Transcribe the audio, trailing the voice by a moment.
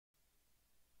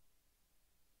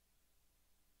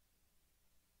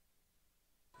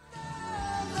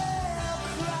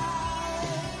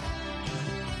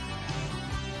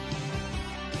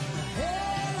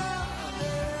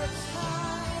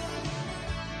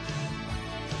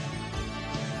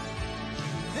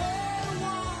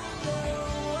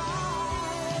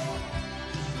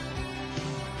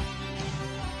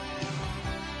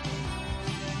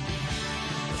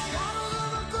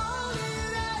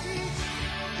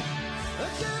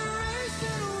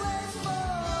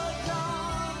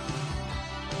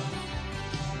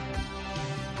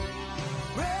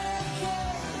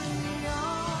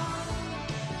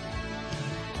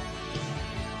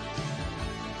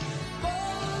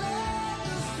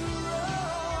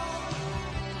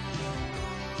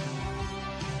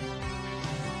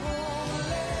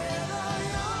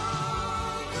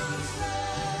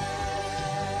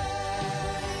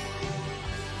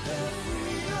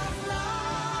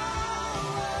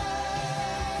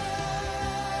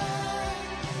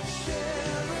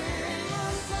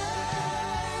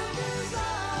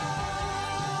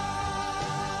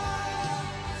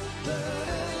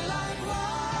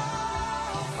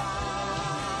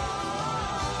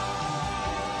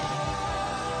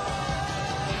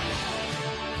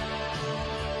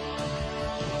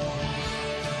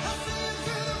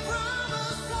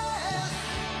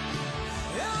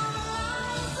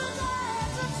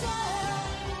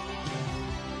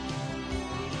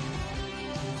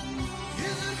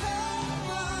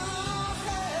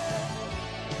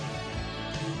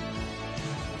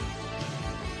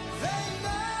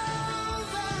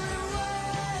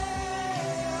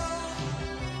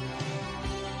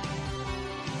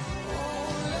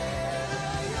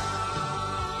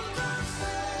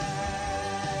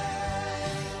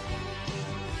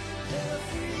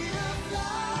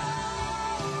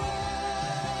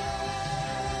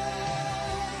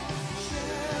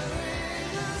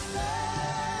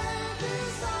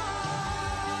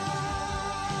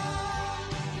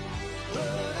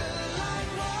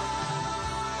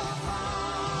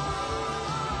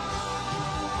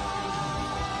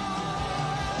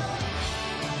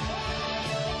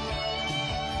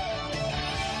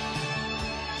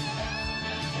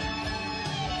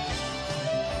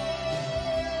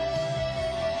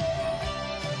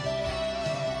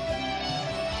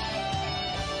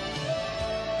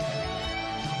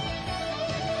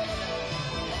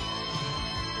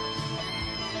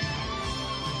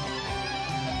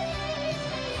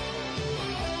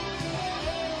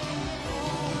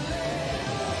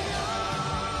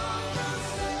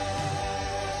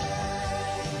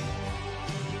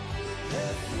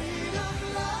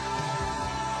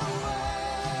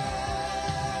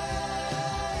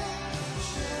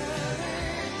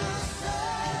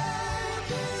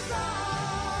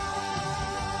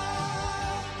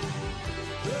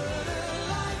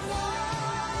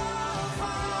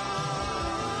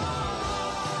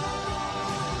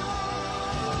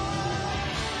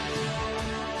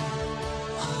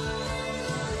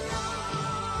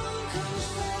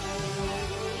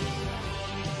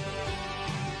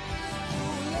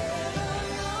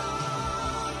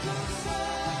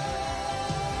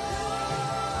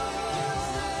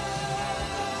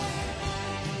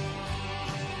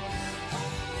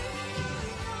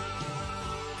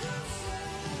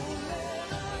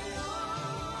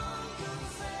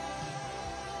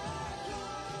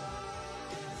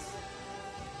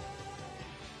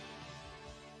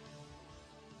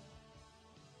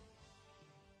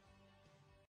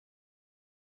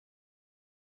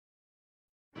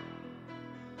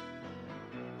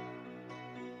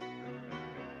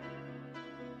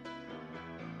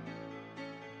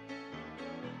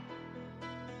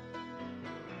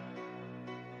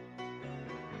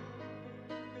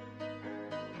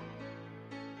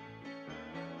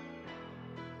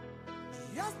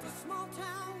Just a small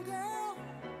town girl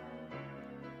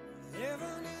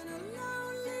living in a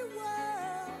lonely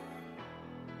world.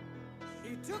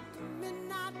 She took the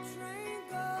midnight train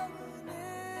going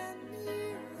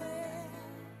anywhere.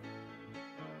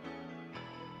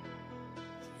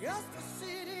 Just a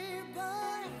city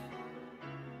boy,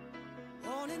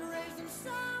 born and raised in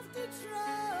South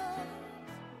Detroit.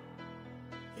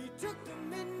 He took the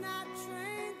midnight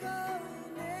train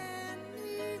going anywhere.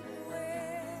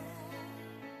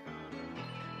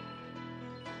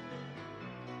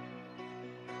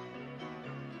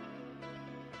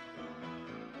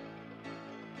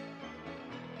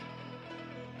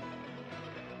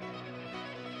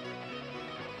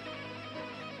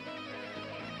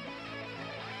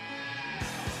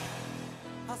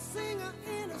 A singer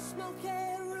in a smoky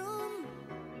room,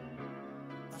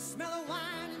 the smell of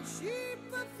wine and cheap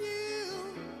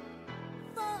perfume.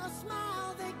 For a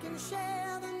smile they can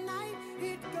share the night.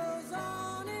 It goes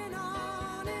on and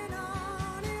on and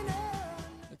on and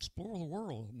on. Explore the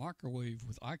world microwave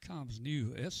with ICOM's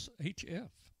new SHF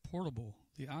portable,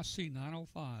 the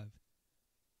IC905.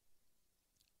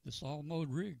 This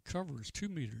all-mode rig covers 2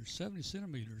 meters, 70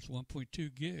 centimeters,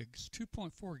 1.2 gigs,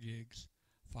 2.4 gigs,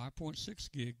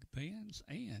 5.6 gig bands,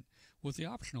 and with the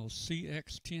optional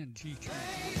CX10G track.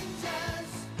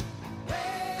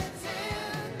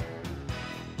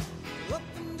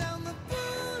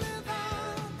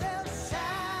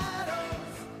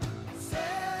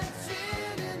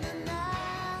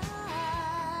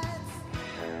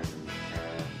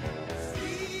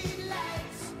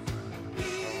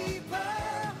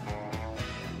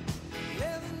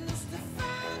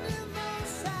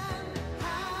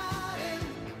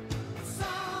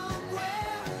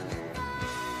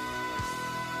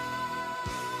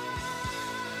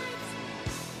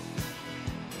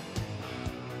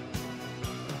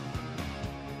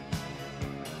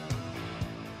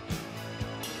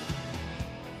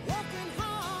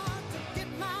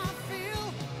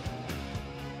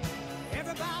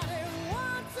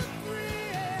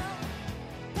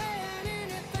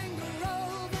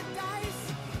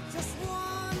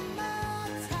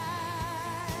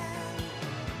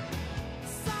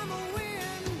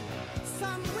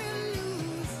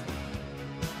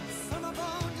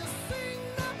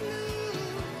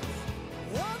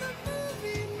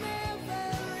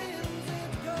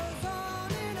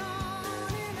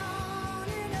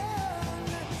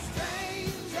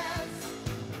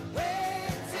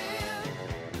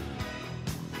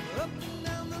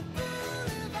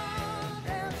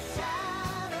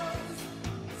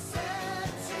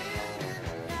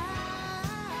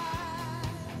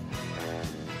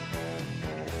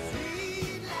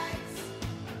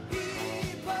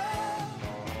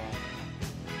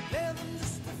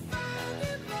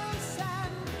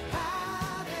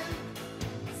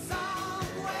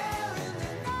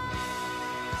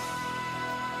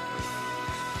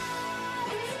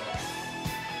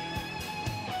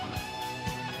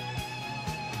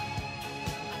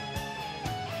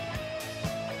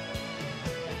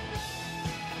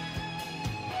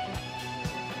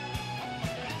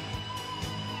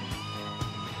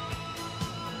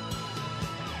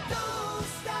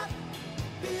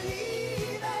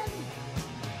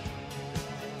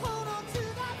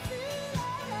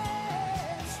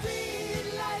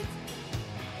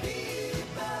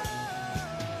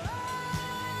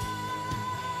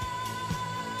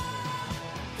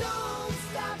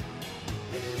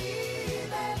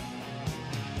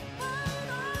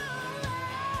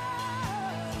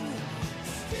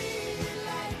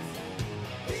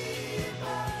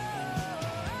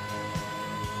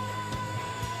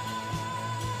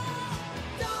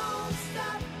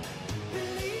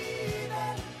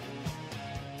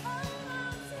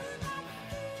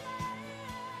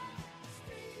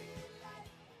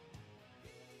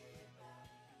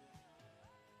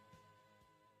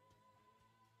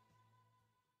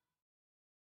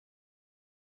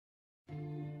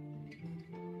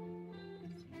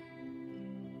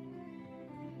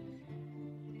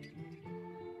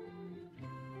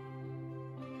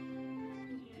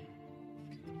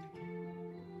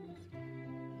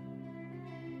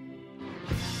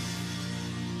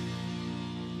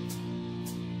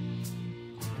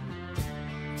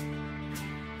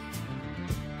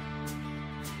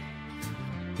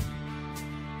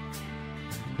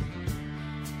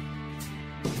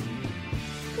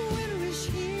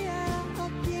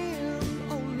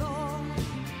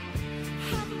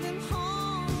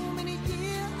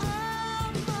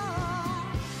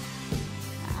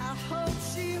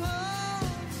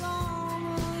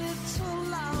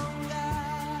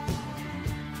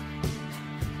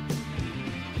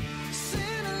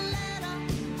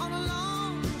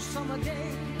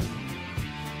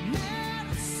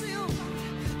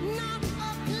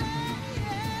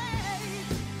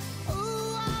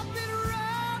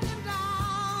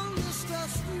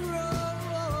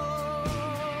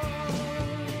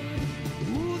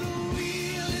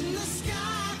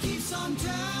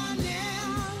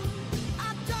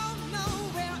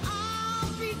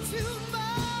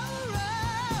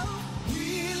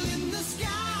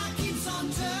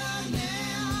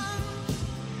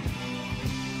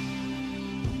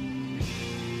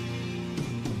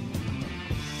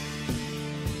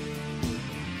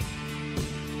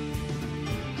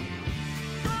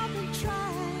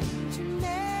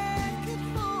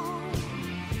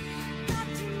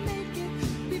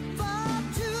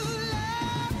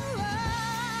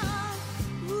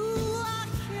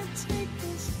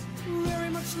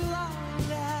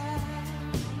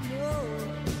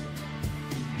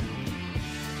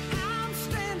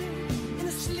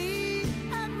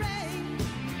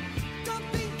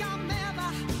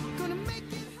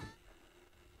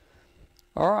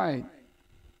 All right.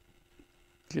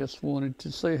 Just wanted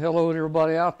to say hello to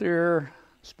everybody out there,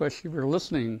 especially if you're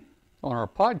listening on our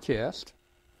podcast,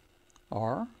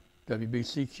 our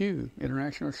WBCQ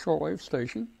International Shortwave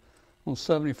Station on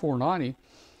 7490.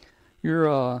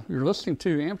 You're listening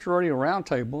to Amateur Radio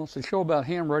Roundtable. It's a show about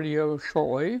ham radio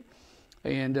shortwave.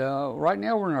 And right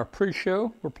now we're in our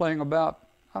pre-show. We're playing about,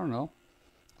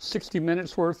 60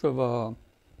 minutes worth of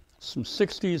some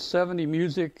 60s, 70s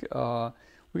music.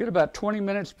 We got about 20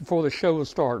 minutes before the show will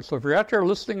start. So if you're out there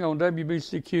listening on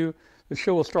WBCQ, the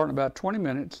show will start in about 20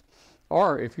 minutes.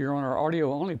 Or if you're on our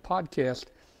audio-only podcast,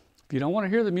 if you don't want to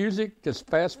hear the music, just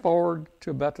fast forward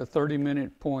to about the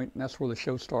 30-minute point, and that's where the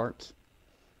show starts.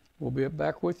 We'll be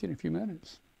back with you in a few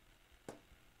minutes.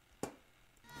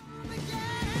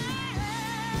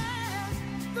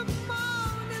 The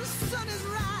morning sun is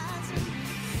rising,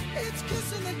 it's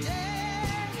kissing the day.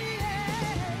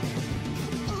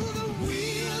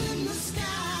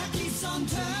 On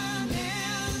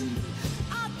turning,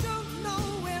 I don't know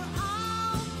where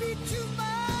I'll be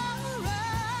tomorrow.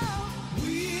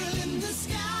 Wheel in the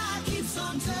sky keeps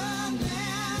on turning.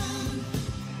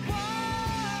 Whoa,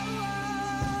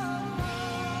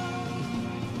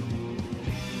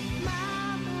 my.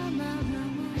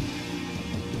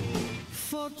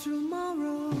 For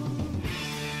tomorrow.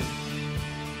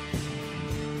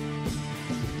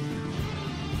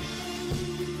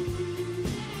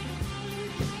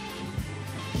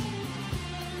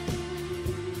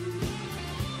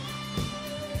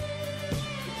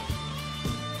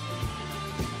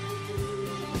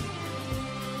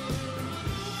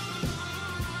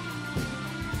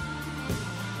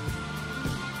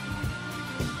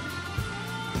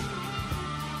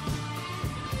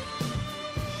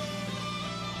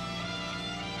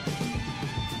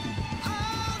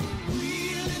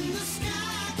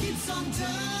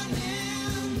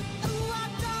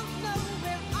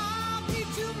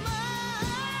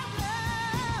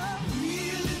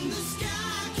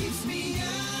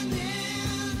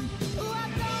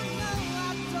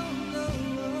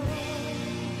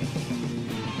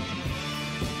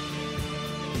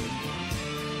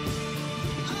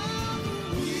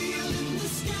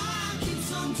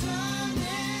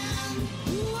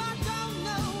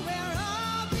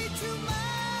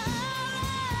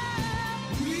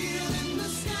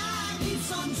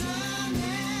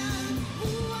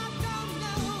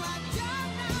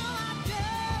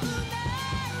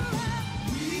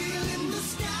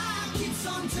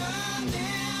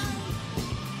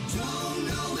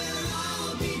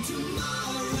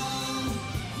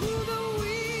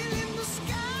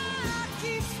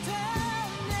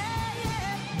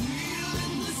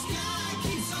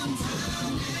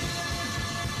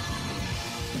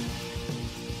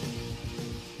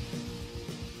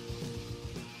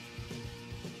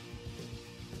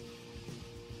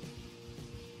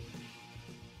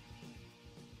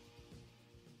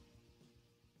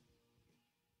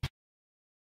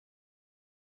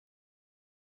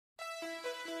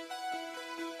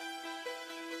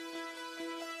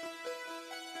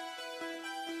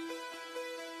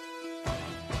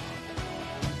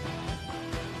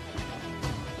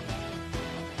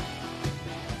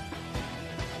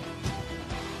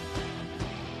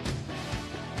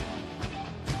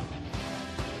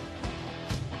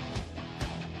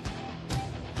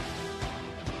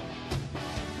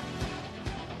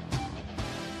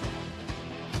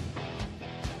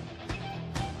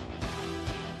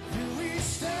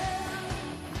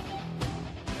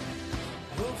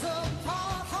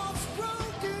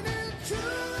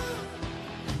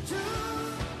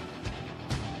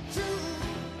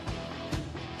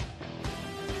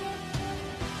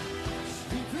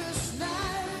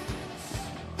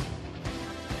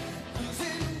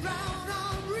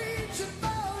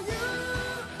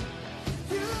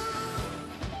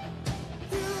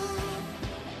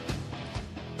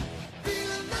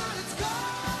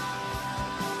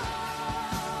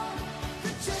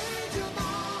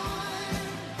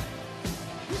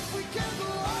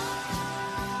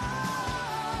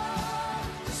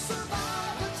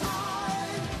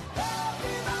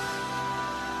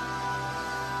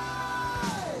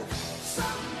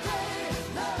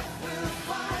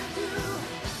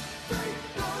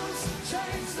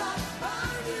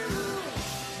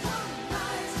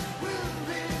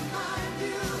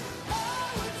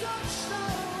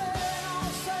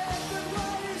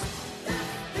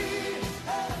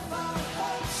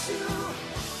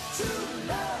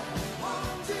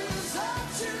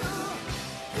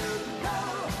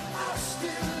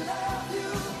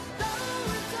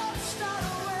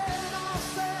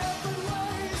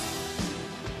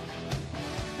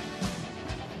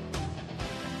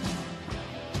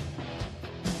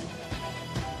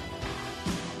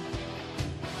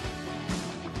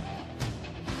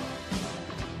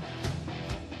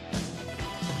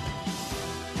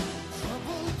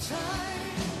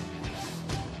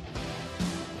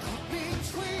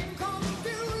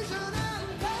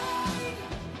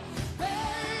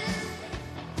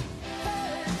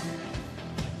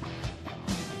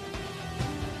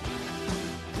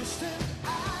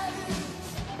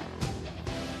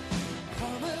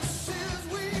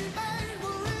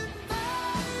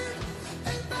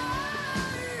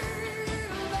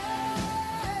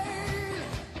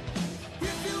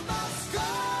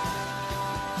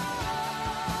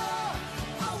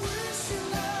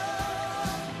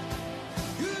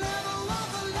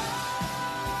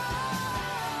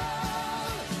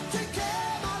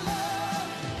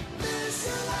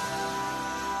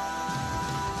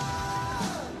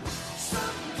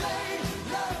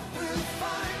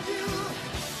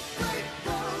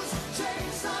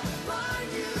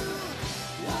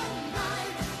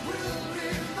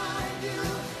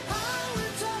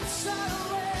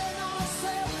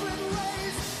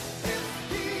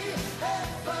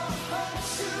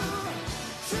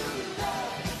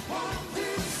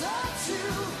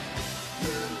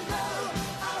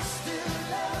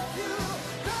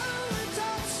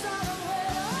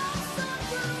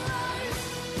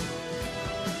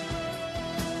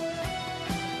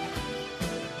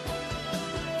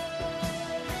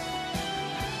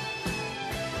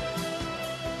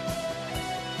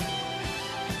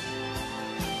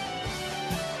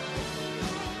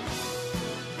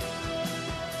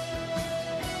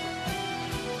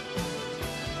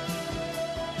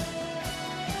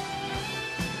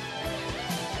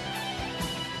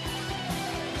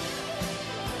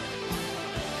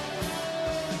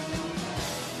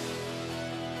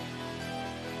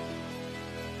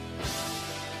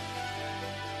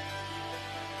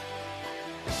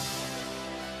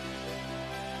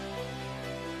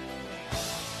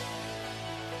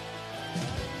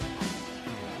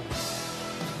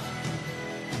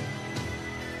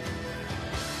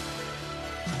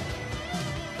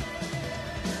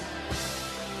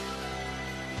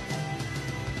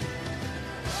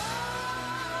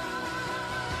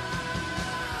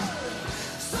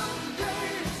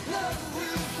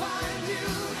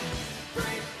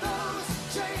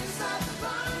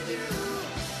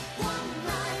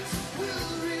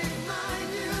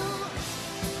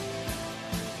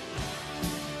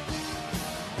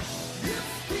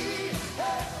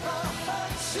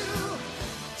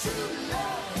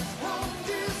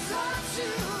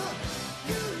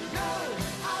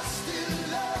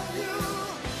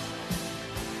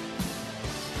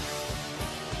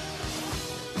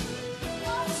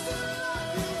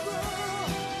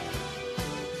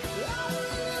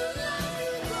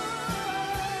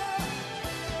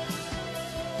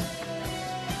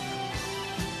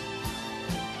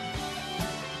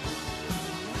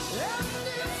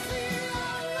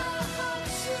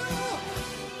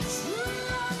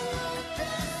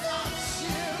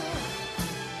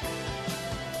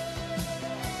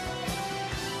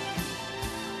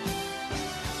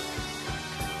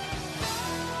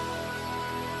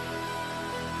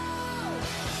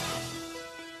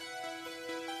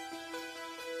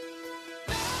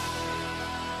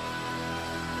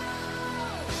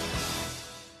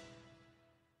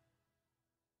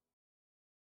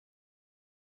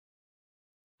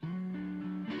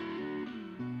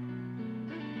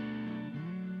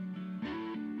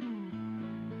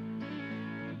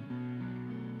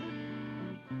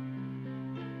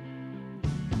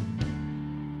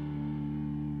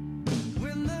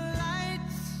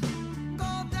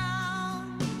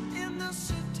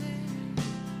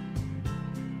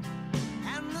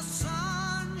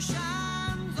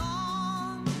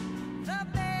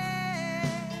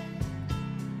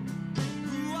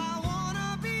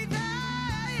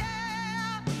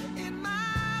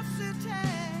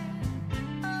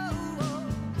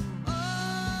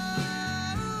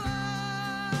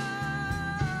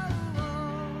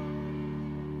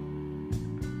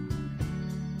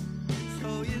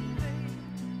 though you think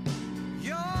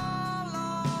you're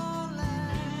lonely.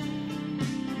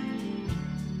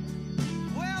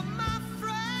 Well, my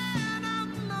friend,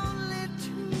 I'm lonely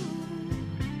too.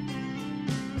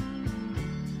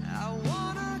 I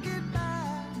wanna get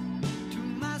back to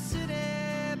my city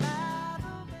by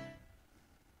the bay.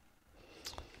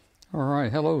 All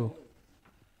right, hello.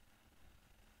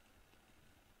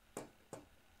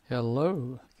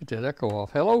 Hello. Get that echo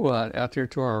off. Hello out there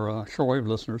to our shortwave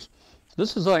listeners.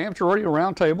 This is Amateur Radio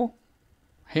Roundtable,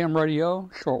 ham radio,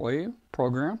 shortwave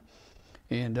program.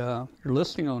 And you're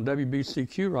listening on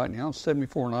WBCQ right now,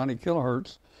 7490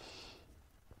 kilohertz.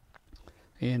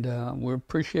 And we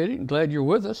appreciate it and glad you're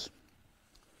with us.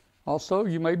 Also,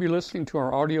 you may be listening to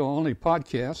our audio-only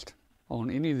podcast on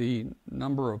any of the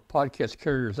number of podcast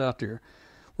carriers out there.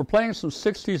 We're playing some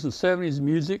 60s and 70s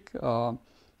music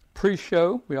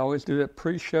pre-show. We always do that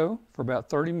pre-show for about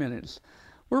 30 minutes.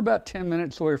 We're about 10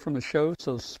 minutes away from the show,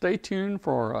 so stay tuned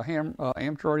for our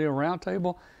Amateur Radio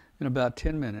Roundtable in about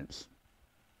 10 minutes.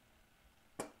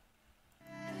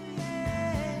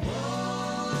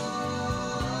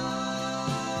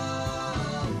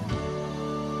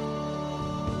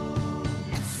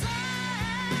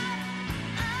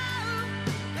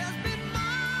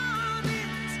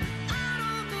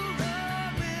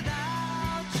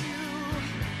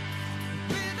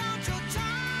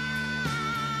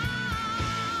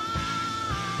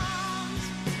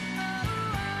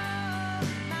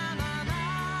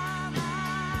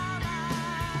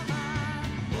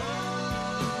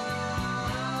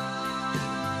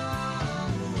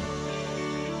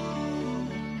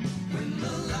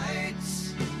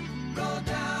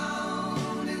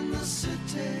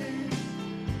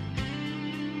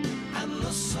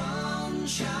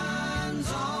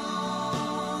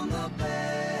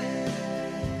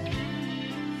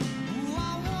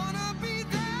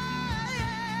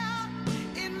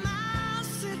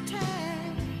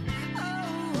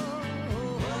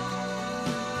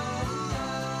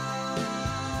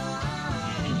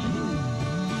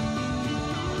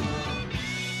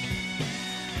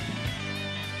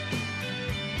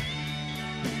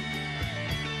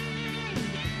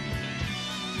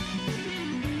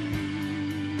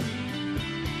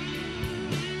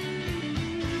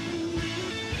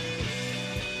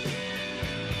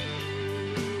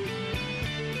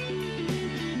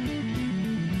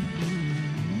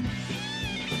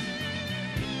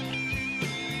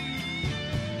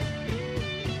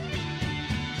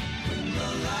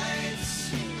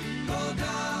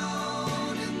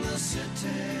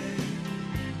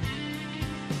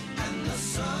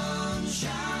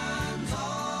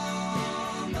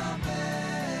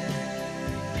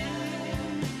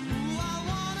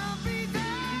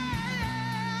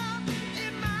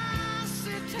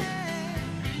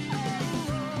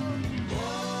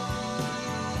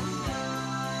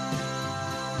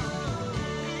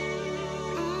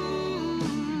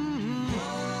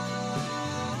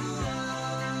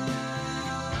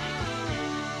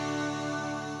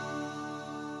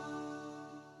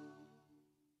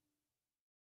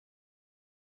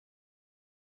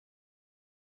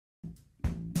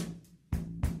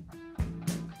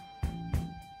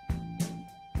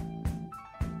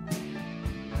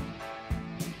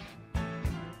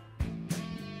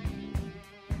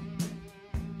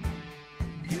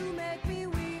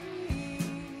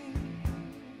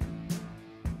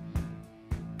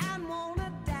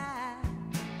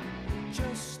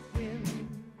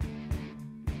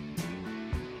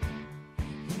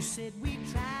 Said we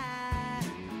try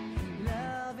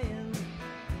loving,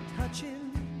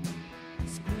 touching,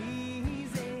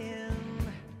 squeezing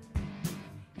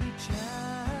each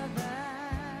other.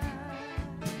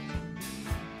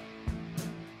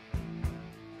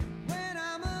 When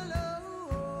I'm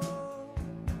alone,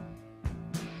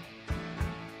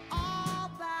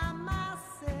 all by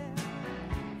myself,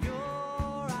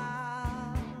 your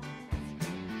arms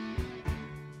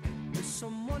with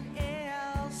someone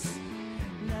else.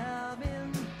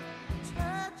 Loving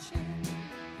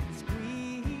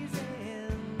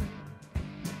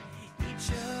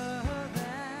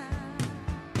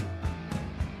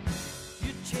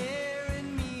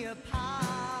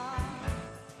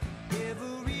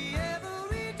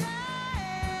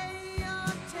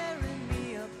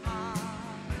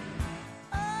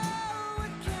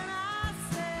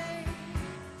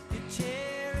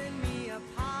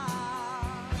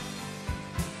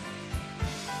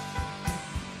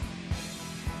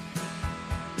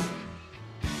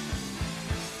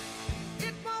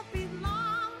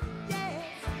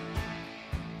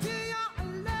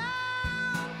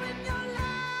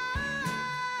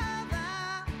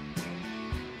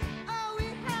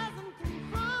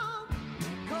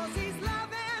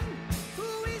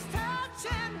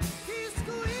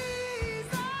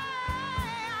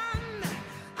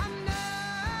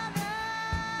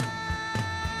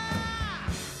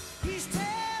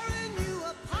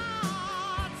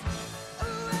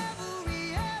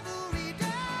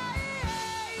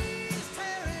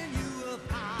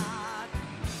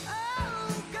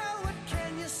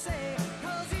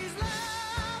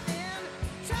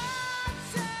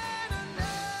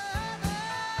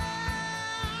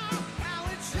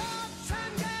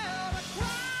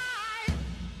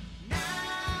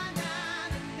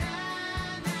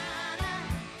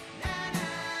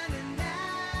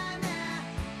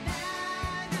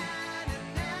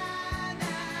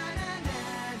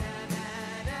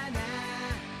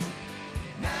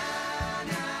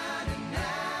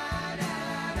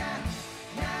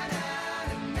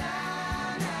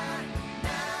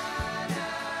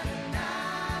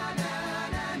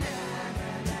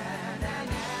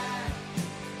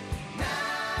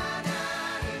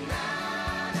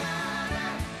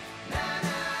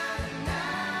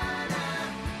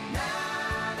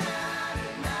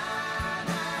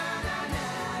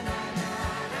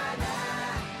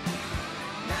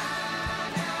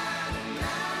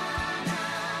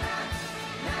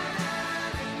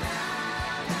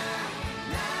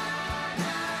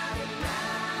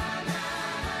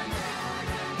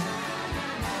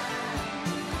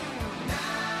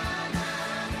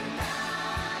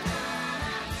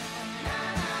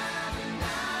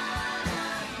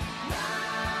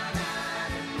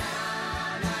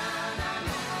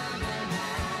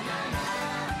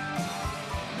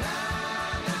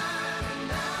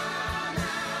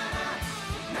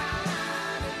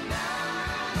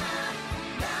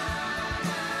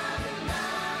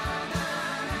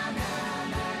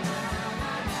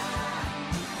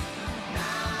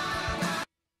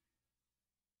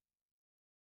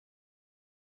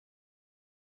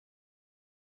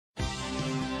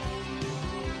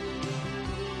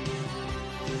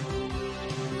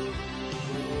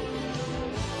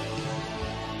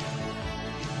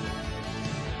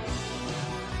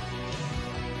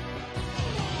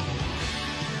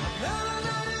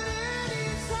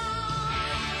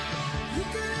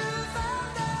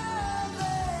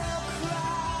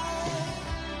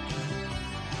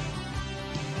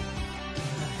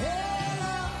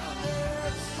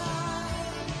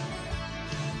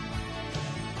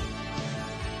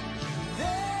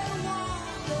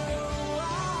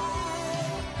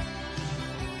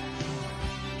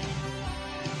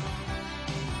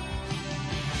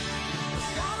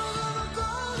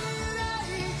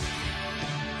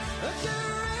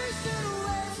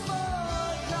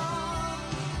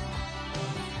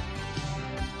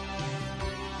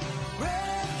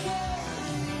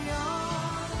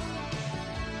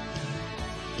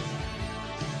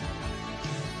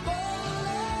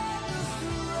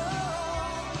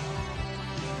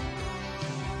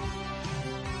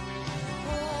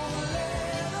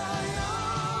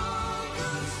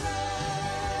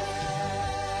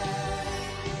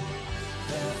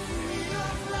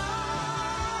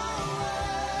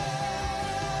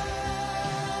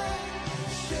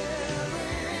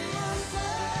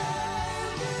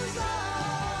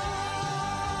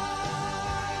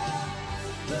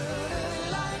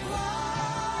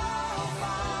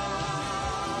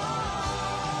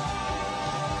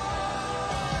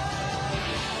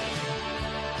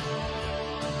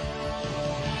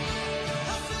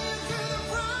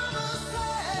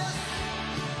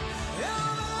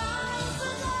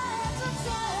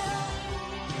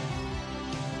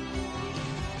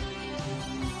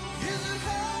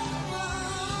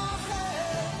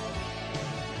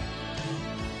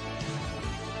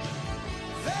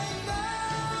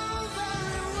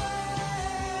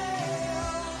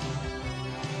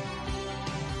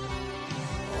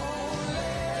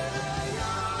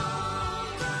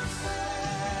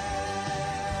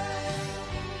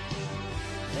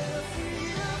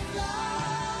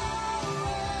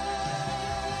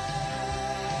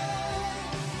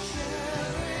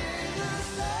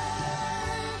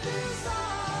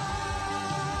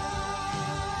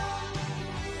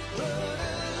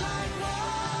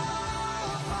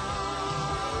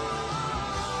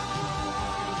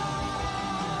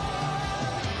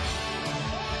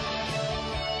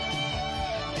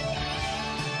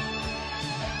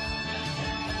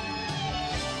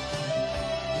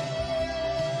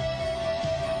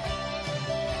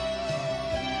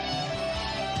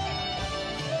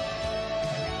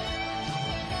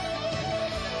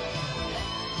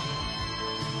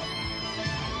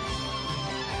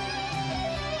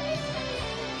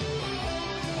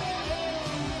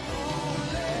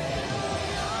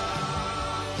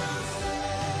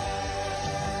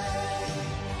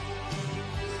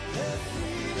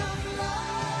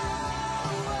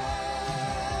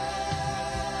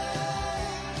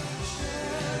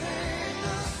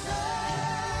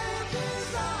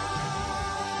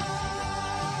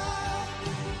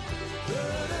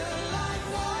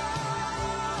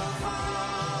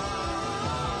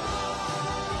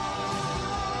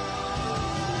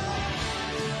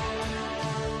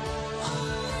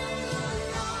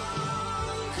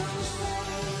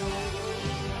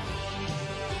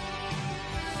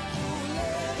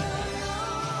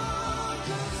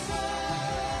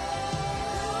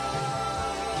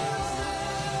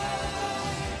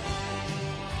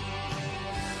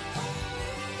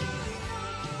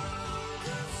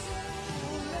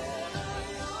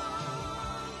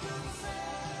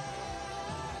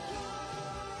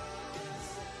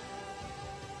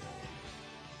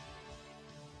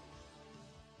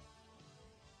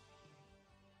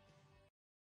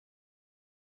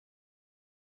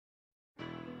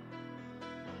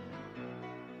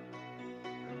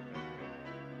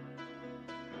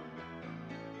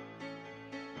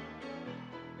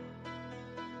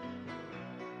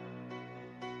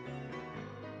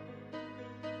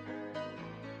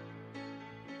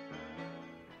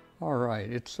All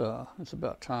right, it's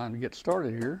about time to get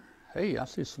started here. Hey, I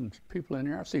see some people in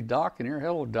here. I see Doc in here.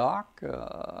 Hello, Doc.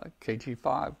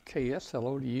 KG5KS,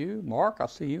 hello to you. Mark, I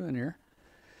see you in here.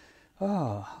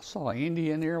 I saw Andy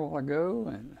in there a while ago,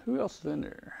 and who else is in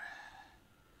there?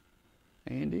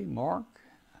 Andy, Mark.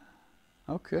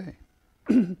 Okay.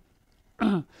 We're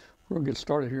going to get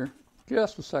started here.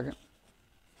 Just a second.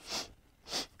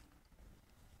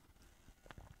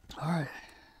 All right.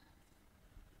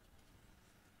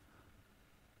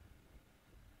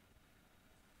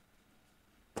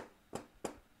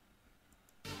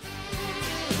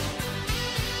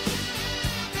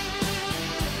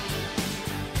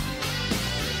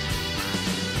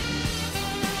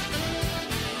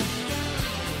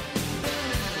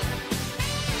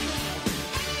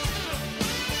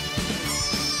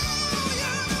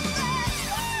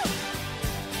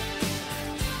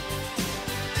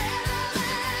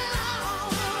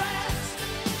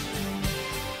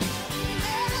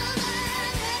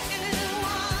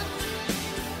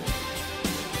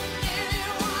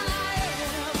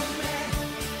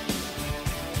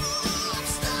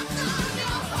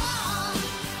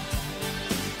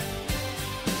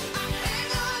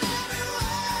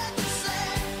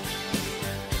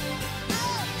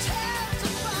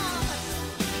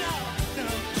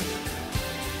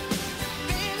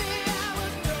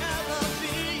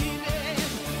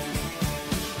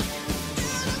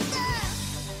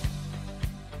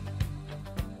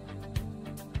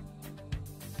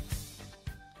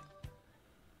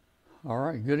 All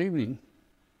right, good evening.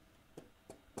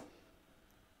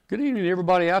 Good evening to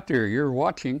everybody out there. You're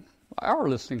watching, or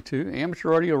listening to Amateur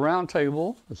Radio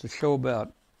Roundtable. It's a show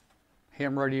about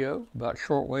ham radio, about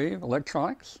shortwave,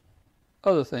 electronics,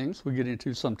 other things we get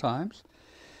into sometimes.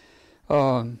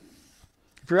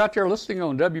 If you're out there listening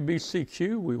on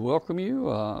WBCQ, we welcome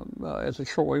you as a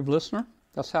shortwave listener.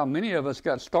 That's how many of us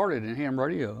got started in ham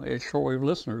radio, as shortwave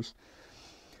listeners.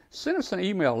 Send us an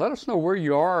email. Let us know where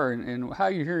you are and how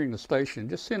you're hearing the station.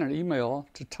 Just send an email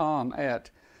to Tom at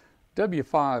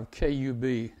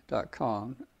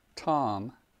w5kub.com.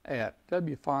 Tom at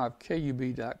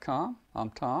w5kub.com. I'm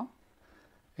Tom,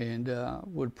 and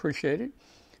would appreciate it.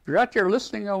 If you're out there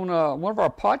listening on one of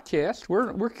our podcasts,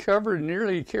 we're carried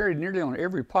nearly on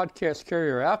every podcast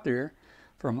carrier out there,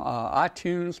 from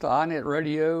iTunes to iNet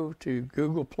Radio to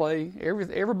Google Play.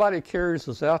 Everybody carries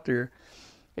us out there.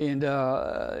 And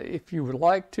if you would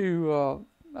like to,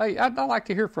 hey, I'd like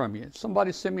to hear from you.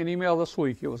 Somebody sent me an email this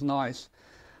week. It was nice.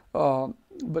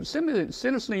 But send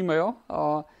us an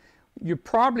email. You're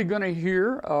probably going to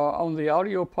hear on the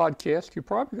audio podcast, you're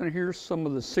probably going to hear some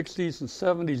of the 60s and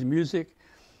 70s music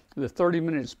the 30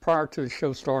 minutes prior to the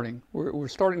show starting. We're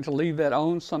starting to leave that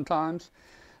on sometimes.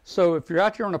 So if you're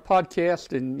out there on a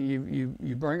podcast and you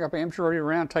bring up Amateur Radio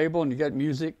Roundtable and you got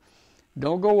music,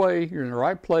 don't go away. You're in the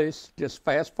right place. Just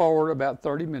fast forward about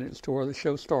 30 minutes to where the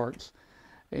show starts,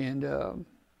 and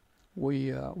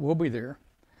we'll be there.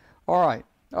 All right.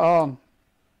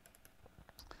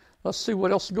 Let's see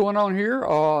what else is going on here.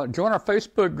 Join our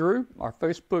Facebook group. Our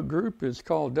Facebook group is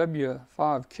called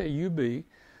W5KUB.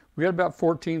 We got about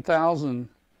 14,000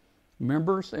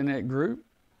 members in that group.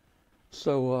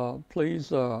 So please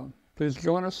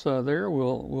join us there.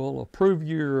 We'll approve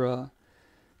your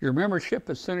membership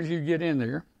as soon as you get in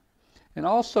there. And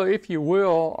also, if you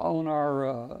will, on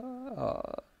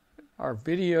our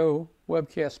video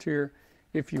webcast here,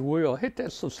 if you will, hit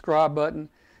that subscribe button.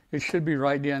 It should be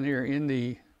right down there in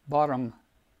the bottom,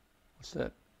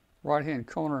 right-hand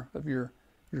corner of your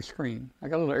screen. I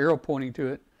got a little arrow pointing to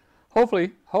it.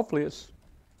 Hopefully it's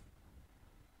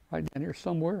right down here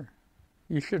somewhere.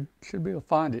 You should be able to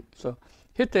find it. So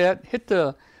hit that. Hit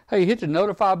the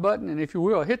notify button, and if you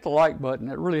will, hit the like button.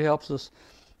 It really helps us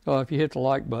if you hit the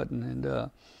like button, and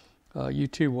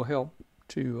YouTube will help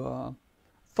to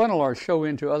funnel our show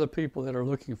into other people that are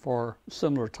looking for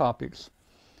similar topics.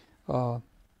 Hey,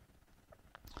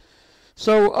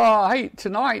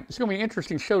 tonight it's going to be an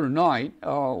interesting show tonight. I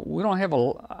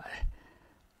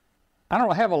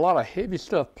don't have a lot of heavy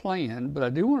stuff planned, but I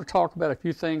do want to talk about a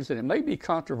few things that it may be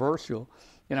controversial,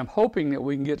 and I'm hoping that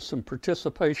we can get some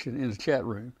participation in the chat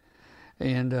room.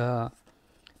 And, I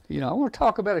want to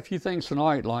talk about a few things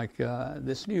tonight, like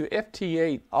this new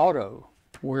FT8 Auto,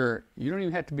 where you don't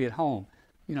even have to be at home.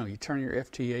 You turn your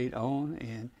FT8 on,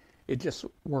 and it just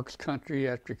works country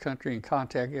after country and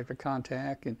contact after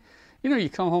contact. And, you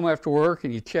come home after work,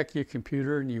 and you check your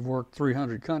computer, and you've worked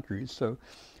 300 countries. So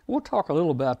we'll talk a little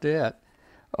about that.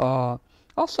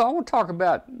 Also, I want to talk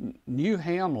about new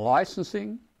ham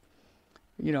licensing.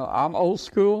 I'm old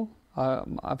school.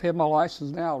 I've had my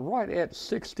license now right at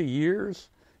 60 years.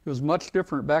 It was much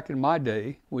different back in my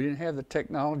day. We didn't have the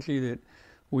technology that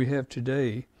we have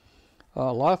today.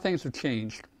 A lot of things have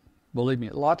changed. Believe me,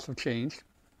 lots have changed.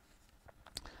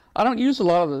 I don't use a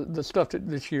lot of the stuff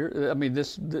this year. I mean,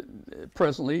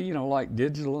 presently, you know, like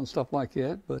digital and stuff like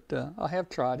that. But I have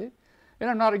tried it, and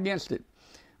I'm not against it.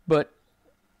 But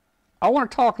I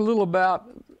want to talk a little about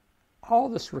all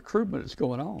this recruitment that's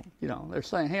going on. You know, they're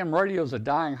saying ham radio is a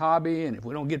dying hobby, and if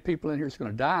we don't get people in here, it's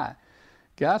going to die.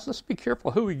 Guys, let's be careful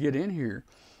who we get in here.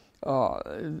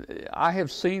 I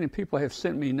have seen, and people have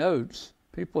sent me notes.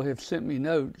 People have sent me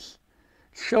notes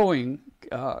showing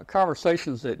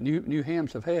conversations that new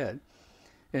hams have had.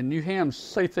 And new hams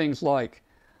say things like,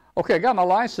 okay, I got my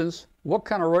license. What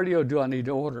kind of radio do I need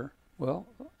to order? Well,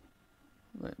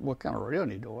 what kind of radio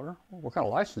do I need to order? What kind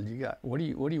of license you got? What do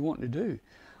you want to do?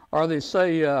 Or they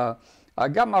say, I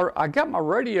got my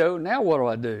radio. Now what do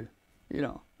I do? You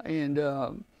know,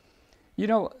 and you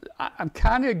know, I'm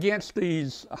kind of against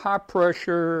these high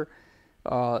pressure,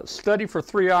 study for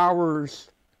 3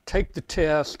 hours, take the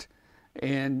test,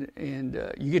 and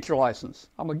you get your license.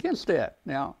 I'm against that.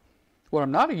 Now, what I'm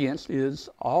not against is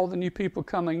all the new people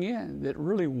coming in that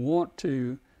really want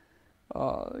to,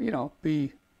 you know,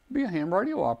 be a ham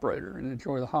radio operator and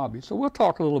enjoy the hobby. So we'll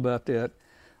talk a little about that,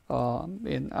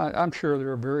 and I'm sure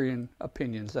there are varying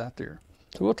opinions out there.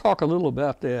 So we'll talk a little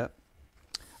about that.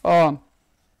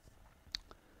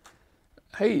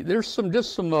 Hey, there's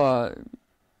just some other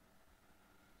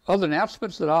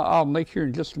announcements that I'll make here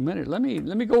in just a minute. Let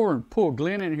me go over and pull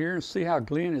Glenn in here and see how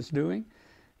Glenn is doing.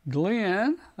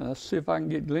 Glenn, let's see if I can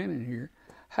get Glenn in here.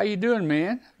 How you doing,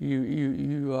 man?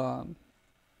 You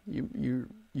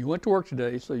went to work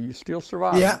today, so you still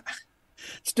surviving? Yeah,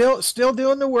 still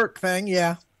doing the work thing.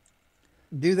 Yeah,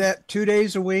 do that 2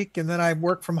 days a week, and then I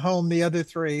work from home the other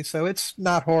 3, so it's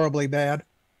not horribly bad.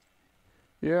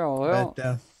 Yeah, well,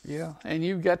 but, yeah, and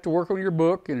you've got to work on your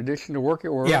book in addition to work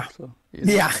at work. Yeah, so, you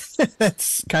know. Yeah,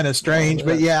 that's kind of strange,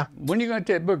 but yeah. When are you going to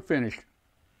get that book finished?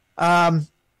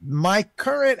 My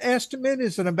current estimate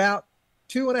is in about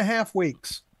 2.5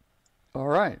 weeks. All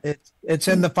right. It's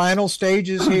in the final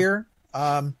stages here,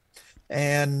 and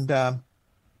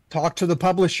talked to the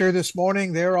publisher this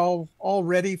morning. They're all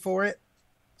ready for it,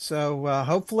 so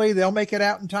hopefully they'll make it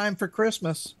out in time for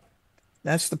Christmas.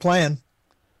 That's the plan.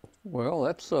 Well,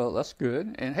 that's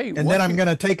good. And hey, and then I'm going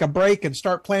to take a break and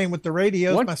start playing with the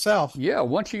radios myself. Yeah,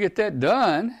 once you get that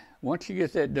done,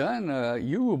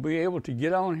 you will be able to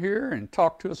get on here and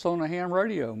talk to us on the ham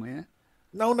radio, man.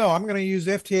 No, I'm going to use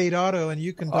FT8 Auto, and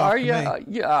you can talk to me. Yeah.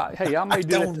 Hey, I may do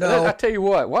don't that. know. I tell you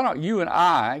what, why don't you and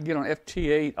I get on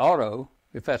FT8 Auto,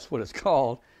 if that's what it's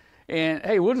called, and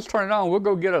hey, we'll just turn it on. We'll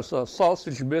go get us a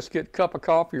sausage biscuit, cup of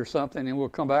coffee or something, and we'll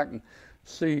come back and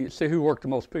see who worked the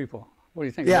most people. What do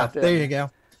you think about that? Yeah, there you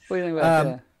go. What do you think about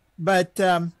that? But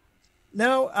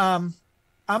no,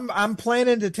 I'm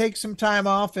planning to take some time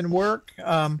off and work.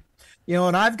 You know,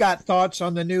 and I've got thoughts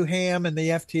on the new ham and the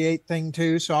FT8 thing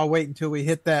too. So I'll wait until we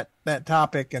hit that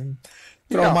topic and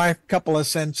throw my couple of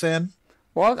cents in.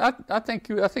 Well, I think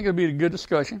it'll be a good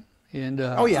discussion, and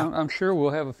I'm sure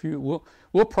we'll have a few.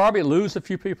 We'll probably lose a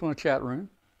few people in the chat room.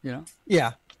 You know.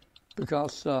 Yeah.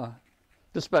 Because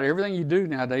just about everything you do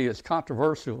nowadays is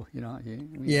controversial. You know.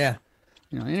 Yeah.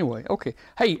 You know. Anyway, okay.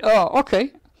 Hey,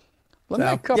 okay.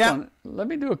 Let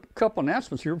me do a couple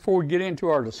announcements here before we get into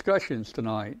our discussions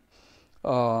tonight.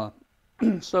 So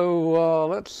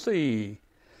let's see.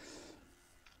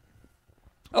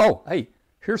 Oh, hey,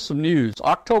 here's some news.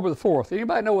 October the 4th.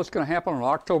 Anybody know what's going to happen on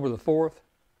October the 4th?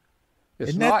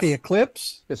 Isn't that the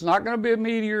eclipse? It's not going to be a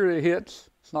meteor that hits.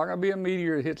 It's not going to be a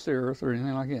meteor that hits the Earth or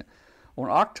anything like that. On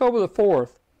October the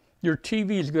 4th, your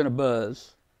TV is going to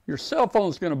buzz. Your cell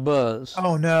phone's going to buzz.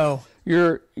 Oh no.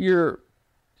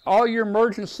 All your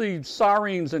emergency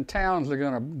sirens in towns are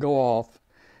going to go off.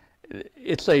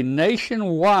 It's a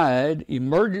nationwide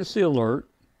emergency alert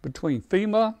between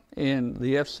FEMA and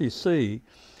the FCC.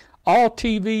 All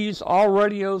TVs, all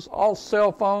radios, all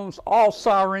cell phones, all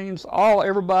sirens, all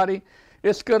everybody.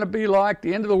 It's going to be like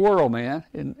the end of the world, man.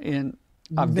 And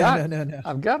I've got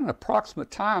an approximate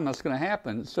time that's going to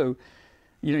happen. So,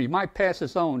 you know, you might pass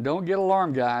this on. Don't get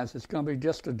alarmed, guys. It's going to be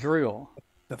just a drill.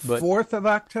 The 4th of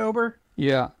October?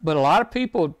 Yeah, but a lot of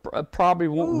people probably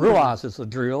won't realize it's a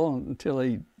drill until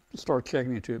they start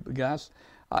checking into it. But guys,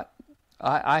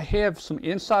 I have some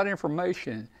inside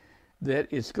information that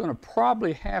it's going to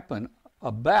probably happen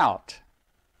about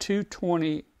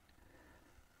 2:20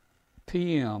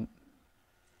 p.m.,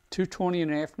 2:20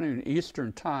 in the afternoon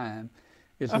Eastern time.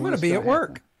 I'm going to be at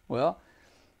work. Well,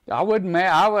 I would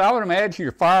imagine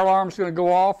your fire alarm's going to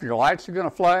go off, your lights are going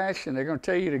to flash, and they're going to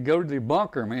tell you to go to the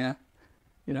bunker, man.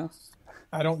 You know.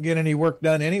 I don't get any work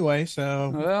done anyway,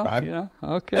 so. Well, yeah,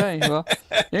 okay. Well,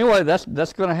 anyway, that's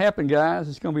going to happen, guys.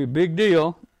 It's going to be a big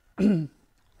deal.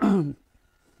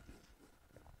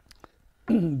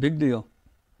 Big deal.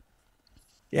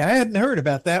 Yeah, I hadn't heard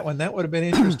about that one. That would have been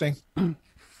interesting.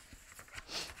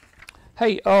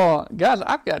 Hey, guys,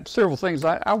 I've got several things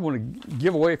I want to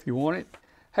give away if you want it.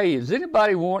 Hey, does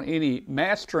anybody want any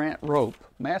Mastrant rope?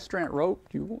 Mastrant rope?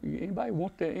 Anybody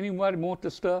want that? Anybody want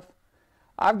this stuff?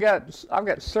 I've got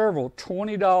several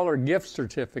 $20 gift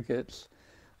certificates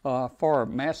for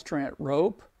Mastrant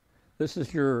rope. This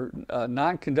is your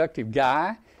non-conductive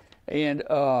guy, and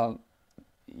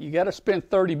you got to spend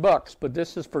 $30, but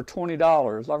this is for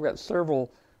 $20. I've got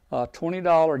several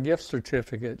 $20 gift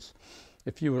certificates.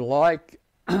 If you would like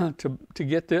to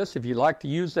get this, if you'd like to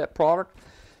use that product,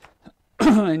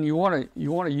 and you want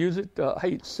to use it,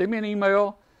 hey, send me an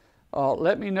email.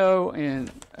 Let me know,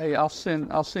 and hey, I'll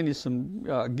send you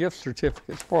some gift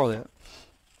certificates for that.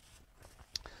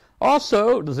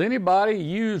 Also, does anybody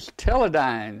use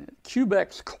Teledyne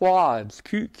Cubex quads,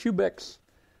 Cubex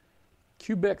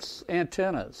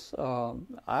antennas?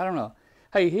 I don't know.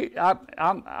 Hey,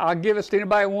 I'll give this to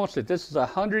anybody who wants it. This is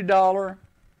 $100.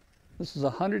 This is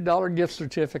 $100 gift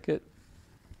certificate.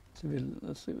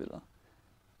 Let's see.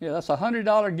 Yeah, that's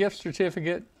 $100 gift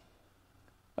certificate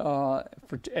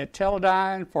at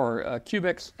Teledyne for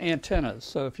Cubex antennas.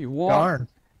 So if you want, Darn.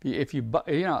 if you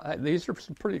buy, these are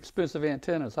some pretty expensive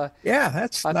antennas.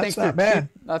 That's not bad.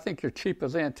 I think your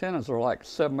cheapest antennas are like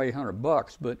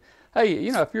 $700-800. But hey,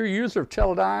 if you're a user of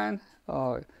Teledyne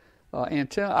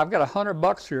antenna, I've got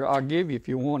 $100 here. I'll give you if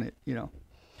you want it.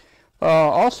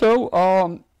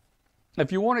 Also,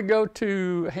 if you want to go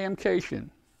to Hamcation,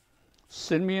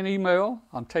 send me an email.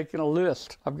 I'm taking a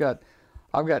list. I've got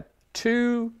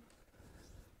 2.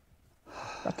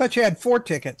 I thought you had 4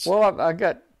 tickets. Well, I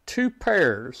got 2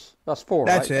 pairs. That's 4.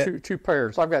 That's right? it. Two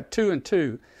pairs. I've got 2 and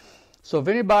 2. So if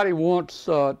anybody wants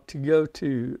to go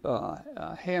to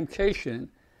Hamcation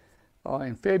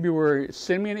in February,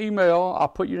 send me an email. I'll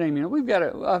put your name in. We've got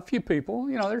a few people.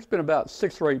 There's been about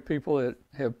 6 or 8 people that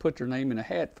have put their name in a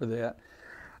hat for that.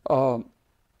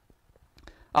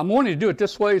 I'm wanting to do it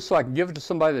this way so I can give it to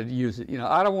somebody to use it.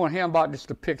 I don't want Hambach just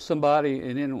to pick somebody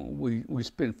and then we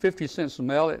spend 50 cents to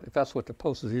mail it, if that's what the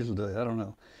posters usually do. I don't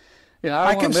know.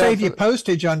 I can save you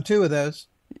postage on 2 of those.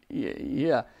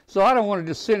 Yeah. So I don't want to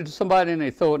just send it to somebody and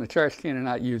they throw it in the trash can and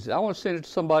not use it. I want to send it to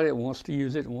somebody that wants to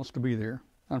use it and wants to be there.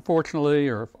 Unfortunately,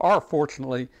 or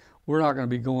fortunately, we're not going to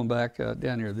be going back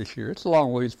down here this year. It's a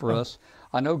long ways for us.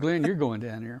 I know, Glenn, you're going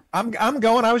down here. I'm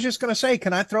going. I was just going to say,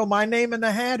 can I throw my name in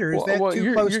the hat, or is that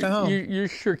too close to home? You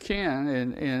sure can,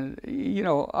 and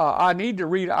I need to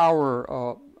read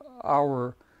our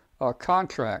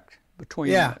contract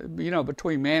between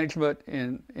between management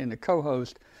and the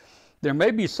co-host. There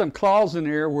may be some clause in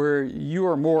there where you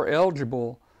are more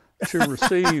eligible to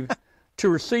receive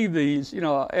these,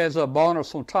 as a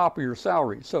bonus on top of your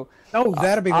salary. So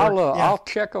that'll be good. I'll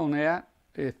check on that.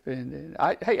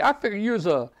 I figure you as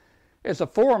a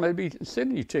forum, they'd be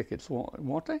sending you tickets,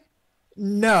 won't they?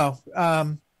 No,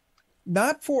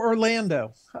 not for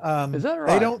Orlando. Is that right?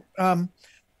 They don't.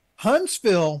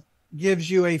 Huntsville gives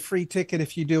you a free ticket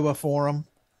if you do a forum.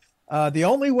 The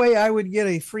only way I would get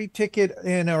a free ticket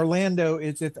in Orlando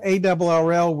is if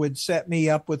ARRL would set me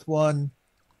up with one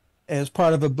as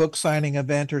part of a book signing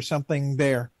event or something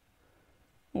there.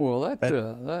 Well,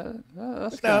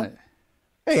 that's kind of...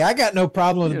 Hey, I got no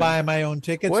problem with buying my own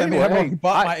tickets. Well, anyway, I've already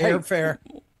bought my airfare.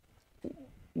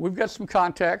 We've got some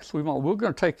contacts. We're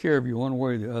going to take care of you one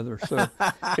way or the other. So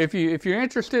if you're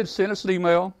interested, send us an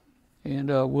email, and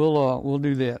we'll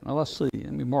do that. Now let's see.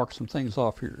 Let me mark some things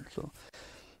off here. So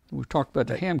we've talked about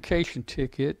the Hamcation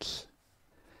tickets,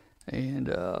 and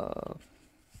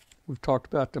we've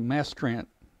talked about the Mastrant.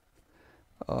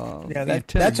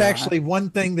 That's actually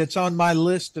one thing that's on my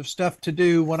list of stuff to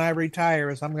do when I retire.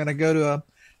 Is I'm going to go to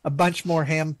a bunch more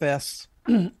ham fests.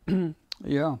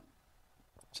 Yeah.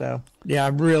 So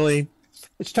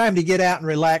it's time to get out and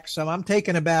relax some. I'm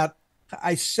taking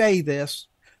I say this,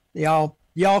 y'all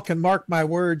can mark my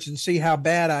words and see how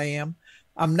bad I am.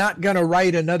 I'm not going to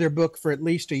write another book for at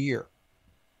least a year.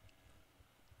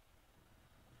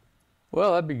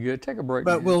 Well, that'd be good. Take a break.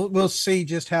 But we'll see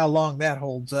just how long that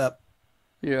holds up.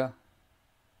 Yeah.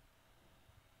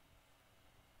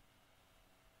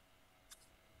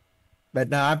 But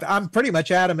no, I'm pretty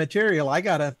much out of material. I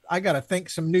gotta think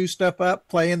some new stuff up,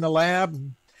 play in the lab,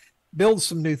 and build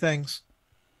some new things.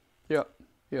 Yep.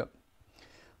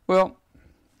 Well,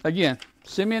 again,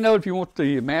 send me a note if you want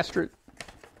to master it.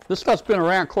 This stuff's been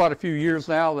around quite a few years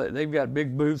now. They've got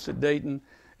big booths at Dayton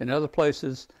and other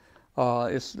places.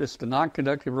 It's the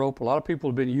non-conductive rope. A lot of people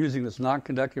have been using this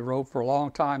non-conductive rope for a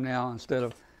long time now instead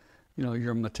of,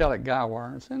 your metallic guy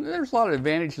wires. And there's a lot of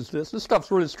advantages to this. This stuff's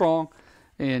really strong,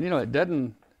 and it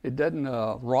doesn't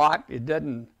rot. It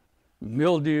doesn't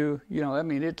mildew.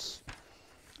 It's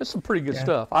some pretty good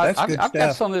stuff. I've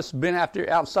got some of this been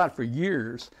outside for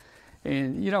years,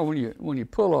 and when you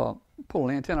pull an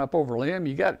antenna up over a limb,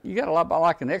 you got a lot,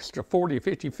 like an extra 40 or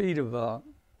 50 feet of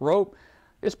rope.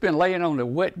 It's been laying on the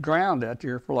wet ground out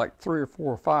there for like 3 or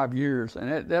 4 or 5 years,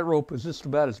 and that rope is just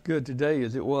about as good today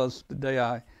as it was the day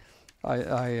I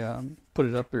put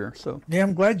it up there. So yeah,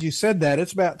 I'm glad you said that.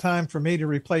 It's about time for me to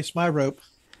replace my rope.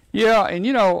 Yeah, and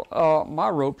my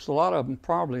ropes, a lot of them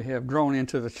probably have grown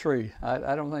into the tree.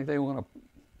 I don't think they want to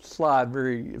slide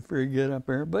very, very good up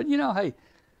there. But hey,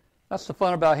 that's the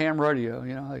fun about ham radio.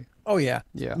 Hey. Oh yeah.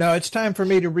 Yeah. No, it's time for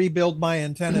me to rebuild my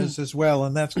antennas as well,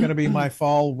 and that's going to be my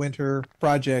fall winter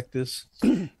project: is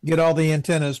get all the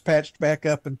antennas patched back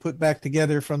up and put back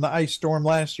together from the ice storm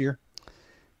last year.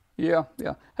 Yeah.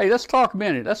 Hey, let's talk a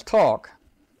minute. Let's talk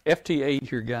FT8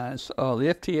 here, guys. The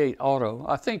FT8 Auto.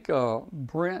 I think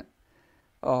Brent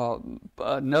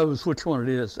knows which one it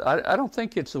is. I don't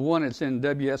think it's the one that's in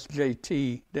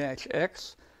WSJT-X.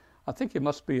 I think it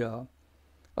must be a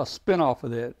spinoff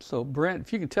of that. So Brent,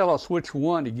 if you can tell us which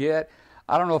one to get.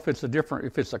 I don't know if it's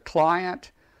if it's a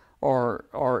client or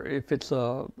if it's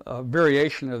a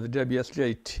variation of the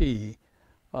WSJT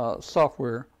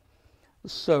software.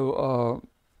 So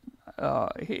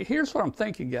here's what I'm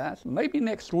thinking, guys. Maybe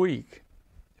next week,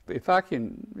 if I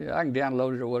can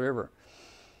download it or whatever.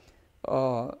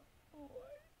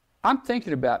 I'm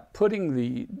thinking about putting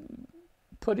the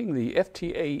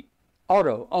FT8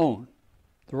 Auto on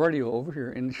the radio over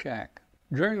here in the shack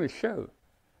during the show,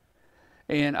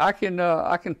 and I can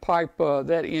pipe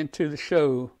that into the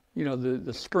show,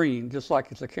 the screen, just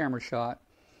like it's a camera shot.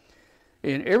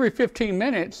 And every 15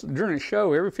 minutes during the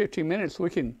show, every 15 minutes we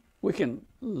can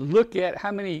look at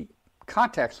how many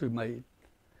contacts we've made.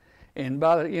 And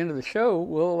by the end of the show,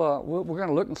 we're going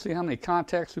to look and see how many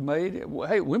contacts we made.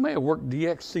 Hey, we may have worked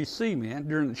DXCC, man,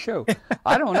 during the show.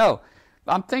 I don't know.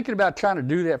 I'm thinking about trying to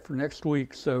do that for next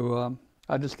week. So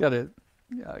I just got to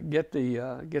get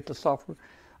the software.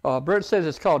 Brett says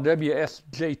it's called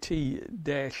WSJT-Z.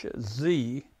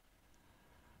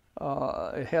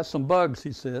 It has some bugs,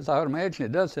 he says. I would imagine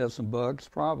it does have some bugs,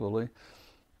 probably.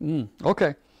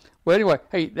 Okay. Well, anyway,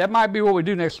 hey, that might be what we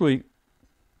do next week.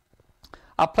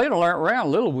 I played around a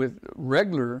little with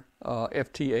regular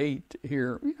FT8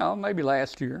 here, maybe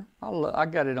last year. I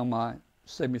got it on my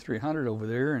 7300 over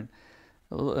there and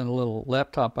a little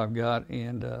laptop I've got.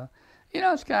 And,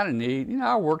 it's kind of neat.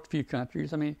 I worked a few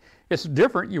countries. I mean, it's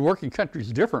different. You work in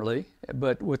countries differently.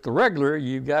 But with the regular,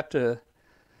 you've got to,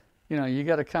 you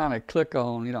got to kind of click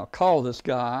on, call this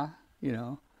guy,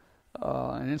 and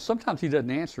then sometimes he doesn't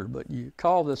answer, but you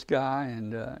call this guy,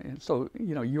 and so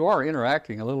you are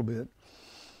interacting a little bit.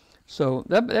 So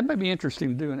that may be interesting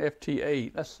to do in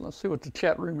FT8. Let's see what the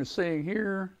chat room is saying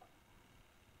here.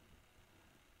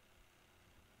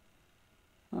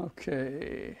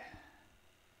 Okay.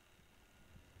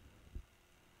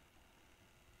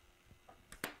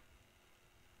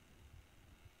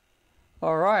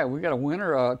 All right, we got a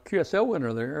winner, a QSL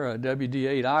winner there,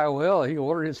 WD8IOL. He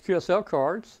ordered his QSL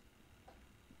cards.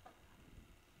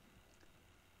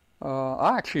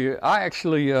 I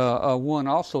actually won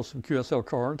also some QSL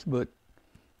cards, but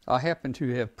I happen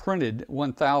to have printed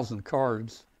 1,000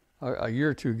 cards a year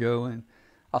or two ago, and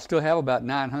I still have about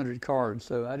 900 cards,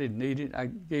 so I didn't need it. I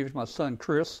gave it to my son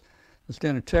Chris, who's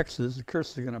down in Texas.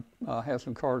 Chris is going to have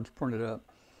some cards printed up.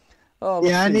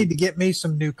 I need to get me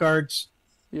some new cards.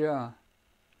 Yeah.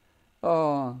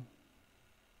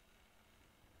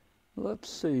 Let's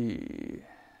see.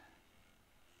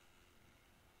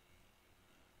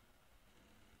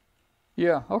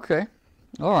 Yeah, okay.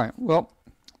 All right. Well,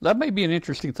 that may be an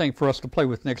interesting thing for us to play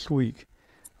with next week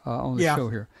on the show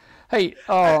here. Hey,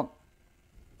 I've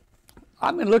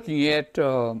been looking at,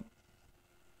 I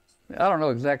don't know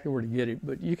exactly where to get it,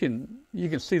 but you can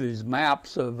see these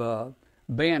maps of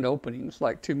band openings,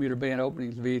 like 2-meter band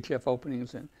openings, VHF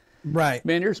openings, and right.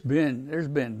 Man, there's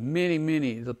been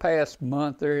many. The past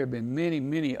month there have been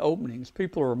many openings.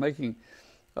 People are making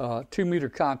 2-meter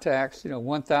contacts,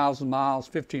 1,000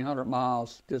 miles, 1,500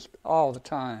 miles, just all the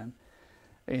time,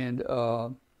 and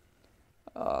the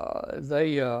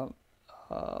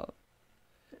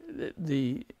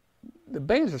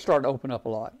bands are starting to open up a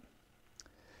lot.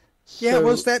 Yeah, it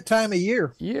was that time of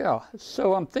year. Yeah,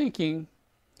 so I'm thinking,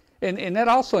 and that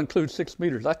also includes 6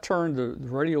 meters. I turned the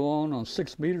radio on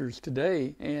 6 meters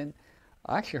today, and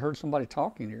I actually heard somebody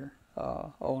talking here.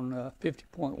 on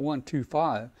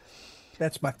 50.125.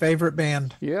 That's my favorite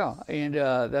band. Yeah, and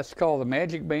that's called the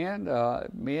Magic Band.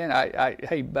 Man,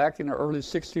 hey, back in the early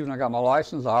 60s when I got my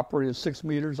license, I operated 6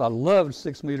 meters. I loved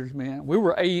 6 meters, man. We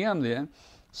were AM then,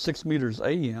 6 meters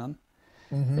AM.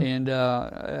 Mm-hmm. And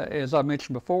as I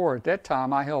mentioned before, at that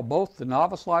time I held both the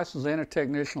novice license and a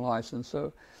technician license.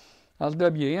 So I was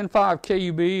WN5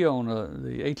 KUB on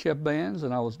the HF bands,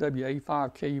 and I was WA5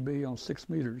 KUB on 6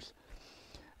 meters.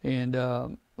 And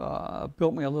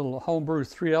built me a little homebrew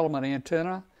 3-element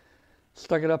antenna,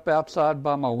 stuck it up outside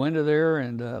by my window there,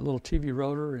 and a little TV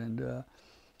rotor. And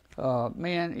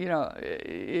man, you know,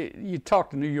 you talk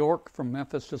to New York from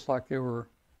Memphis just like they were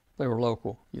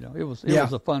local. You know, it was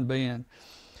a fun band.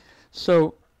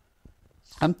 So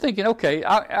I'm thinking, okay,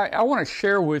 I want to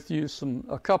share with you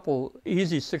a couple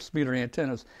easy 6 meter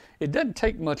antennas. It doesn't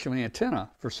take much of an antenna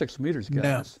for 6 meters, guys.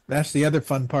 No, that's the other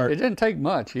fun part. It doesn't take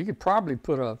much. You could probably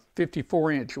put a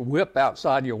 54-inch whip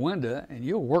outside your window and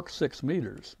you'll work 6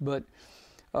 meters. But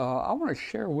I want to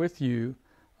share with you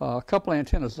a couple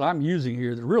antennas that I'm using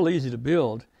here that are real easy to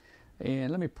build. And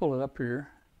let me pull it up here.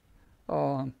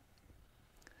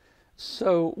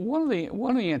 So one of the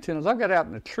antennas I've got out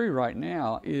in the tree right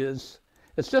now it's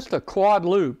just a quad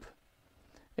loop.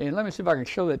 And let me see if I can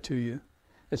show that to you.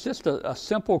 It's just a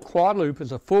simple quad loop.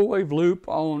 It's a full wave loop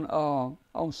on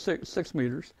 6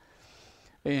 meters,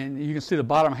 and you can see the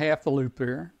bottom half of the loop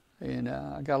there. And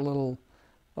I got a little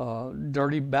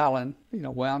dirty balun,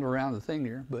 wound around the thing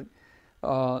there. But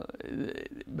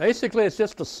basically, it's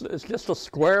just a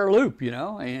square loop,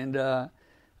 and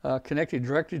connected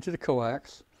directly to the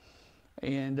coax,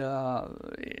 and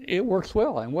it works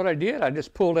well. And what I did, I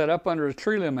just pulled that up under a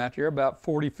tree limb out there, about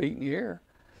 40 feet in the air.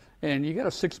 And you got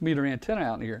a 6 meter antenna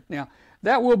out in here. Now,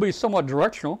 that will be somewhat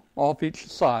directional off each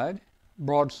side,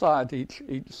 broadside to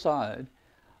each side.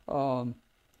 So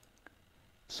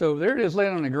there it is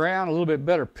laying on the ground, a little bit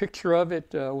better picture of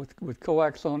it with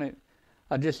coax on it.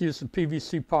 I just used some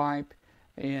PVC pipe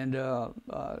and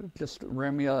just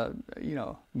ran me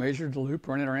measured the loop,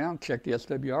 run it around, checked the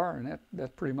SWR, and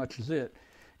that pretty much is it.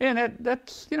 And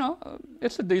that's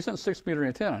it's a decent 6 meter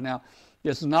antenna. Now,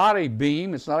 it's not a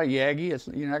beam, it's not a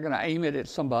Yagi, you're not going to aim it at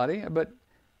somebody, but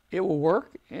it will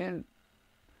work. And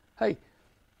hey,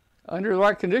 under the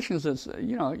right conditions,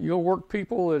 you'll work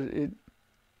people.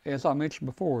 As I mentioned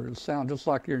before, it'll sound just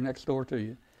like you're next door to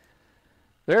you.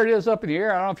 There it is up in the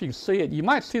air. I don't know if you can see it. You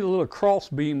might see the little cross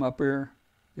beam up here.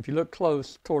 If you look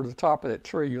close toward the top of that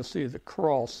tree, you'll see the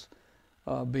cross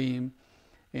beam.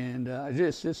 And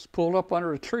just pulled up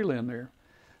under a tree limb there.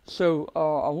 So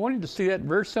I wanted to see that.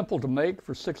 Very simple to make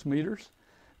for 6 meters.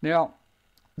 Now,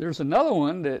 there's another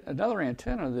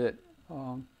antenna that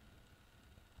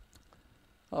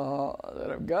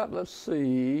I've got. Let's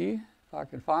see if I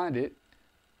can find it.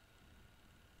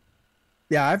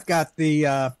 Yeah, I've got the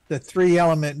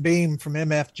 3-element beam from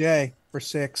MFJ for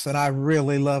 6, and I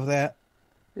really love that.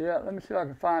 Yeah, let me see if I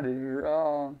can find it here.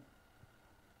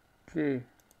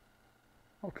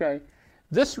 Okay,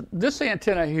 this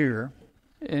antenna here.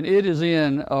 And it is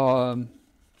in, where's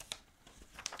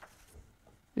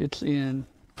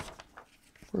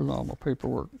all my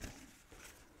paperwork?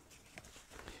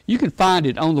 You can find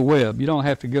it on the web. You don't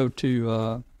have to go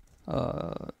to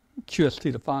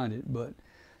QST to find it, but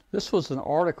this was an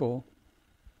article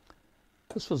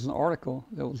that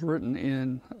was written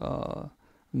in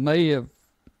May of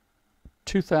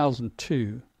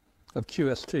 2002 of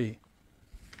QST.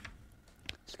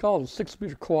 It's called a 6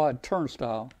 meter quad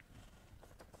turnstile.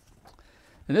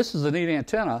 And this is a neat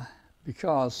antenna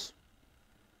because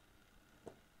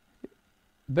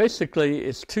basically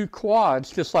it's 2 quads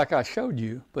just like I showed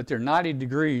you, but they're 90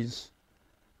 degrees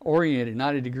oriented,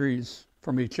 90 degrees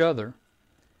from each other.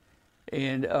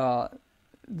 And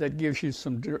that gives you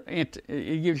it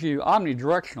gives you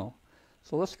omnidirectional.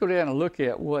 So let's go down and look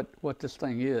at what this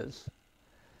thing is.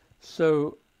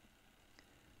 So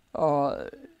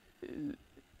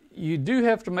you do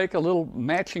have to make a little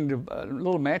matching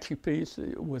piece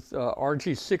with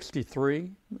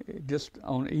RG63. Just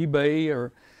on eBay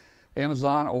or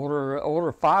Amazon,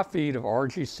 order 5 feet of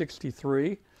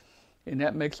RG63, and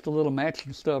that makes the little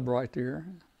matching stub right there.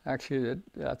 Actually,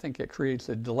 I think it creates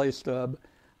a delay stub.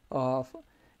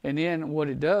 And then what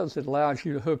it does, it allows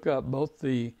you to hook up both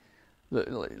the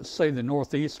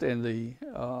northeast and the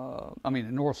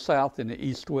north-south and the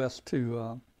east-west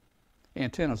to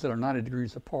antennas that are 90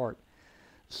 degrees apart.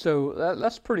 So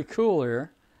that's pretty cool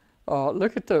there.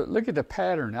 Look at the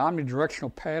pattern, the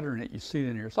omnidirectional pattern that you see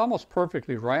in here. It's almost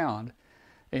perfectly round,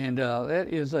 and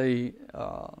that's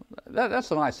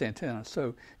a nice antenna.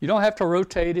 So you don't have to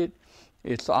rotate it.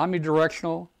 It's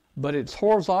omnidirectional. but it's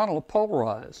horizontal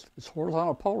polarized. It's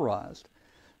horizontal polarized.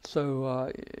 So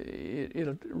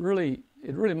it really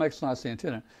makes a nice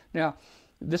antenna. Now,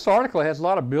 this article has a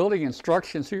lot of building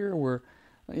instructions here where,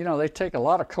 they take a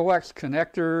lot of coax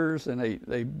connectors and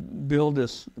they build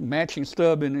this matching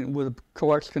stub in with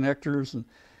coax connectors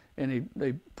and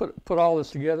they put all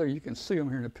this together. You can see them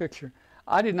here in the picture.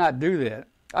 I did not do that.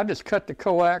 I just cut the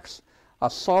coax, I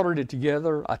soldered it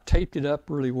together, I taped it up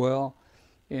really well,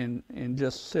 and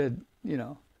just said,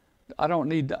 I don't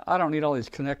need all these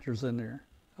connectors in there.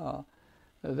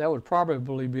 That would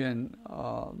probably been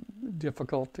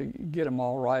difficult to get them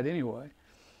all right anyway.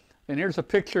 And here's a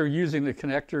picture using the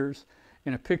connectors,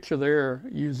 and a picture there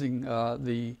using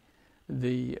the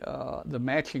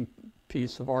matching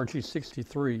piece of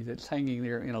RG63 that's hanging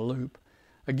there in a loop.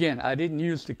 Again, I didn't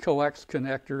use the coax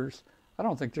connectors. I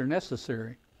don't think they're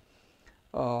necessary.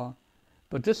 But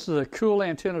this is a cool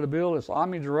antenna to build. It's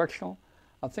omnidirectional.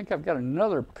 I think I've got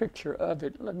another picture of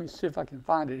it. Let me see if I can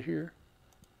find it here.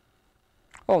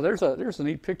 Oh, there's a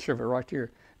neat picture of it right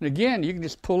here. And again, you can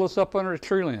just pull this up under a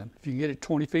tree limb. If you can get it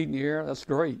 20 feet in the air, that's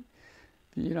great.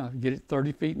 If you get it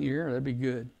 30 feet in the air, that'd be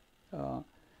good.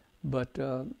 But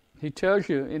he tells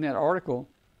you in that article.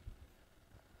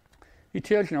 He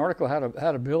tells you in the article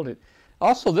how to build it.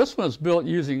 Also, this one is built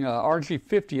using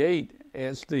RG58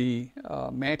 as the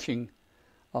matching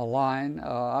line.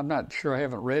 I'm not sure. I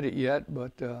haven't read it yet,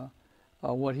 but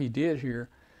what he did here.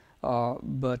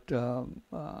 But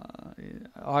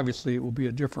obviously it will be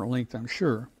a different length, I'm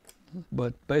sure.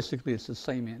 But basically it's the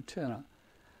same antenna.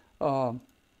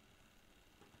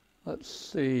 Let's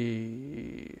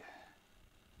see.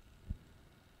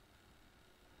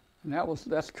 And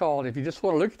that's called, if you just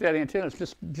want to look at that antenna,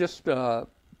 it's just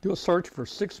do a search for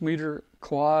 6-meter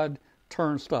quad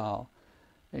turnstile,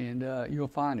 and you'll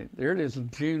find it. There it is in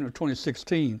June of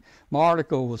 2016. My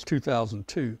article was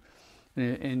 2002.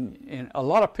 And a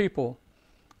lot of people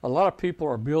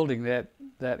are building that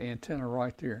antenna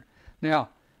right there. Now,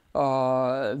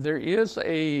 there's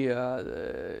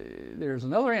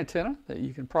another antenna that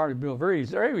you can probably build very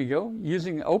easy. There we go,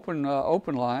 using open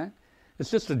line.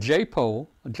 It's just a J-pole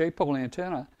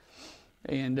antenna,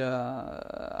 and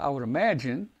I would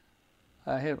imagine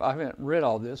I haven't read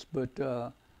all this,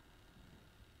 but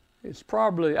it's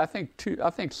probably I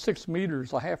think 6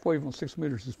 meters. A half wave on 6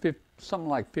 meters is something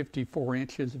like 54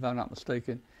 inches, if I'm not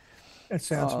mistaken. That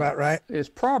sounds about right. It's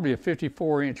probably a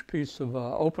 54-inch piece of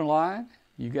open line.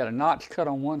 You got a notch cut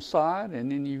on one side,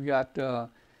 and then you got the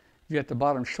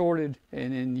bottom shorted,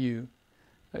 and then you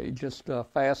just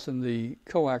fasten the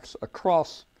coax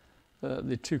across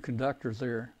the two conductors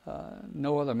there.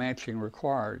 No other matching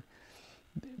required.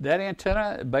 That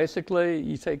antenna, basically,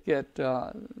 you take that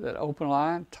open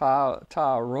line, tie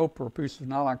a rope or a piece of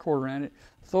nylon cord around it,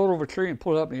 throw it over a tree and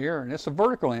pull it up in the air, and it's a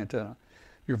vertical antenna.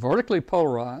 You're vertically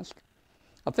polarized.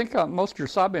 I think most of your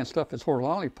sideband stuff is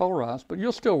horizontally polarized, but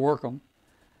you'll still work them.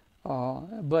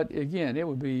 But again, it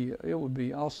would be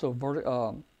also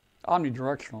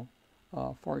omnidirectional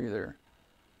for you there.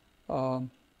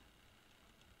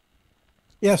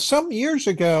 Yeah, some years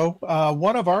ago,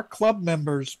 one of our club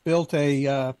members built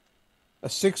a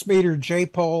 6-meter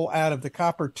J-pole out of the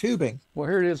copper tubing. Well,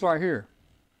 here it is right here.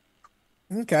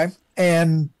 Okay.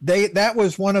 And that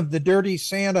was one of the Dirty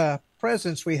Santa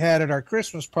presents we had at our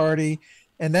Christmas party,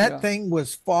 and that thing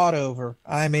was fought over.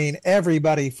 I mean,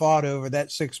 everybody fought over that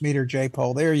 6-meter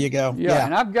J-pole. There you go. Yeah,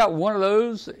 and I've got one of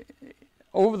those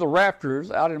over the rafters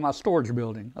out in my storage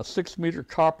building, a 6-meter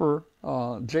copper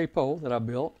J-pole that I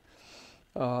built.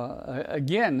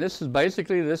 Again, this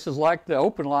is like the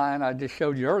open line I just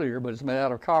showed you earlier, but it's made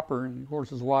out of copper and of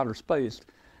course it's wider spaced.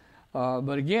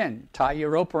 But again, tie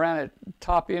your rope around that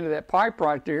top end of that pipe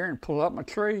right there and pull up my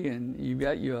tree, and you've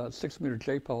got your 6-meter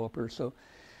J-pole up here. So,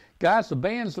 guys, the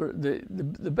bands are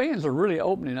really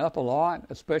opening up a lot,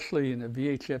 especially in the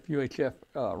VHF UHF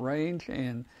range,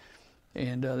 and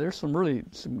there's some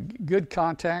good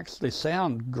contacts. They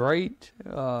sound great.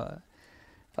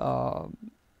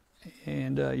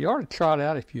 And you ought to try it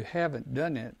out if you haven't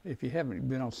done it. If you haven't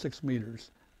been on 6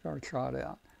 meters, you ought to try it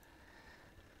out.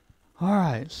 All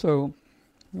right, so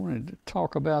I wanted to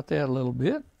talk about that a little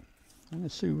bit. Let me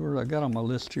see where I got on my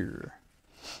list here.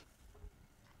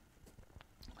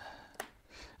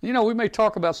 We may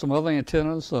talk about some other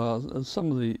antennas.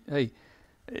 Some of the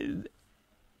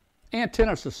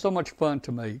antennas are so much fun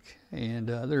to make, and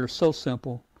they're so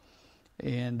simple,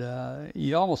 and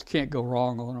you almost can't go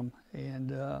wrong on them.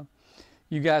 And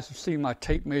you guys have seen my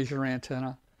tape measure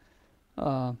antenna.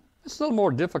 It's a little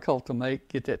more difficult to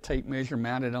get that tape measure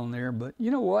mounted on there, but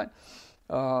you know what?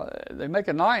 They make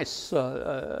a nice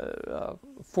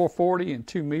 440 and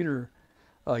 2 meter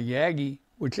a Yagi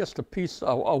with just a piece, a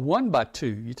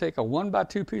 1x2. You take a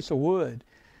 1x2 piece of wood,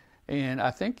 and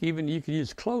I think even you could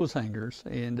use clothes hangers,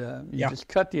 and you just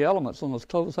cut the elements on those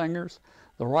clothes hangers,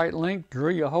 the right length,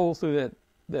 drill a hole through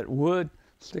that wood,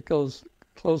 stick those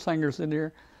clothes hangers in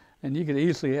there, and you could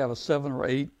easily have a 7 or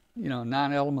 8,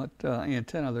 9 element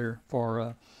antenna there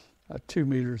for 2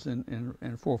 meters and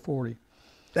 440.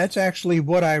 That's actually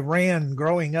what I ran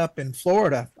growing up in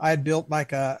Florida. I had built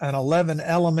like an 11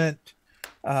 element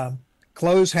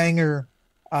clothes hanger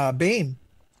beam,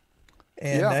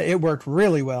 and it worked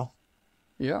really well.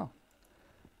 Yeah.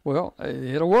 Well,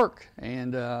 it'll work,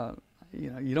 and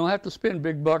you don't have to spend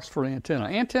big bucks for an antenna.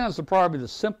 Antennas are probably the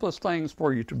simplest things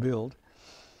for you to build.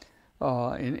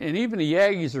 And even the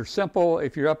Yagis are simple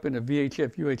if you're up in the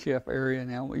VHF, UHF area.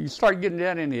 Now, when you start getting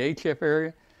down in the HF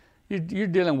area, you're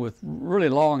dealing with really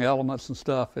long elements and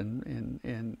stuff,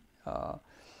 and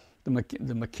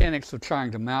the mechanics of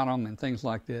trying to mount them and things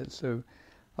like that. So,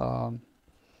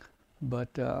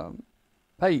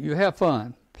 hey, you have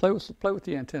fun. Play with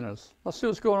the antennas. Let's see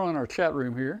what's going on in our chat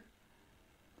room here.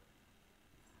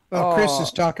 Well, Chris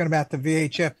is talking about the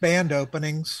VHF band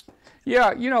openings.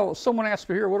 Yeah, someone asked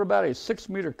me here, what about a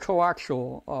 6-meter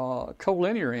coaxial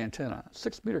collinear antenna?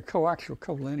 6-meter coaxial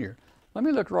collinear. Let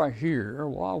me look right here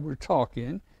while we're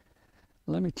talking.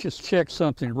 Let me just check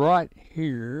something right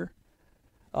here.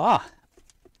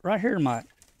 Right here in my,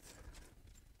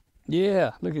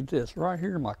 look at this. Right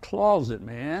here in my closet,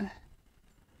 man.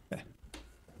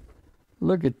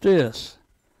 Look at this.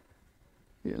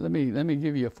 Yeah, let me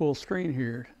give you a full screen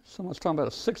here. Someone's talking about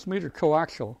a 6-meter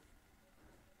coaxial.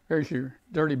 Here's your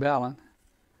dirty balun.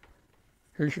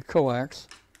 Here's your coax.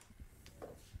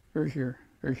 Here's your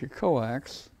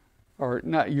coax, or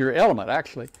not your element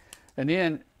actually, and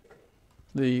then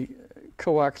the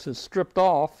coax is stripped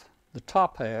off the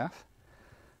top half.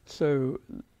 So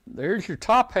there's your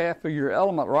top half of your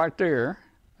element right there.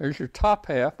 There's your top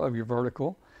half of your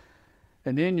vertical,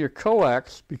 and then your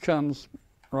coax becomes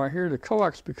right here. The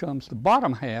coax becomes the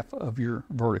bottom half of your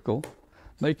vertical,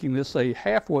 making this a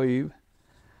half wave.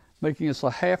 Making this a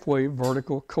half-wave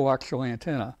vertical coaxial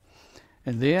antenna,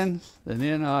 and then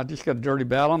just got a dirty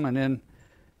balun, and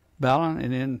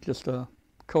then just a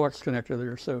coax connector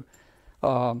there. So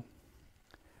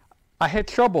I had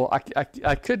trouble.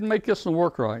 I couldn't make this one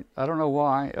work right. I don't know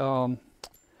why.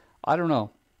 I don't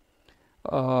know.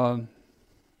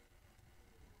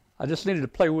 I just needed to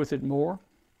play with it more.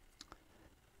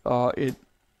 I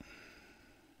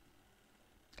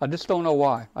just don't know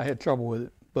why I had trouble with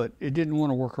it. But it didn't want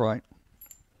to work right.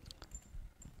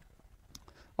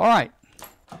 All right,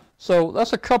 so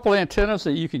that's a couple antennas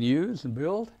that you can use and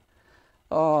build.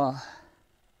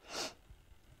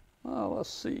 Let's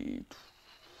see.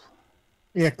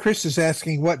 Yeah, Chris is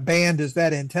asking what band is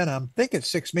that antenna? I think it's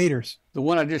 6 meters. The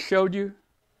one I just showed you?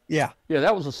 Yeah. Yeah,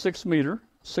 that was a 6-meter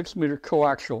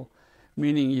coaxial,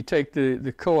 meaning you take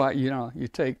the coax,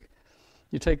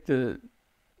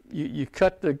 you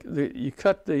cut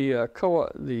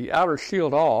the outer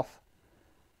shield off,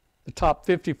 the top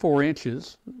 54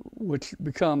 inches, which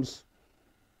becomes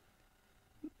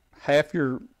half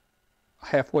your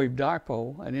half-wave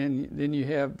dipole, and then you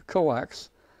have the coax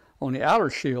on the outer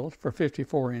shield for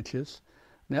 54 inches,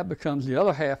 and that becomes the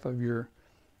other half of your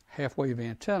half-wave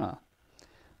antenna.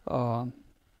 So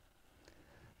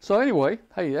anyway,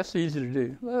 hey, that's easy to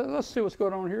do. Let's see what's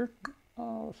going on here.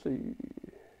 Let's see.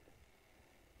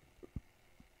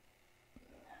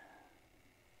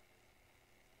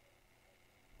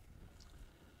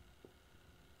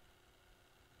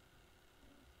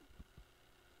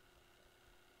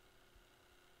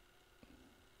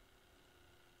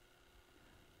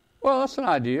 Well, that's an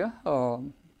idea.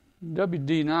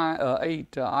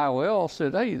 WD8 IOL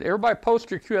said, hey, everybody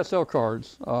post your QSL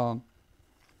cards.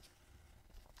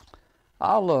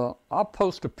 I'll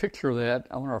post a picture of that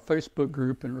on our Facebook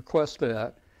group and request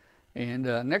that. And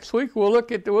next week we'll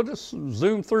just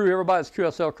zoom through everybody's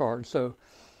QSL cards. So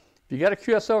if you got a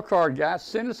QSL card, guys,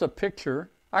 send us a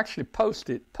picture. Actually, post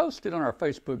it on our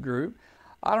Facebook group.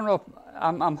 I don't know if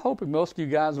I'm hoping most of you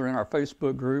guys are in our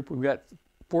Facebook group. We've got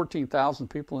 14,000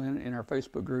 people in our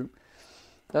Facebook group.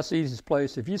 That's the easiest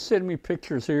place. If you send me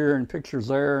pictures here and pictures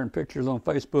there and pictures on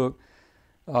Facebook,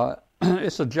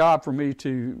 it's a job for me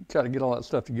to try to get all that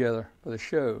stuff together for the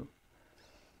show.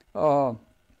 So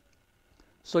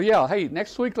yeah, hey,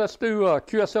 next week let's do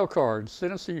QSL cards.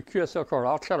 Send us your QSL card.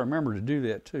 I'll try to remember to do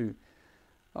that too.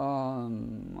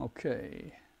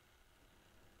 Okay.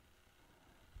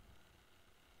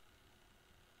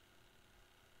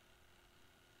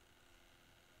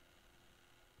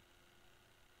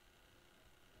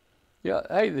 Yeah,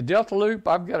 hey, the Delta Loop,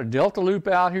 I've got a Delta Loop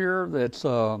out here that's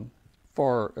cut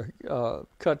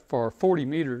for 40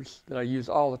 meters that I use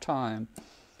all the time.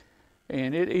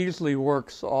 And it easily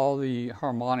works all the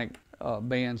harmonic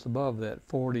bands above that,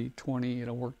 40, 20,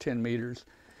 it'll work 10 meters.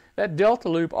 That Delta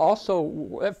Loop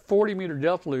also, that 40 meter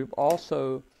Delta Loop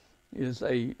also is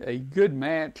a good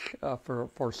match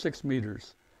for 6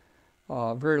 meters.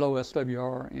 Very low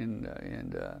SWR, and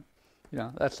you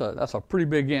know, that's a pretty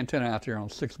big antenna out there on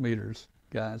 6 meters,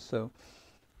 guys. So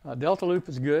Delta Loop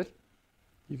is good.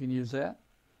 You can use that.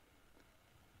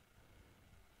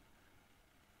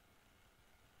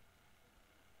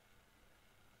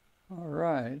 All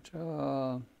right.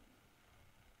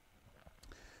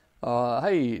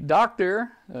 Hey, Doc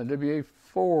there,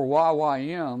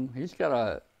 WA4YYM, he's got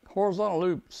a horizontal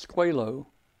loop squalo.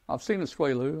 I've seen a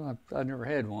squalo. I've never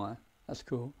had one. That's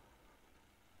cool.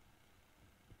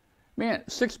 Man,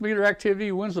 6 meter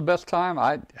activity, when's the best time?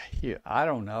 I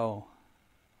don't know.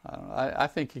 I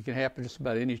think it can happen just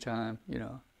about any time, you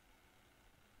know.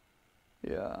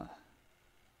 Yeah.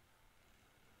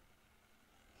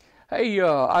 Hey,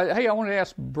 I wanted to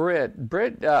ask Brett.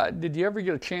 Brett, did you ever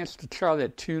get a chance to try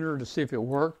that tuner to see if it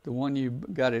worked? The one you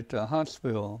got at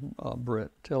Huntsville,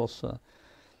 Brett. Tell us,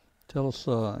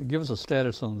 give us a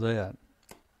status on that.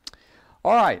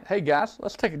 All right, hey guys,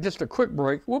 let's take just a quick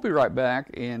break. We'll be right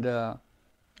back, and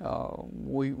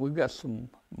we've got some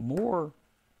more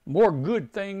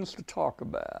good things to talk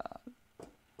about.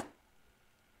 It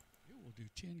will do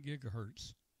 10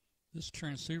 gigahertz. This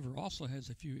transceiver also has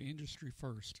a few industry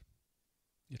firsts.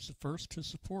 It's the first to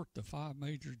support the 5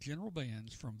 major general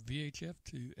bands from VHF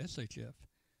to SHF.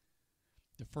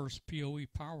 The first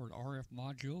PoE-powered RF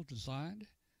module designed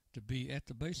to be at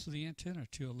the base of the antenna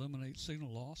to eliminate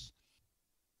signal loss,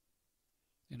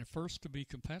 and the first to be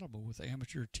compatible with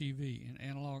amateur TV and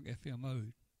analog FM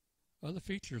mode. Other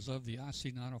features of the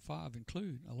IC905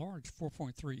 include a large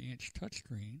 4.3-inch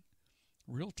touchscreen,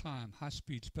 real-time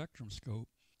high-speed spectrum scope,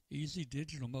 easy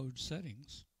digital mode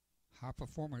settings,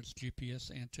 high-performance GPS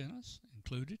antennas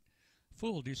included,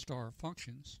 full D-Star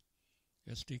functions,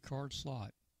 SD card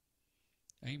slot.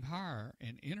 Aim higher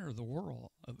and enter the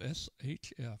world of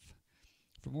SHF.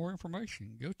 For more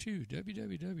information, go to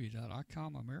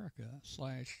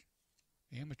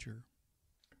www.icomamerica.com/amateur.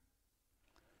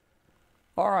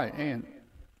 All right, and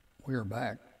we are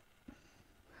back.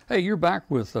 Hey, you're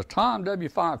back with Tom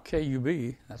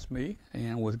W5KUB, that's me,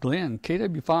 and with Glenn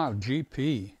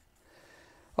KW5GP.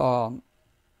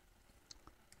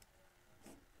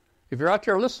 If you're out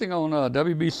there listening on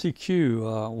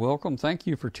WBCQ, welcome. Thank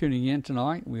you for tuning in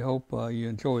tonight. We hope you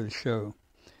enjoy the show.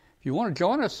 If you want to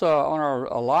join us on our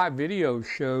live video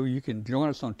show, you can join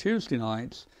us on Tuesday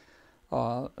nights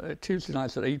at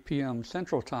 8 p.m.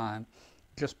 Central Time,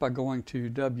 just by going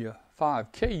to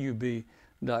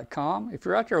W5KUB.com. If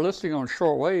you're out there listening on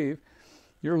shortwave,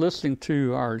 you're listening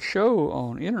to our show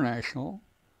on international,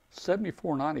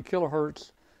 7490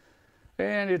 kilohertz,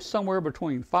 and it's somewhere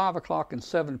between 5 o'clock and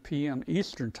 7 p.m.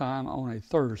 Eastern Time on a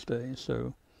Thursday.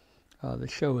 So the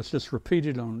show is just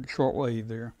repeated on shortwave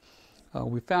there.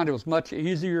 We found it was much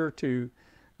easier to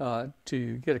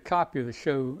get a copy of the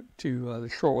show to the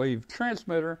shortwave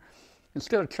transmitter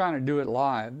instead of trying to do it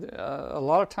live. A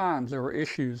lot of times there were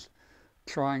issues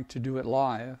trying to do it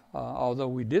live, although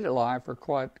we did it live for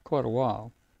quite a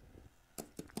while.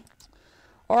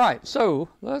 All right, so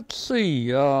let's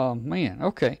see.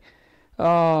 Okay.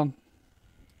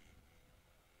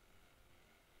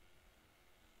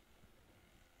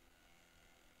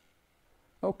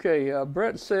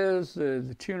 Brett says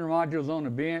the tuner module's on the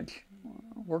bench,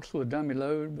 works with a dummy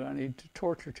load, but I need to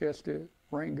torture test it.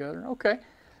 Rain gutter. Okay,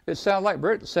 it sounds like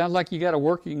Brett. It sounds like you got a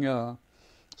working.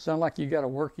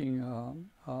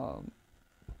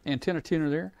 Antenna tuner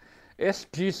there.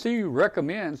 SGC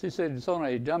recommends. He said it's on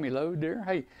a dummy load there.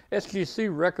 Hey,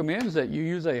 SGC recommends that you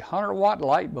use a 100-watt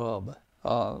light bulb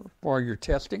for your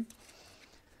testing.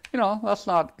 You know, that's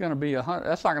not going to be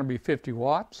 50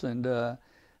 watts, and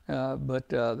but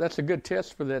that's a good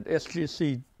test for that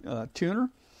SGC tuner,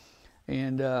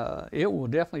 and it will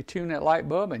definitely tune that light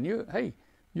bulb. And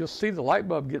you'll see the light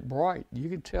bulb get bright. You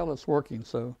can tell it's working.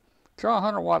 So try a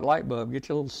 100-watt light bulb. Get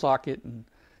your little socket and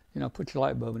put your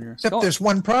light bulb in there. Except there's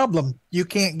one problem. You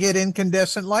can't get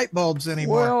incandescent light bulbs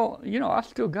anymore. Well, I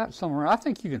still got some around. I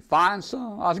think you can find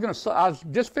some. I was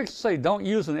just fixed to say don't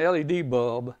use an LED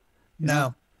bulb.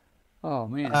 No. Oh,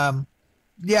 man.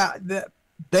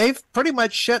 They've pretty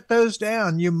much shut those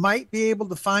down. You might be able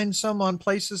to find some on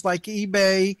places like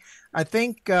eBay. I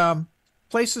think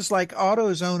places like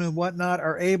AutoZone and whatnot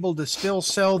are able to still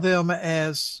sell them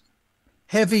as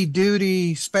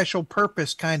heavy-duty,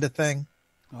 special-purpose kind of thing.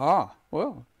 Ah,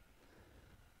 Well,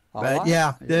 But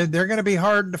yeah, they're going to be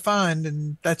hard to find,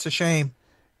 and that's a shame.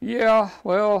 Yeah,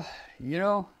 well, you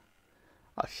know,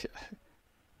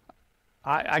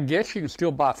 I guess you can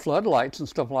still buy floodlights and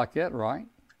stuff like that, right?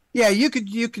 Yeah, you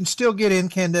can still get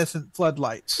incandescent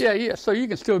floodlights. Yeah. So you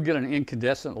can still get an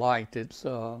incandescent light. It's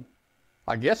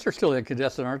I guess they're still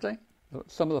incandescent, aren't they?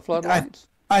 Some of the floodlights.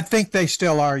 I think they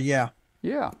still are. Yeah.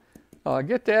 Yeah.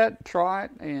 Get that, try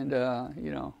it, and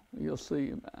you know, you'll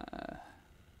see.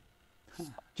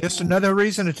 Just another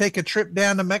reason to take a trip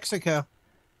down to Mexico.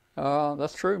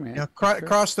 That's true, man. You know,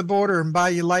 cross the border and buy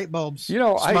you light bulbs. You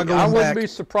know, I wouldn't be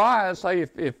surprised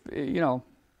if you know,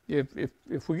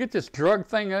 if we get this drug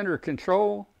thing under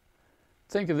control.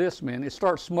 Think of this, man. They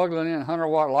start smuggling in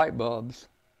 100-watt light bulbs.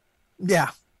 Yeah.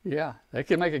 Yeah, they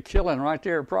could make a killing right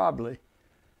there, probably.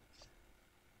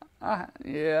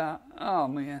 Yeah. Oh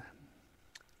man.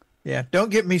 Yeah. Don't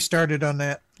get me started on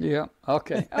that. Yeah.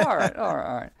 Okay. All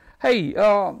right. Hey.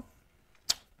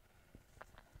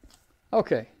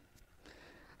 Okay.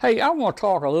 Hey, I want to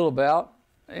talk a little about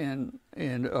and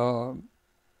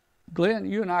Glenn,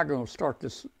 you and I are going to start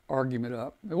this argument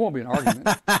up. It won't be an argument.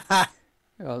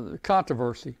 The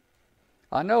controversy.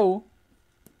 I know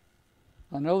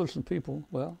there's some people.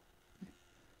 Well,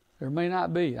 there may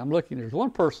not be. I'm looking. There's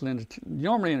one person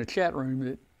normally in the chat room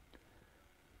that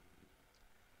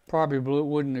probably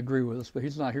wouldn't agree with us, but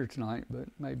he's not here tonight. But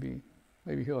maybe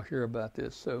he'll hear about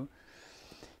this. So,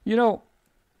 you know,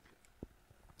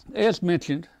 as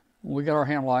mentioned, when we got our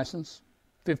ham license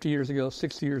 50 years ago,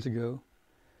 60 years ago,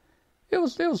 it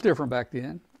was different back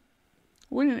then.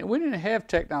 We didn't have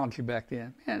technology back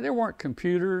then. Man, there weren't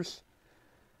computers.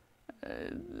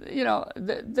 You know,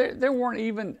 there weren't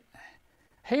even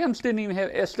hams didn't even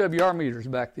have SWR meters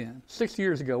back then. 60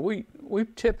 years ago, we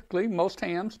typically most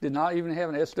hams did not even have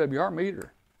an SWR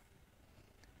meter.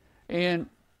 And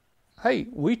hey,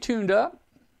 we tuned up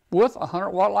with a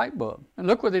 100-watt light bulb, and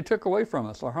look what they took away from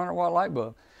us, our 100-watt light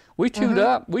bulb. We tuned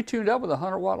up with a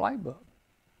 100-watt light bulb.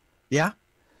 Yeah.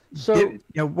 So you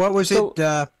know, what was it?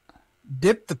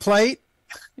 Dip the plate.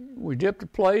 We dipped the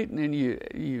plate, and then you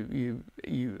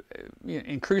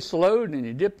increase the load, and then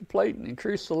you dip the plate and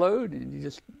increase the load, and you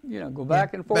just go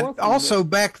back and forth. But also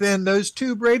back then, those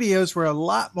tube radios were a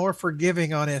lot more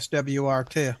forgiving on SWR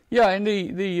too. Yeah, and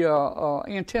the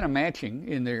antenna matching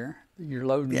in there, your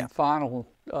load and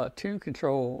final tune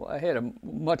control had a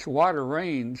much wider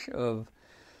range of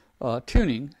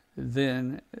tuning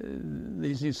than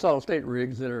these new solid state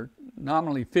rigs that are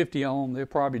nominally 50 ohm. They'll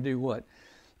probably do what?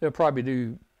 They'll probably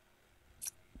do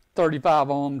 35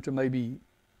 ohm to maybe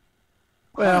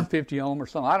 150 ohm or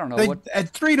something. I don't know.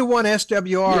 At 3-to-1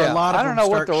 SWR, a lot of them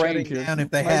start shutting down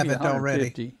if they haven't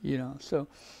already. So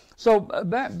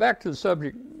back to the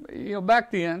subject.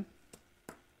 Back then,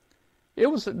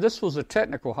 this was a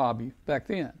technical hobby back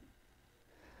then.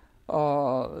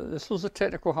 This was a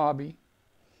technical hobby.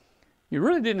 You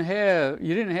really didn't have.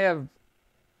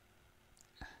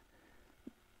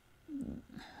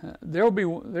 There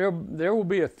will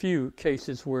be a few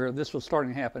cases where this was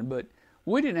starting to happen, but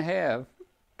we didn't have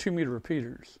 2-meter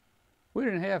repeaters. We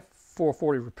didn't have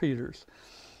 440 repeaters,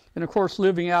 and of course,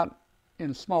 living out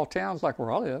in small towns like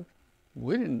where I live,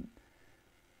 we didn't.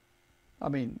 I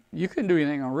mean, you couldn't do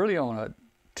anything on a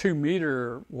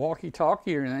 2-meter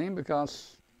walkie-talkie or anything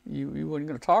because you wasn't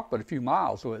going to talk but a few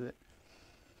miles with it.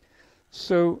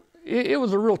 So it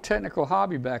was a real technical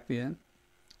hobby back then.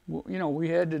 We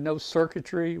had to know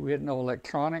circuitry. We had to know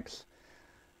electronics.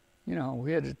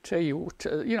 We had to tell you.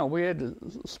 We had to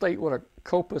state what a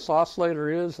Copus oscillator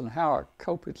is and how a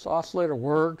Copus oscillator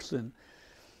works and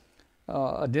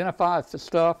identify the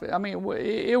stuff. I mean,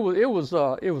 it was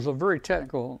a very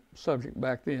technical subject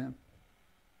back then.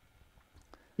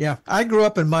 Yeah, I grew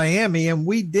up in Miami, and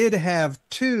we did have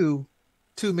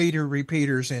 2-meter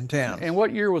repeaters in town. And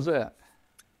what year was that?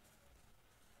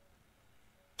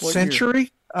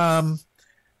 Century.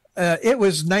 It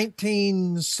was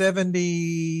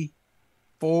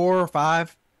 1974 or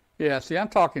 5. Yeah, see, I'm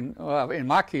talking, in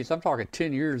my case, I'm talking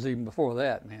 10 years even before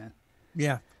that, man.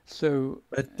 Yeah. So,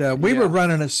 but we were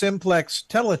running a simplex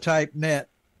teletype net.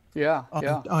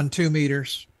 On 2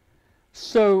 meters.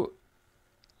 So,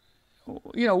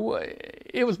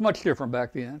 it was much different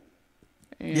back then.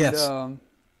 And, yes.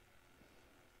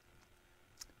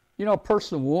 A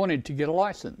person wanted to get a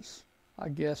license. I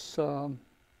guess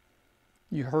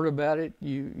you heard about it,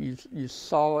 you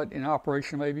saw it in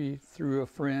operation maybe through a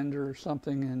friend or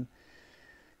something, and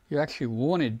you actually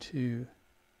wanted to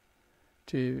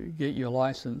get your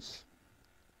license.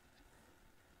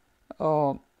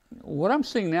 What I'm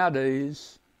seeing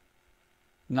nowadays,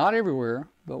 not everywhere,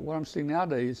 but what I'm seeing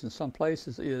nowadays in some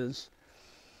places is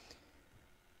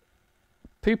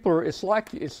people are, it's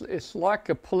like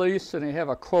a police and they have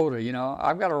a quota,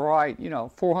 I've got to write,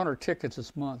 400 tickets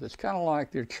this month. It's kind of like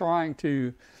they're trying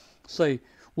to say,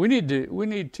 we need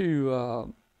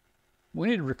to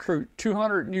recruit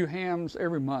 200 new hams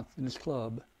every month in this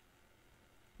club.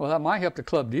 Well, that might help the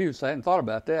club do, so I hadn't thought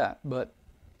about that. But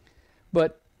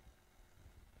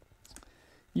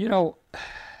the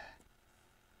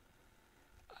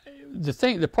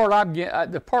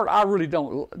part I really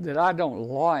don't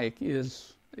like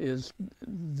is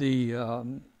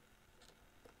the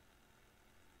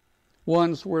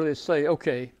ones where they say,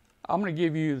 okay, I'm going to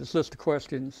give you this list of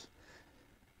questions.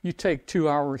 You take 2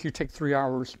 hours, you take 3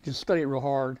 hours, just study it real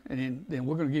hard, and then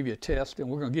we're going to give you a test, and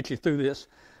we're going to get you through this.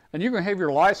 And you're going to have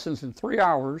your license in 3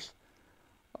 hours,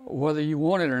 whether you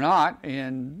want it or not,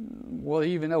 and whether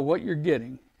you even know what you're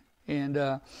getting. And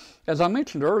as I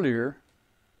mentioned earlier,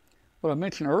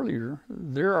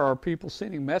 there are people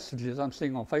sending messages I'm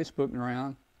seeing on Facebook and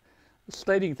around,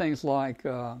 stating things like,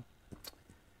 hey,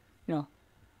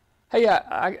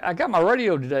 I got my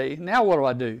radio today. Now what do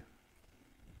I do?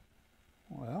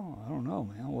 Well, I don't know,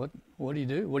 man. What do you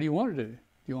do? What do you want to do?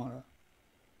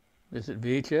 Is it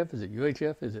VHF? Is it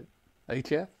UHF? Is it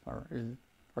HF? Or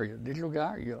are you a digital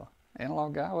guy? Are you an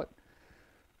analog guy?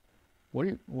 What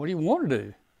do you want to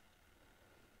do?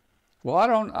 Well, I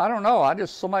don't know.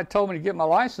 Somebody told me to get my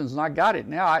license and I got it.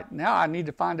 Now I need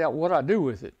to find out what I do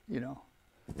with it,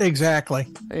 Exactly.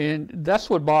 And that's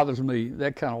what bothers me,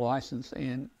 that kind of license.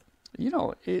 And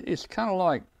it's kind of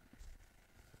like,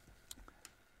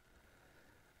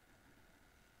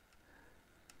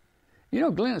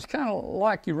 Glenn, it's kind of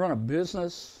like you run a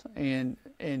business and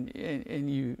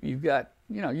you've got,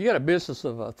 you got a business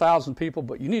of 1,000 people,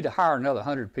 but you need to hire another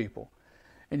 100 people.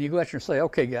 And you go out there and say,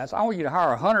 okay, guys, I want you to hire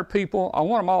 100 people. I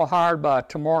want them all hired by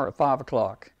tomorrow at 5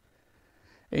 o'clock.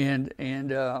 And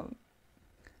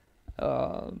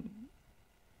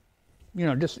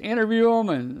just interview them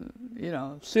and,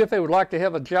 see if they would like to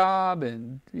have a job.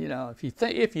 And,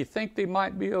 if you think they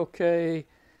might be okay,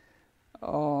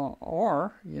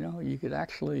 or, you could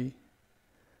actually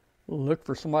look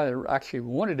for somebody that actually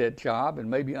wanted that job and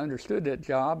maybe understood that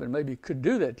job and maybe could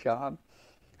do that job.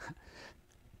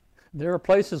 There are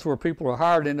places where people are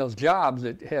hired in those jobs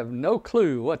that have no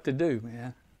clue what to do,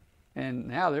 man. And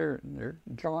now they're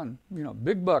drawing,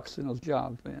 big bucks in those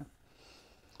jobs, man.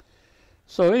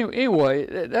 So anyway,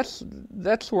 that's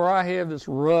where I have this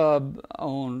rub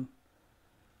on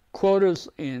quotas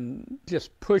and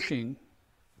just pushing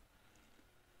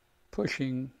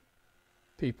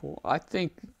people. I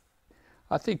think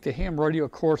the ham radio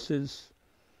courses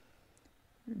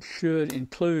should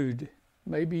include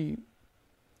maybe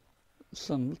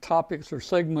some topics or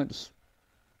segments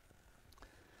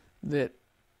that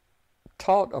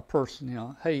taught a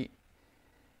person, hey,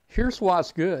 here's why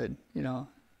it's good,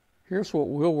 here's what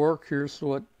will work, here's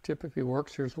what typically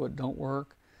works, here's what don't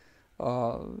work,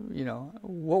 what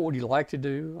would you like to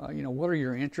do, what are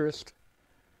your interests,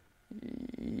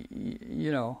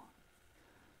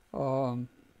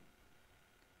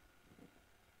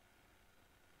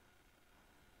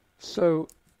 so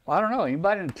I don't know.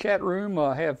 Anybody in the chat room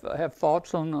have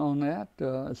thoughts on that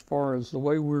as far as the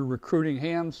way we're recruiting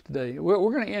hams today? We're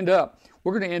going to end up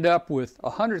with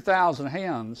 100,000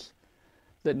 hams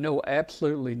that know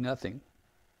absolutely nothing.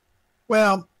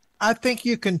 Well, I think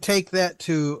you can take that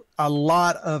to a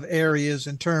lot of areas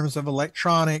in terms of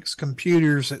electronics,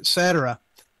 computers, etc.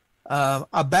 In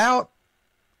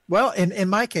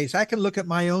my case, I can look at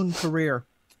my own career.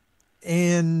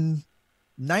 In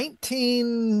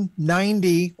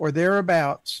 1990 or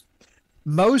thereabouts,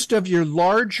 most of your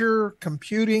larger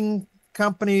computing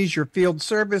companies, your field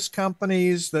service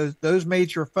companies, those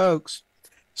major folks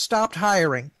stopped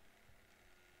hiring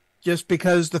just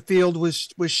because the field was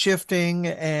shifting,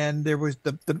 and there was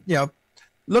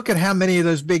look at how many of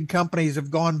those big companies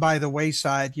have gone by the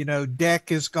wayside.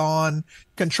 DEC is gone,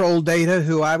 Control Data,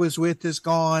 who I was with, is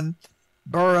gone,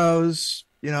 Burroughs,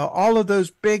 all of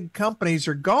those big companies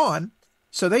are gone.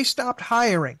 So they stopped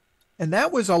hiring. And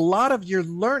that was a lot of your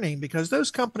learning, because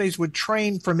those companies would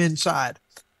train from inside.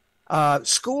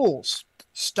 Schools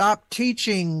stopped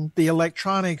teaching the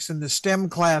electronics and the STEM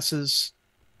classes,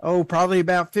 probably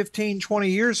about 15, 20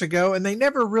 years ago, and they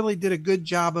never really did a good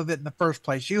job of it in the first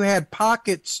place. You had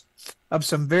pockets of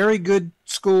some very good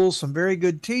schools, some very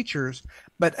good teachers,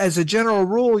 but as a general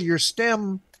rule, your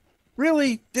STEM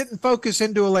really didn't focus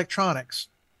into electronics.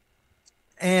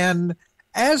 And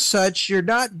as such, you're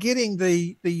not getting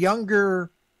the younger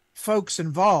folks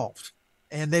involved,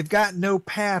 and they've got no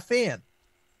path in.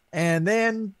 And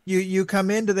then you come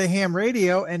into the ham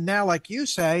radio, and now, like you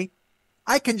say,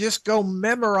 I can just go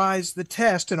memorize the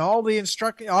test, and all the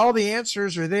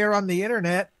answers are there on the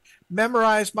internet.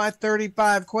 Memorize my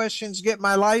 35 questions, get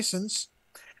my license,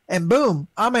 and boom,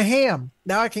 I'm a ham.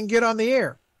 Now I can get on the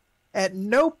air. At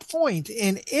no point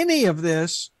in any of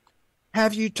this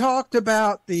have you talked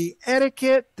about the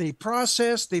etiquette, the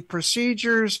process, the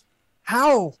procedures,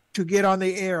 how to get on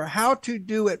the air, how to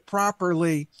do it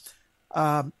properly,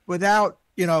 without,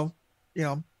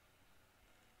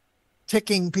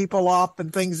 ticking people off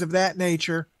and things of that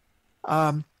nature.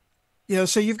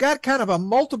 So you've got kind of a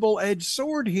multiple-edged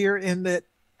sword here in that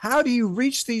how do you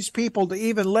reach these people to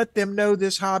even let them know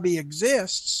this hobby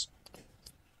exists?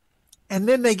 And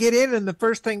then they get in, and the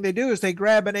first thing they do is they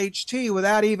grab an HT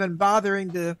without even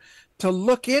bothering to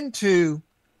look into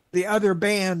the other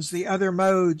bands, the other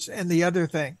modes, and the other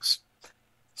things.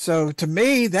 So to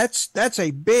me, that's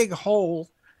a big hole,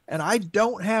 and I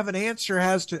don't have an answer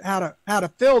as to how to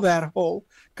fill that hole,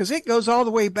 because it goes all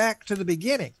the way back to the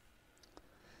beginning.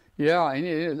 Yeah,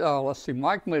 and let's see.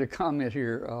 Mike made a comment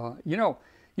here.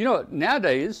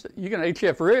 Nowadays you get an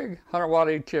HF rig, 100-watt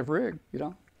HF rig.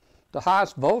 The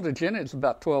highest voltage in it is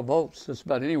about 12 volts. It's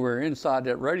about anywhere inside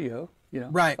that radio.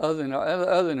 Right. Other than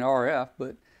RF,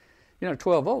 but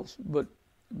 12 volts. But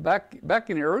back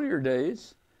in the earlier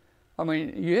days,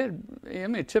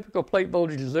 typical plate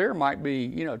voltages there might be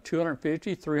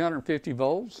 250, 350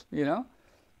 volts. Easy,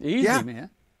 yeah. Man.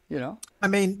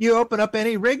 You open up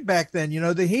any rig back then, the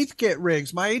Heathkit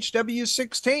rigs, my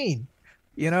HW16,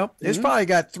 it's probably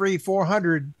got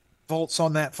 300-400 volts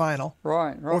on that final.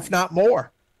 Right. Or if not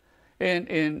more.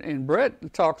 And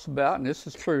Brett talks about, and this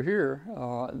is true here,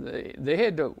 they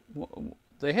had to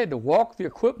walk the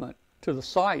equipment to the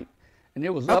site, and it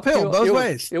was uphill both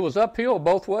ways. It was uphill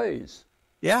both ways.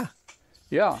 Yeah.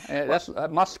 Yeah, and that's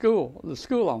my school. The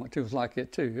school I went to was like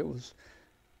it too. It was.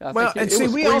 My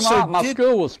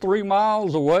school was 3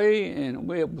 miles away,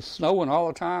 and it was snowing all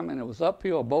the time, and it was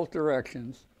uphill both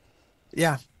directions.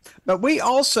 Yeah. But we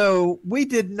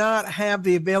did not have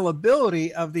the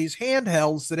availability of these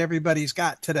handhelds that everybody's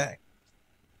got today.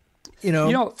 For you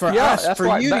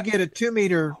to get a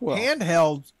 2-meter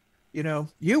handheld,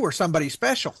 you were somebody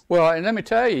special. Well, and let me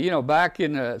tell you, back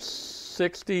in the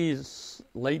 60s,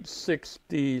 late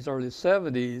 60s, early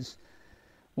 70s,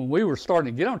 when we were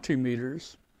starting to get on 2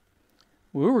 meters,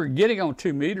 we were getting on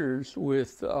 2 meters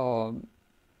with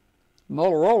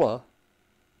Motorola,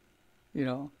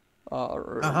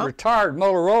 retired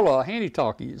Motorola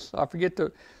handy-talkies. I forget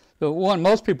the one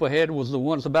most people had was the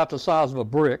ones about the size of a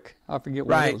brick. I forget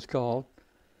what it was called.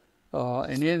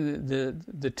 And then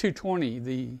the 220,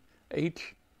 the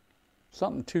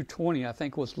something 220, I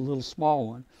think was the little small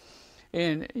one.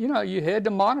 And, you had to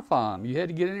modify them. You had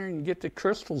to get in there and get the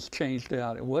crystals changed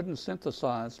out. It wasn't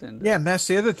synthesized. And that's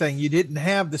the other thing. You didn't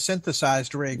have the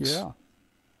synthesized rigs.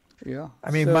 Yeah.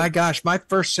 My gosh, my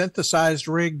first synthesized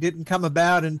rig didn't come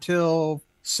about until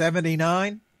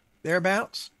 79,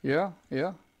 thereabouts. Yeah.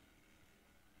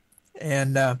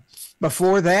 And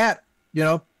before that,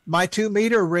 my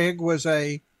 2-meter rig was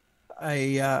an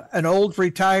old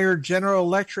retired General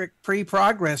Electric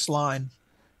pre-progress line.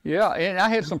 Yeah, and I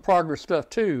had some progress stuff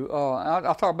too.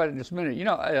 I'll talk about it in just a minute.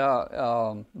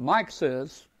 Mike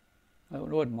says, it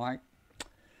wasn't Mike,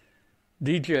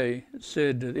 DJ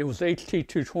said that it was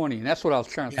HT220, and that's what I was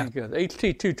trying to think of.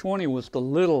 HT220 was the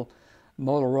little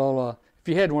Motorola. If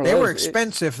you had one of those, they were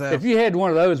expensive though. If you had one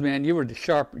of those, man, you were the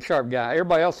sharp guy.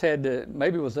 Everybody else had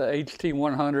maybe it was a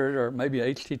HT100 or maybe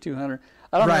a HT200.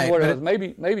 I don't know what it was.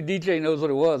 Maybe DJ knows what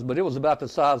it was, but it was about the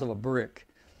size of a brick.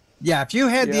 Yeah, if you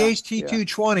had the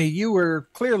HT220, you were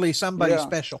clearly somebody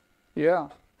special. Yeah.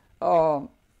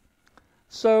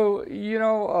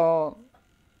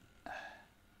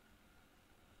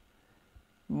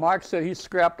 Mike said he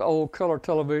scrapped old color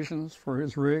televisions for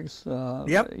his rigs.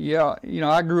 Yep. Yeah,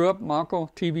 I grew up, my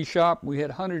uncle, TV shop. We had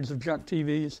hundreds of junk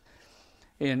TVs.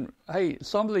 And, hey,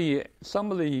 some of the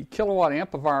kilowatt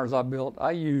amplifiers I built, I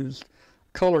used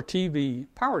color TV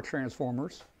power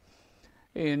transformers.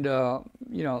 And,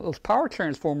 those power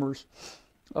transformers,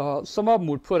 some of them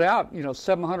would put out,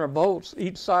 700 volts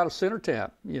each side of center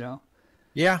tap,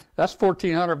 Yeah. That's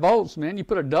 1,400 volts, man. You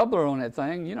put a doubler on that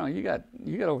thing, you got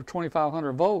over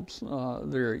 2,500 volts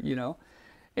there,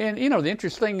 And, the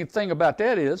interesting thing about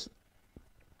that is,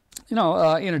 in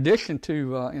addition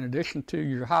to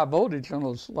your high voltage on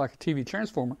those, like a TV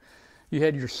transformer, you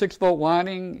had your 6-volt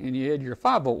winding and you had your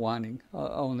 5-volt winding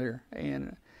on there.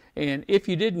 And if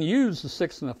you didn't use the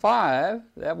 6 and the 5,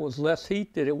 that was less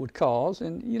heat that it would cause.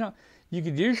 And, you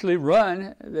could usually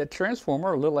run that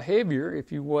transformer a little heavier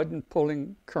if you wasn't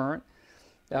pulling current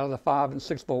out of the 5 and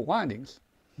 6-volt windings.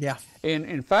 Yeah. And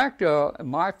in fact,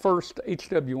 my first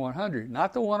HW100,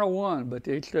 not the 101, but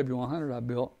the HW100 I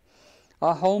built,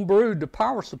 I homebrewed the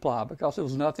power supply because there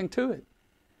was nothing to it.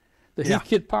 The heat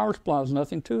kit power supply was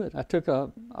nothing to it. I took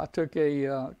a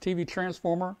TV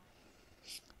transformer,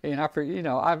 and I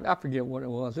forget what it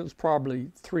was. It was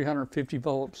probably 350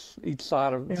 volts each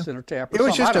side of the center tap. It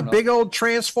was just a big old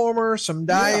transformer, some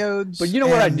diodes. But you know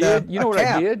what I did? You know what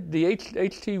I did? The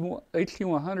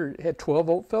HT100 had 12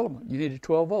 volt filament. You needed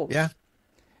 12 volts. Yeah.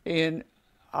 And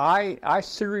I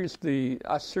seriesed the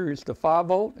 5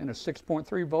 volt and a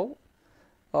 6.3 volt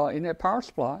in that power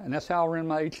supply, and that's how I ran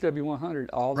my HW100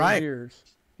 all these years.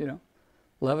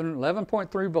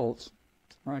 11.3 volts,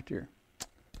 right there.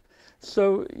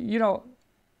 So, we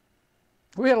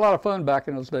had a lot of fun back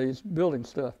in those days building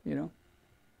stuff,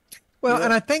 Well,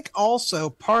 and I think also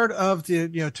part of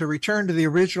the, to return to the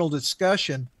original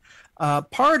discussion,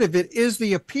 part of it is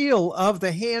the appeal of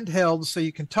the handheld, so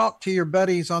you can talk to your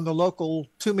buddies on the local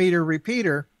 2-meter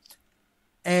repeater.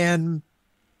 And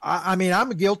I mean,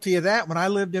 I'm guilty of that. When I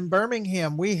lived in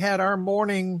Birmingham, we had our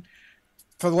morning,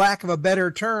 for lack of a better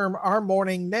term, our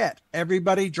morning net.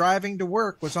 Everybody driving to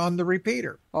work was on the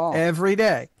repeater every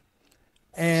day.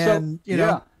 And,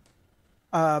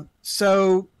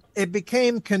 so it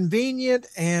became convenient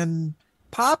and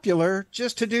popular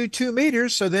just to do 2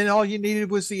 meters. So then all you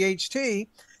needed was the HT.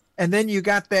 And then you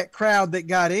got that crowd that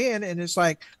got in, and it's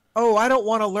like, oh, I don't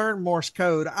want to learn Morse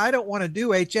code. I don't want to do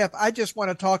HF. I just want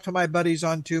to talk to my buddies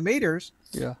on 2 meters.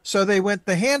 Yeah. So they went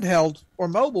the handheld or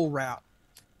mobile route.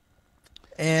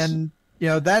 And,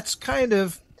 that's kind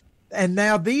of, and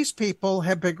now these people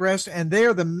have progressed, and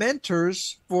they're the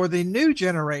mentors for the new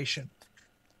generation.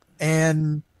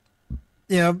 And,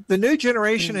 the new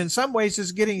generation in some ways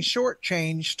is getting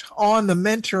shortchanged on the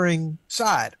mentoring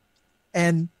side.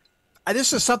 And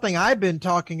this is something I've been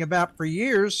talking about for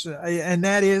years, and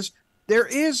that is there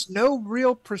is no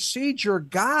real procedure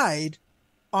guide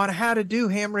on how to do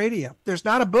ham radio. There's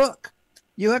not a book.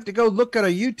 You have to go look at a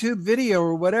YouTube video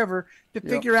or whatever to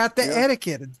figure out the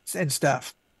etiquette and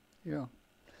stuff. Yeah.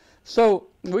 So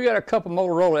we got a couple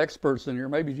Motorola experts in here.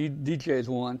 Maybe DJ's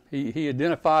one. He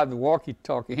identified the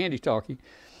walkie-talkie, handy-talkie.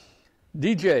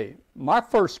 DJ, my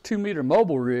first 2-meter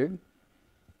mobile rig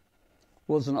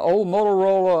was an old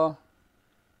Motorola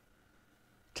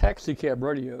taxi cab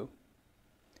radio.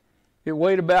 It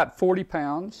weighed about 40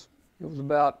 pounds. It was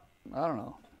about,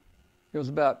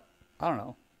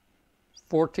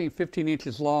 14, 15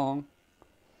 inches long,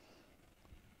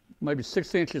 maybe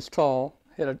 6 inches tall.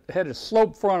 Had a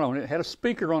slope front on it. Had a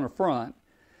speaker on the front.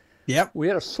 Yep. We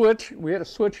had a switch.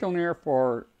 On there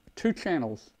for 2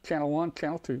 channels, channel 1,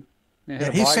 channel 2.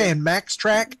 And he's saying max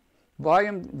track?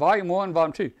 Volume 1,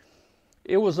 volume 2.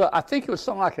 It was, I think it was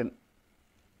something like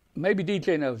maybe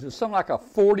DJ knows, it was something like a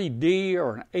 40D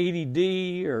or an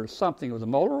 80D or something. It was a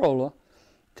Motorola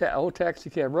old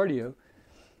taxi cab radio.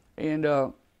 And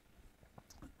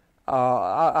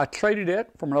I traded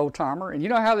it from an old timer, and you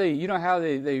know how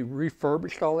they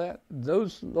refurbished all that.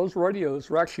 Those radios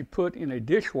were actually put in a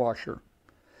dishwasher.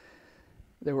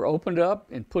 They were opened up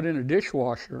and put in a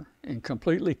dishwasher and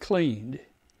completely cleaned,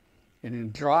 and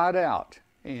then dried out,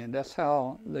 and that's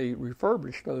how they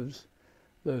refurbished those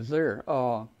there.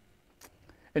 And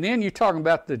then you're talking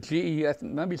about the GE,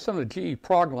 maybe some of the GE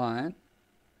Prog line.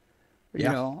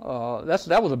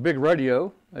 That was a big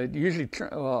radio. It usually,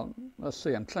 let's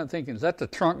see, I'm thinking, is that the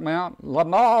trunk mount? A lot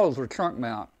of those were trunk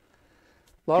mount.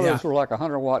 A lot of those were like a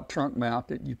 100-watt trunk mount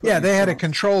that you put in they the had trunk. a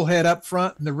control head up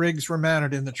front, and the rigs were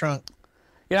mounted in the trunk.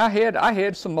 Yeah, I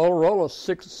had some Motorola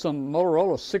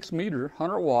 6-meter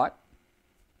 100-watt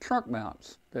trunk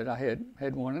mounts that I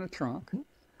had one in the trunk.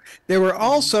 They were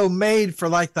also made for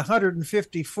like the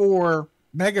 154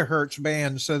 megahertz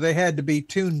band, so they had to be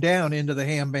tuned down into the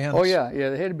ham bands. Oh yeah,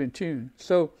 they had to be tuned.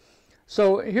 So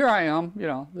here I am.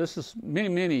 This is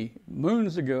many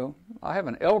moons ago. I have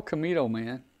an El Camino,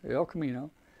 and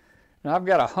I've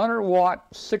got a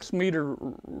 100-watt 6-meter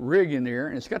rig in there,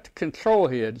 and it's got the control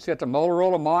head. It's got the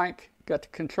Motorola mic, got the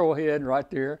control head right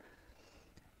there.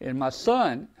 And my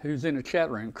son, who's in the chat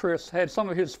room, Chris, had some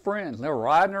of his friends, and they were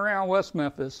riding around West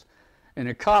Memphis, and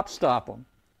the cops stop them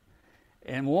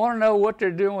and want to know what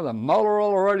they're doing with a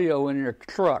Motorola radio in their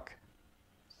truck.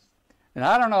 And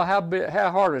I don't know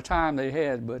how hard a time they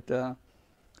had, but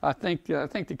I think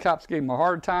the cops gave them a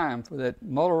hard time for that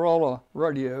Motorola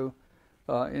radio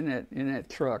in that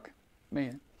truck.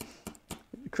 Man,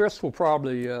 Chris will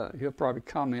probably he'll probably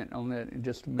comment on that in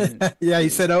just a minute. Yeah, he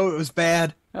said, "Oh, it was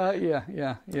bad."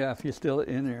 Yeah. If you're still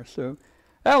in there, so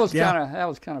that was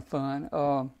kind of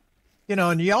fun.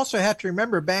 And you also have to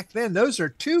remember back then those are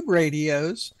tube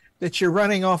radios, that you're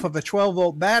running off of a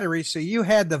 12-volt battery, so you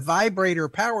had the vibrator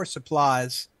power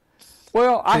supplies.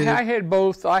 Well, I had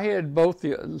both. I had both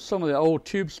some of the old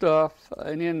tube stuff,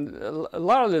 and then a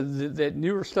lot of that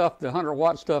newer stuff, the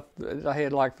 100-watt stuff that I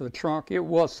had like for the trunk. It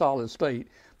was solid state,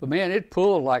 but man, it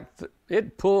pulled like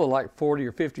 40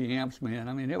 or 50 amps, man.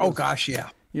 I mean, it was, oh gosh, yeah.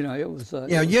 You know, it was.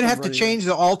 You'd have to change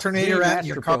the alternator out in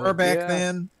your car back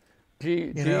then.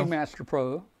 G Master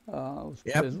Pro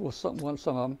was some of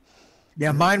them.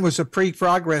 Yeah, mine was a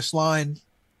pre-progress line.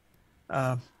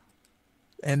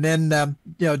 And then,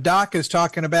 Doc is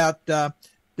talking about the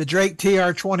Drake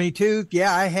TR22.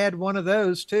 Yeah, I had one of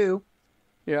those too.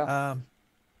 Yeah.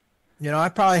 I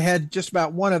probably had just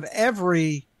about one of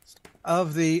every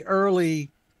of the early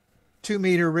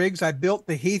 2-meter rigs. I built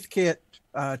the Heathkit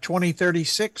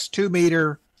 2036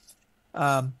 2-meter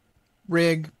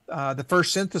rig, the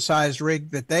first synthesized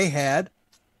rig that they had.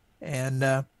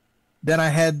 And then I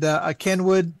had a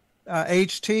Kenwood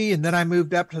HT, and then I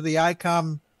moved up to the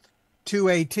ICOM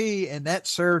 2AT, and that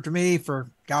served me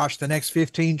for, the next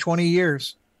 15, 20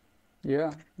 years.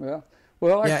 Yeah, yeah.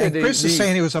 Well, and Chris is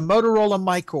saying it was a Motorola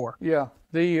Micor. Yeah,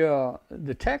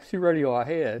 the taxi radio I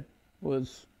had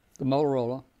was the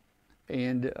Motorola,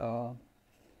 and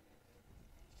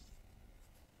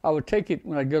I would take it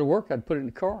when I'd go to work. I'd put it in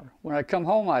the car. When I'd come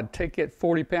home, I'd take that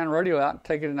 40-pound radio out and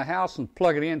take it in the house and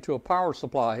plug it into a power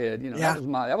supply head. That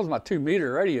was my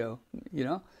 2-meter radio.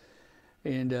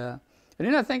 And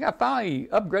then I think I finally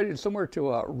upgraded somewhere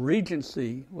to a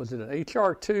Regency. Was it an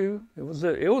HR2? It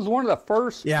was one of the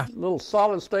first little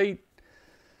solid state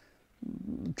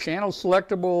channel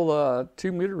selectable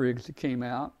 2-meter rigs that came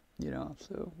out.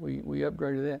 So we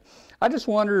upgraded that. I just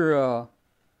wonder.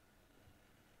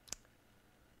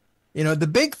 The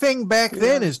big thing back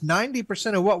then is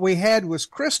 90% of what we had was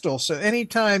crystal. So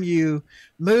anytime you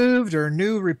moved or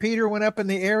new repeater went up in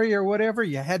the area or whatever,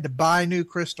 you had to buy new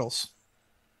crystals.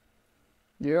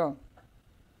 Yeah.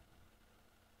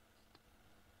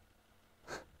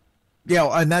 Yeah,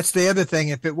 and that's the other thing.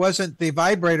 If it wasn't the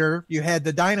vibrator, you had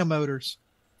the dynamotors.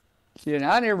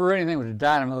 Yeah, I never read anything with the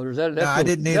dynamotors. I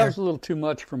didn't either. That was a little too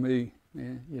much for me.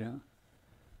 Yeah.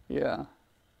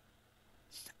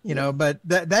 But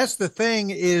that's the thing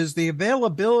is the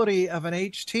availability of an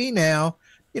HT now.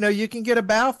 You can get a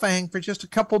Baofeng for just a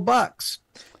couple bucks.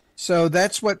 So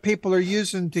that's what people are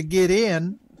using to get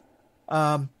in.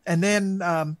 And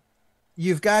then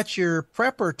you've got your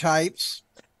prepper types,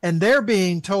 and they're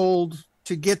being told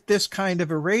to get this kind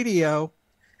of a radio.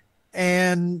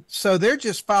 And so they're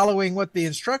just following what the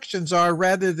instructions are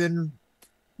rather than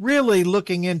really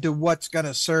looking into what's going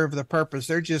to serve the purpose.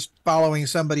 They're just following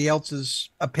somebody else's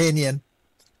opinion.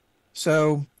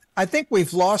 So I think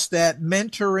we've lost that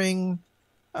mentoring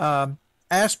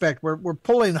aspect. We're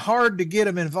pulling hard to get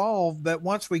them involved, but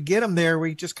once we get them there,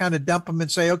 we just kind of dump them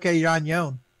and say, okay, you're on your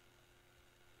own.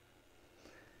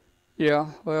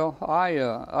 Yeah, well,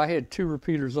 I had 2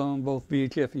 repeaters on both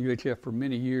VHF and UHF for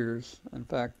many years. In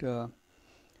fact,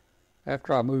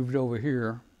 after I moved over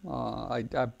here, I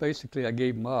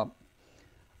gave them up.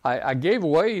 I gave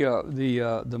away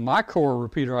the Micor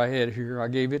repeater I had here. I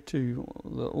gave it to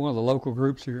one of the local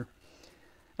groups here.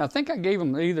 And I think I gave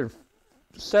them either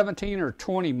 17 or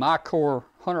 20 Micor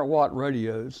 100-watt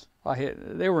radios.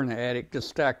 They were in the attic, just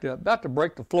stacked up, about to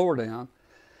break the floor down.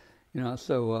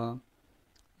 So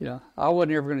I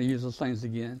wasn't ever going to use those things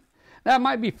again. Now, it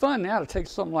might be fun now to take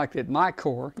something like that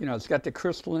Micor, it's got the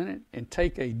crystal in it, and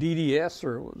take a DDS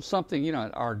or something,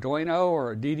 an Arduino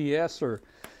or a DDS or,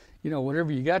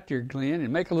 whatever you got there, Glenn,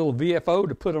 and make a little VFO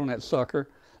to put on that sucker.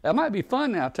 That might be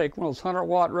fun now, take one of those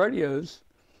 100-watt radios,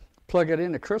 plug it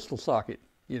in the crystal socket,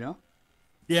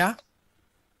 Yeah.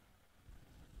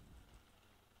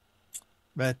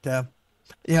 But,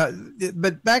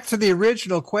 but back to the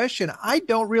original question, I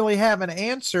don't really have an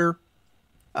answer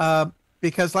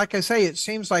because, like I say, it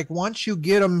seems like once you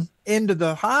get them into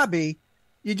the hobby,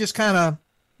 you just kind of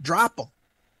drop them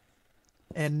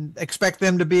and expect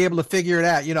them to be able to figure it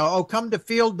out. Come to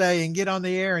field day and get on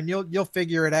the air and you'll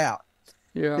figure it out.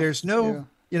 Yeah. There's no,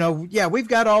 we've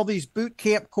got all these boot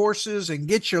camp courses and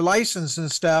get your license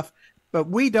and stuff, but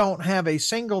we don't have a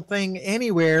single thing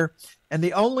anywhere. And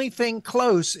the only thing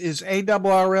close is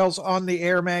ARRL's On the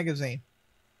Air magazine.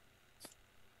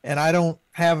 And I don't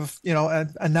have,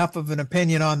 enough of an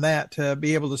opinion on that to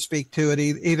be able to speak to it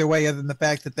either way, other than the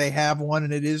fact that they have one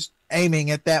and it is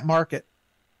aiming at that market.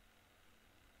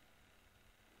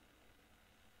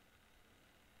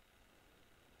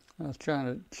 I was trying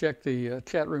to check the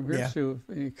chat room here to see if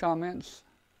any comments.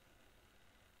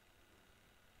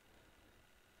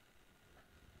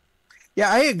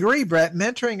 Yeah, I agree, Brett.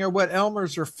 Mentoring are what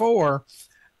Elmers are for,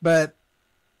 but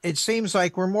it seems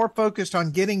like we're more focused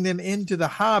on getting them into the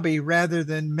hobby rather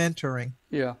than mentoring.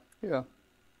 Yeah, yeah.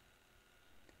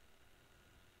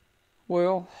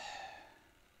 Well,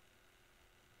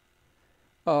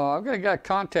 I've got a guy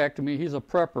contacted me. He's a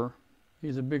prepper.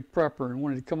 He's a big prepper and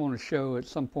wanted to come on the show at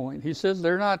some point. He says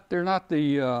they're not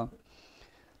the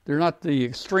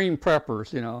extreme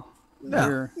preppers, you know.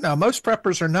 No, most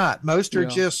preppers are not. Most are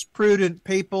just prudent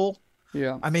people.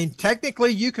 Yeah. I mean,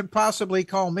 technically, you could possibly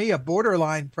call me a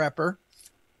borderline prepper.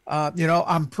 You know,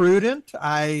 I'm prudent.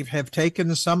 I have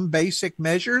taken some basic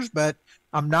measures, but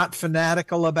I'm not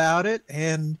fanatical about it.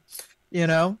 And,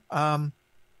 I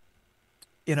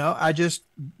just,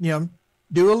 do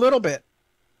a little bit.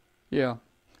 Yeah.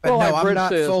 But well, no, like I'm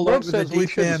not full Brett over the says we deep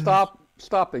shouldn't end.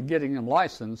 stop at getting them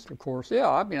licensed, of course. Yeah,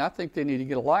 I mean, I think they need to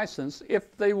get a license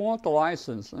if they want the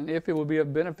license and if it would be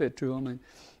of benefit to them and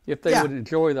if they would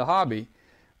enjoy the hobby.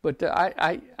 But it's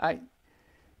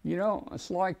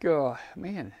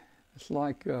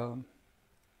like,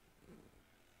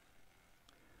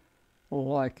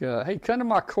 hey, come to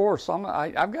my course.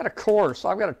 I've got a course.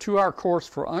 I've got a 2-hour course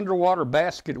for underwater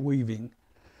basket weaving.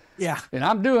 Yeah. And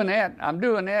I'm doing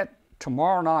that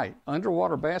tomorrow night,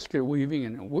 underwater basket weaving,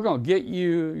 and we're going to get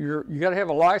you got to have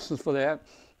a license for that,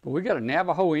 but we got a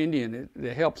Navajo Indian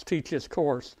that helps teach this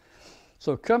course.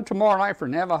 So come tomorrow night for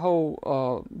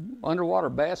Navajo underwater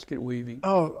basket weaving.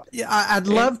 Oh, yeah, I'd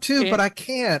love to, but I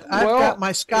can't. I've got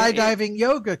my skydiving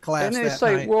yoga class and they that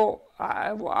say, night. well,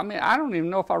 I mean, I don't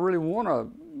even know if I really want to,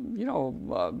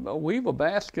 weave a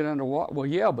basket underwater. Well,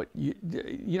 yeah, but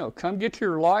come get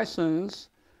your license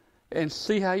and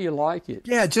see how you like it.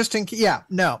 Yeah,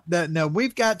 no,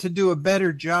 we've got to do a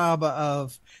better job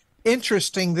of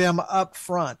interesting them up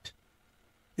front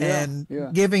and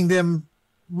giving them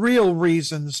real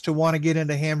reasons to want to get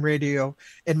into ham radio.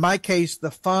 In my case,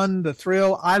 the fun, the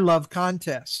thrill. I love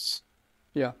contests.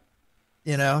 Yeah.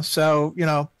 That's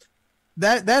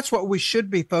what we should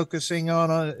be focusing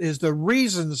on is the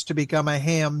reasons to become a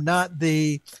ham, not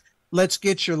the let's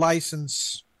get your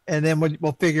license and then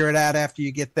we'll figure it out after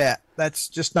you get that. That's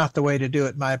just not the way to do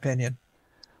it, in my opinion.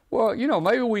 Well,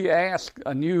 maybe we ask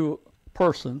a new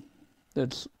person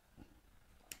that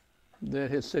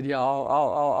has said, yeah,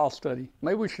 I'll study.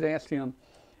 Maybe we should ask him,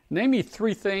 name me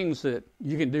 3 things that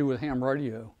you can do with ham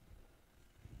radio.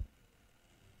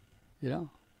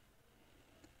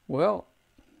 Well,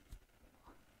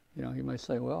 you may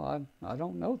say, well, I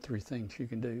don't know 3 things you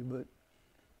can do, but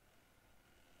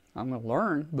I'm going to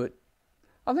learn. But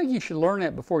I think you should learn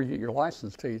that before you get your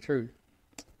license, to tell you the truth.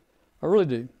 I really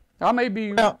do. I may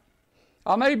be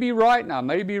right and I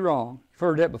may be wrong. You've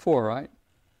heard that before, right?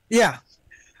 Yeah.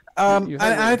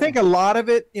 I think a lot of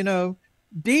it,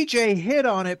 DJ hit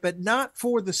on it, but not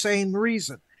for the same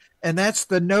reason. And that's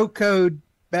the no-code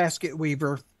basket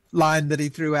weaver line that he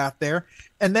threw out there.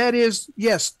 And that is,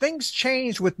 yes, things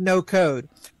change with no code.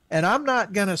 And I'm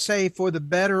not going to say for the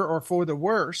better or for the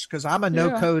worse, because I'm a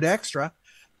no-code extra.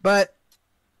 But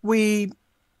we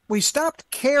stopped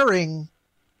caring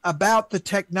about the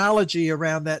technology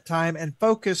around that time and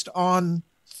focused on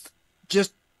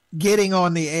just getting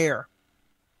on the air.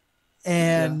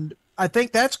 And I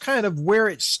think that's kind of where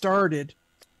it started.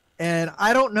 And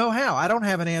I don't know how. I don't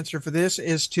have an answer for this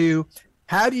as to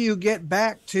how do you get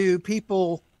back to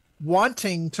people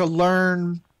wanting to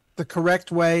learn the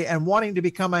correct way and wanting to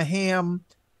become a ham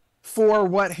for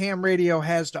what ham radio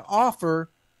has to offer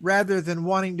rather than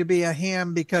wanting to be a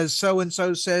ham because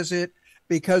so-and-so says it,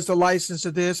 because the license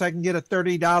of this, I can get a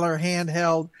 $30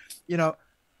 handheld,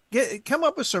 come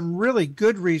up with some really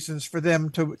good reasons for them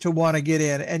to want to get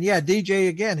in. And DJ,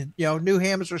 again, new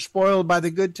hams are spoiled by the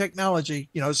good technology,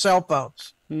 cell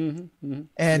phones. Mm-hmm, mm-hmm.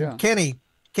 And Kenny,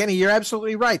 you're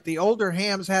absolutely right. The older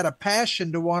hams had a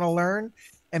passion to want to learn,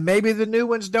 and maybe the new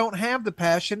ones don't have the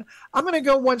passion. I'm going to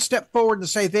go one step forward and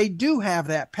say they do have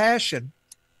that passion,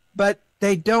 but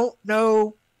they don't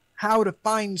know how to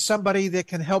find somebody that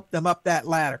can help them up that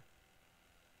ladder.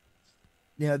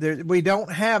 We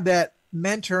don't have that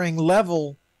mentoring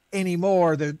level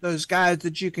anymore. Those guys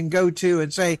that you can go to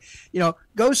and say,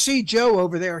 go see Joe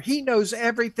over there. He knows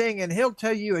everything and he'll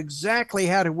tell you exactly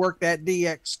how to work that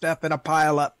DX stuff in a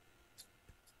pile up.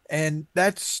 And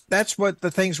that's what the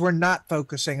things we're not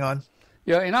focusing on.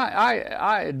 Yeah, and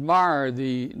I admire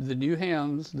the new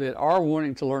hams that are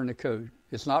wanting to learn the code.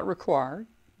 It's not required,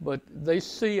 but they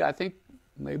see, I think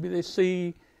maybe they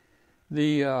see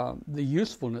the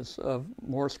usefulness of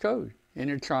Morse code. And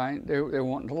they're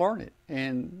wanting to learn it,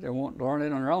 and they want to learn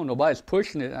it on their own. Nobody's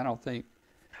pushing it, I don't think.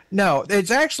 No,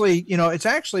 it's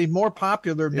actually more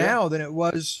popular now than it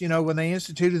was, when they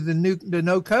instituted the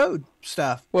no code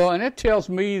stuff. Well, and it tells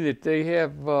me that they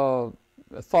have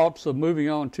thoughts of moving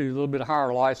on to a little bit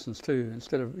higher license too,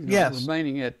 instead of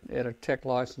remaining at a tech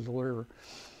license or whatever.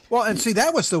 Well, and see,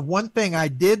 that was the one thing I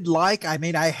did like. I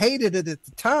mean, I hated it at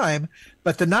the time,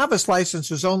 but the novice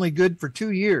license was only good for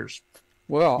 2 years.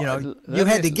 Well, you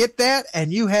had to get that,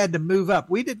 and you had to move up.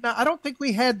 We did not. I don't think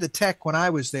we had the tech when I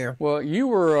was there. Well, you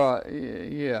were,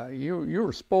 you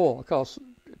were spoiled because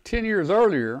 10 years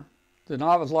earlier, the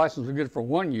novice license was good for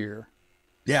 1 year.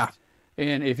 Yeah.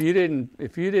 And if you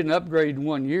didn't upgrade in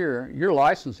 1 year, your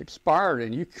license expired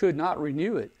and you could not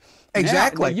renew it.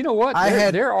 Exactly. Now, you know what?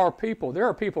 There are people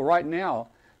right now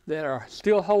that are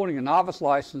still holding a novice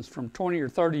license from 20 or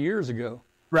 30 years ago.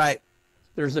 Right.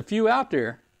 There's a few out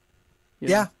there.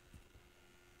 Yeah.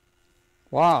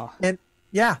 Wow. And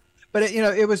yeah, but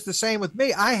it was the same with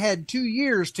me. I had 2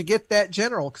 years to get that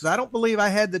general because I don't believe I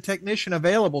had the technician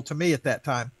available to me at that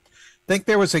time. I think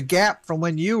there was a gap from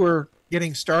when you were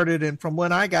getting started and from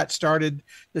when I got started.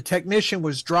 The technician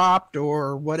was dropped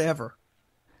or whatever.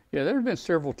 Yeah, there have been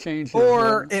several changes.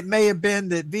 Or it may have been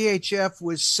that VHF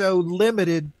was so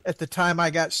limited at the time I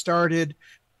got started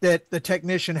that the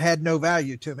technician had no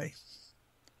value to me.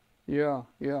 Yeah.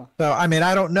 So, I mean,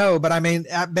 I don't know, but I mean,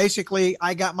 basically,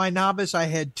 I got my novice. I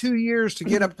had 2 years to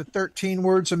get up to 13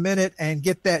 words a minute and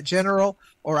get that general,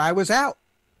 or I was out.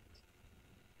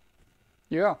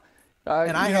 Yeah.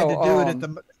 And I had to do it at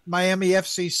the Miami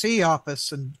FCC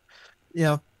office, and,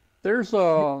 there's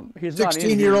he's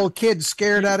 16-year-old kid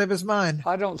scared out of his mind.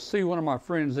 I don't see one of my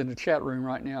friends in the chat room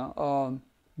right now.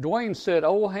 Dwayne said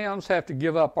old hams have to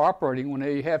give up operating when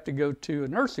they have to go to a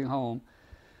nursing home.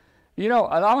 I'm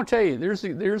going to tell you,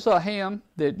 there's a ham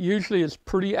that usually is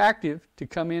pretty active to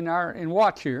come in and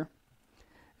watch here.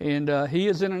 And he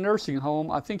is in a nursing home.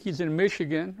 I think he's in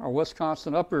Michigan or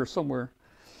Wisconsin, up there somewhere.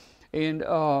 And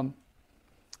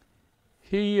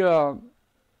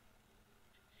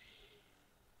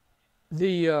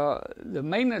the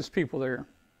maintenance people there,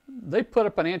 they put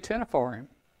up an antenna for him.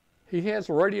 He has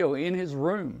a radio in his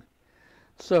room.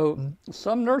 So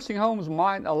some nursing homes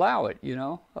might allow it,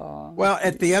 Well,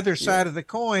 at the other side of the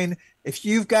coin, if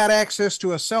you've got access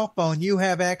to a cell phone, you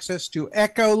have access to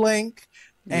Echolink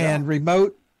and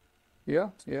remote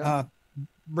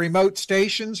remote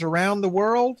stations around the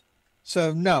world.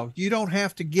 So, no, you don't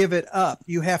have to give it up.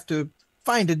 You have to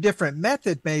find a different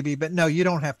method maybe, but no, you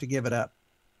don't have to give it up.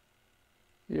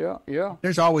 Yeah.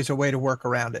 There's always a way to work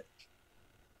around it.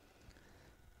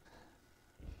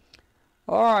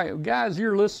 All right, guys,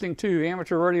 you're listening to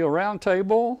Amateur Radio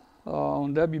Roundtable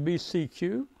on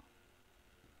WBCQ,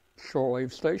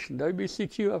 shortwave station,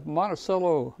 WBCQ of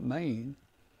Monticello, Maine.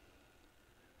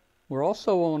 We're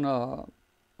also on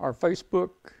our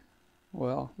Facebook.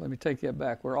 Well, let me take that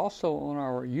back. We're also on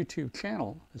our YouTube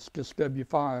channel. It's just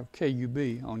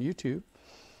W5KUB on YouTube.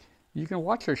 You can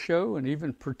watch our show and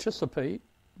even participate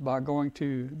by going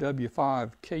to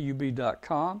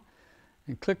W5KUB.com.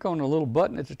 and click on the little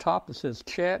button at the top that says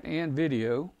chat and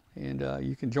video, and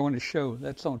you can join the show.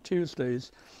 That's on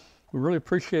Tuesdays. We really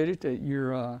appreciate it that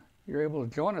you're able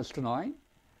to join us tonight.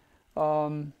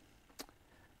 Again,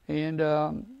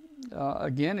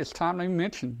 it's timely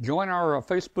mentioned. Join our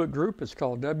Facebook group. It's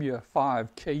called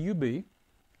W5KUB.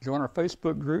 Join our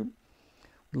Facebook group.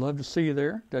 We'd love to see you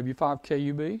there,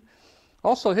 W5KUB.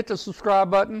 Also, hit the subscribe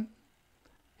button.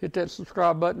 Hit that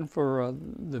subscribe button for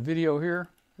the video here.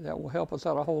 That will help us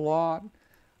out a whole lot.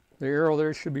 The arrow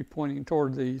there should be pointing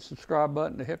toward the subscribe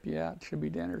button to help you out. It should be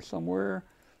down there somewhere.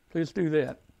 Please do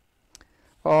that.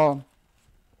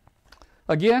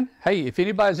 Again, hey, if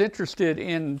anybody's interested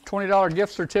in $20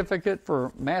 gift certificate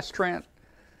for Mastrant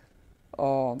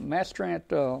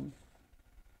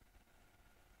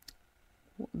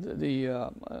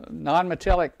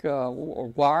non-metallic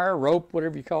wire, rope,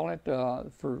 whatever you call it,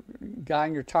 for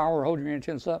guiding your tower or holding your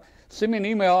antennas up, send me an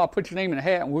email. I'll put your name in a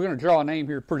hat, and we're going to draw a name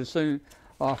here pretty soon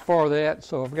for that.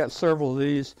 So I've got several of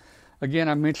these. Again,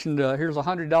 I mentioned here's a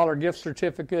 $100 gift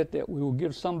certificate that we will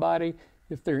give somebody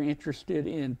if they're interested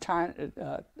in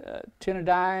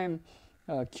Tenedyne,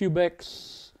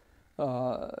 Cubex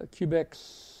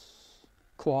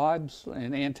quads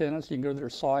and antennas. You can go to their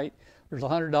site. There's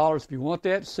 $100 if you want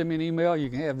that. Send me an email. You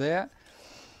can have that.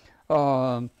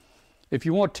 If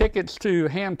you want tickets to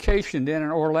Hamcation down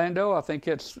in Orlando, I think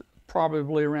it's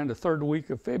probably around the third week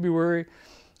of February.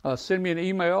 Send me an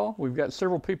email. We've got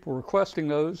several people requesting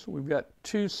those. We've got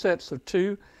 2 sets of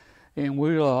 2, and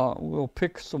we'll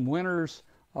pick some winners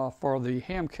for the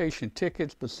Hamcation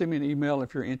tickets. But send me an email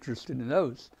if you're interested in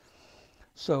those.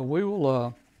 So we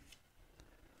will.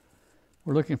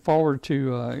 We're looking forward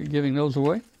to giving those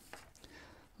away.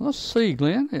 Let's see,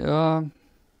 Glenn.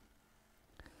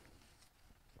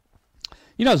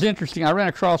 You know, it's interesting. I ran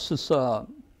across this website.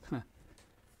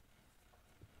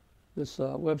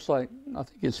 I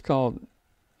think it's called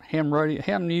Ham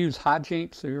News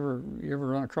Hijinks. You ever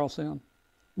run across them?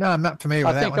 No, I'm not familiar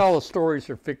with that one. I think all the stories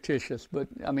are fictitious, but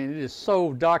I mean, it is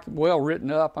so well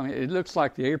written up. I mean, it looks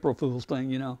like the April Fool's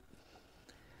thing, you know.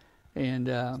 And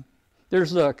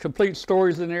there's complete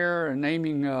stories in there, and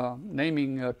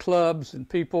naming clubs and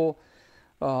people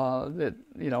that,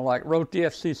 you know, like wrote the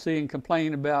FCC and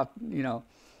complained about, you know,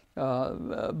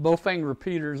 Bofang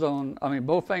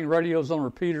radios on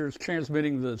repeaters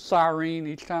transmitting the siren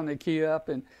each time they key up,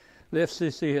 and the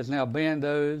FCC has now banned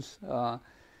those.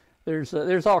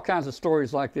 There's all kinds of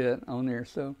stories like that on there,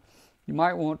 so you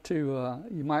might want to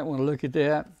look at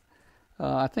that.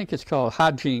 I think it's called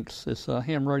Hijinks. It's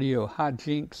ham radio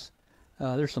Hijinks.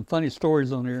 There's some funny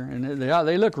stories on there, and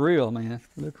they look real, man.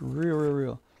 They look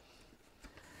real.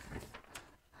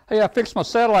 Hey, I fixed my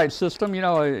satellite system. You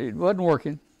know, it wasn't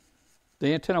working.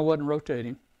 The antenna wasn't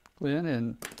rotating, Glenn,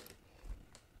 and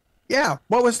yeah,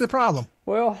 what was the problem?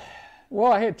 Well,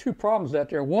 I had two problems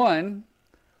out there. One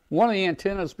of the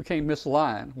antennas became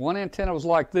misaligned. One antenna was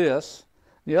like this.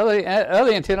 The other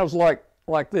antenna was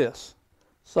like this.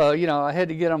 So, you know, I had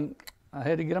to get them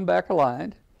back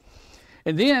aligned.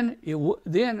 And then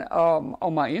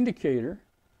on my indicator,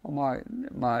 on my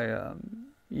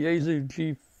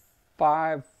Yaesu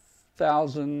G5000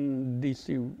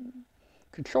 DC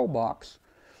control box,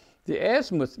 the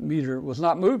azimuth meter was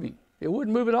not moving. It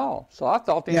wouldn't move at all. So I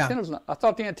thought the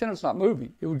antenna's not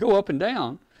moving. It would go up and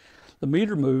down. The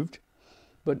meter moved,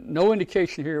 but no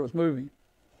indication here it was moving.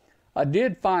 I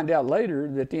did find out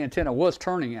later that the antenna was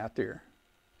turning out there.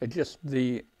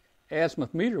 The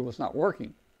azimuth meter was not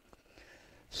working.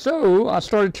 So I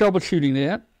started troubleshooting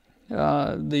that.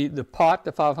 The pot,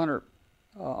 the 500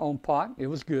 ohm pot, it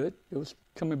was good. It was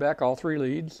coming back all three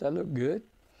leads. That looked good.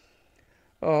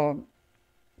 And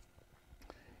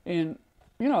you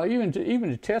know, even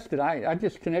to test it, I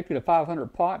just connected a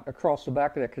 500 pot across the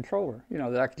back of that controller. You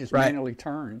know, that I could just manually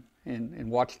turn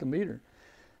and watch the meter.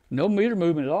 No meter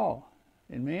movement at all.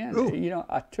 And man, you know,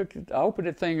 I opened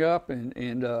that thing up,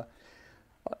 and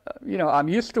you know, I'm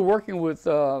used to working with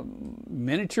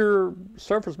miniature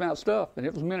surface mount stuff, and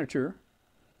it was miniature.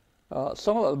 Most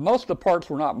of the parts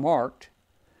were not marked,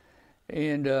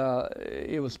 and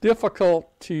it was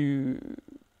difficult to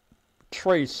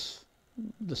trace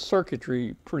the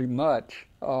circuitry pretty much.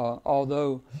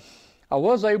 Although I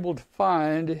was able to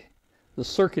find the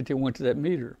circuit that went to that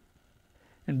meter.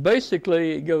 And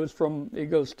basically, it goes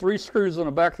three screws on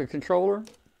the back of the controller,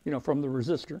 you know, from the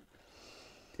resistor.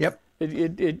 Yep.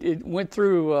 It went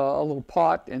through a little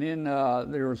pot, and then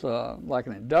there was like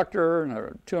an inductor and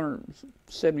a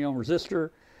 270 ohm resistor,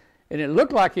 and it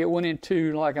looked like it went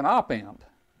into like an op amp.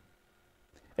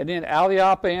 And then out of the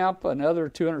op amp, another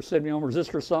 270 ohm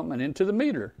resistor or something, and into the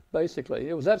meter. Basically,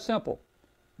 it was that simple.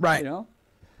 Right. You know.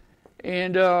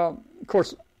 And of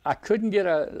course, I couldn't get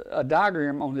a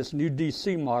diagram on this new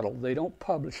DC model. They don't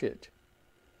publish it.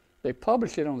 They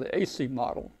publish it on the AC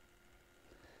model.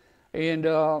 And,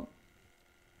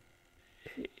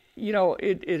 you know,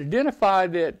 it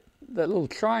identified that little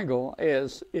triangle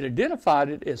as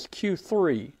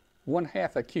Q3,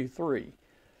 1/2 of Q3.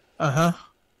 Uh-huh.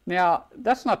 Now,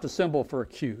 that's not the symbol for a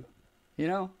Q, you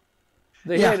know?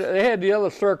 They had the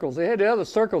other circles. They had the other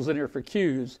circles in here for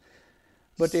Qs,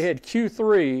 but they had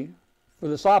Q3 for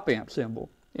this op amp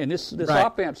symbol. And this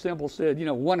op amp symbol said, you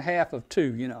know, 1/2 of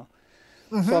 2, you know.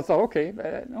 Mm-hmm. So I thought, okay,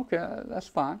 that's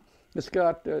fine. It's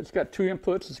got 2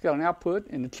 inputs, it's got an output,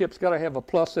 and the chip's got to have a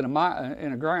plus and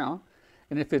a ground.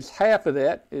 And if it's half of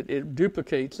that, it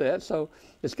duplicates that. So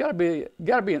it's got to be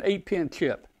an 8-pin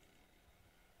chip.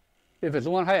 If it's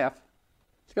 1/2,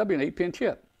 it's got to be an 8-pin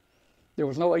chip. There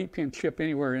was no 8-pin chip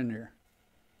anywhere in there.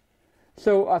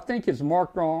 So I think it's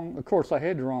marked wrong. Of course, I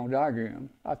had the wrong diagram.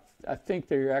 I think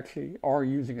they actually are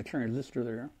using a transistor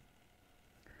there.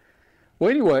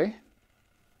 Well, anyway,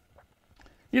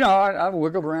 you know, I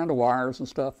wiggled around the wires and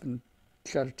stuff and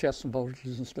tried to test some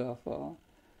voltages and stuff. I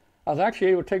was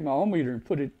actually able to take my ohm meter and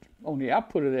put it on the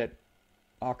output of that,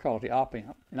 I'll call it the op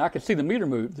amp, and I could see the meter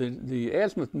move. The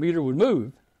azimuth meter would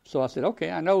move. So I said,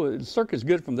 okay, I know the circuit's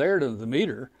good from there to the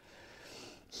meter.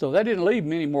 So that didn't leave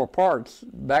many more parts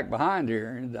back behind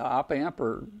here. And the op amp,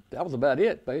 that was about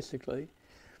it, basically.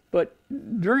 But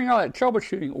during all that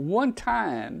troubleshooting, one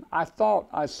time I thought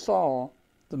I saw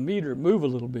the meter move a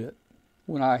little bit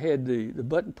when I had the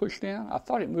button pushed down. I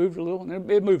thought it moved a little, and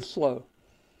it moved slow.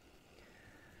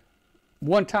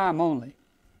 One time only.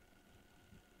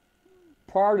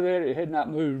 Prior to that, it had not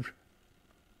moved.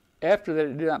 After that,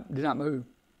 it did not move.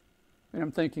 And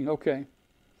I'm thinking, okay,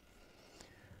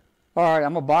 All right,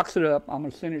 I'm going to box it up. I'm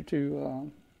going to send it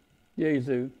to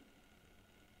Yazoo.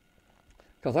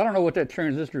 Because I don't know what that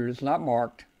transistor is. It's not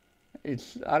marked.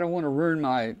 I don't want to ruin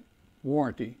my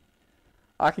warranty.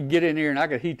 I could get in here and I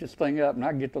could heat this thing up and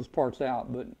I could get those parts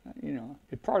out, but,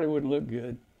 it probably wouldn't look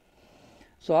good.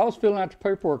 So I was filling out the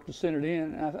paperwork to send it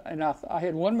in, and I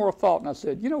had one more thought, and I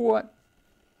said, you know what?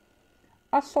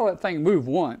 I saw that thing move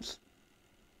once.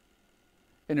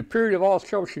 In the period of all this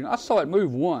troubleshooting, I saw it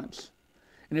move once.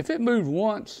 And if it moved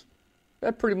once,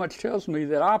 that pretty much tells me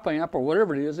that op amp or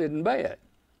whatever it is isn't bad.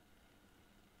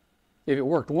 If it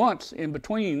worked once in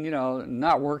between,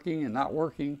 not working and not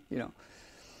working,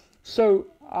 So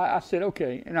I said,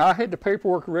 okay. And I had the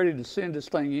paperwork ready to send this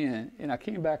thing in, and I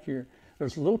came back here.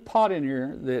 There's a little pot in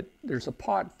here there's a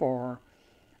pot for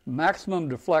maximum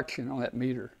deflection on that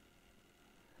meter.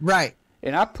 Right.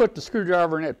 And I put the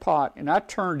screwdriver in that pot, and I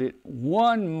turned it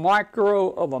 1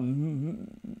 micro of a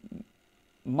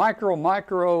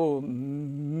micro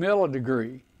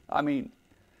millidegree. I mean,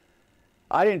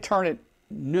 I didn't turn it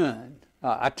none.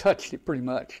 I touched it pretty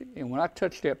much. And when I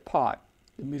touched that pot,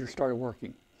 the meter started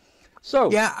working.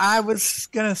 So yeah, I was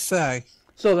going to say.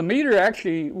 So the meter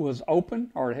actually was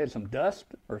open, or it had some dust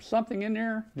or something in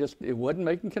there. Just it wasn't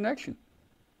making connection.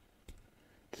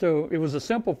 So it was a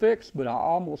simple fix, but I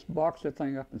almost boxed that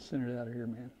thing up and sent it out of here,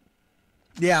 man.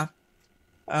 Yeah.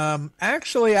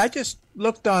 Actually, I just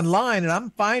looked online and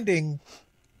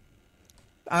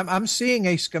I'm seeing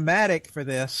a schematic for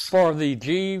this. For the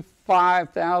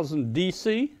G5000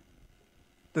 DC?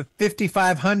 The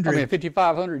 5500. I mean,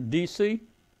 5500 DC?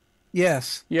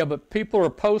 Yes. Yeah, but people are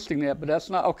posting that, but that's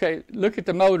not, okay, look at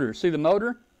the motor. See the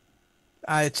motor?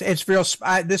 It's real.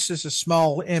 This is a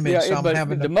small image. Yeah, so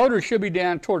the motor should be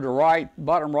down toward the right,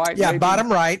 bottom right. Yeah, maybe. Bottom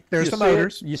right. There's the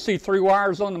motors. You see 3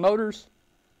 wires on the motors?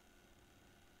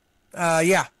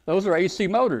 Yeah. Those are AC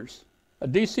motors. A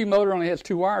DC motor only has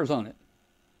 2 wires on it.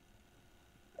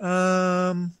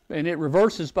 And it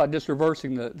reverses by just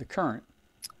reversing the current.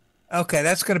 Okay,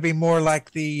 that's going to be more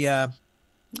like the.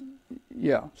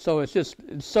 Yeah, so it's just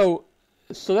so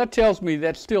that tells me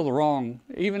that's still the wrong,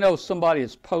 even though somebody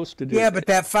has posted it. Yeah, but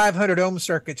that 500 ohm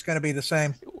circuit's going to be the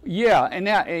same. Yeah, and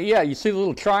now, you see the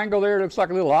little triangle there? It looks like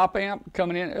a little op amp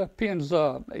coming in. Pins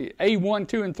A1,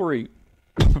 2, and 3.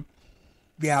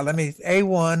 Yeah,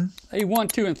 A1.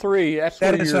 A1, 2, and 3.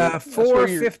 That is a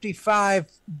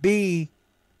 455B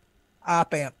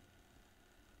op amp.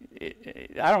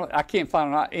 I can't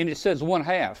find it, and it says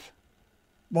 1/2.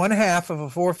 1/2 of a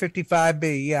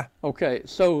 455B, yeah. Okay,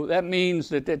 so that means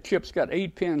that chip's got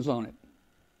 8 pins on it.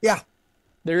 Yeah.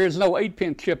 There is no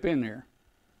 8-pin chip in there.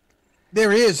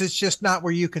 There is. It's just not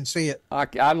where you can see it.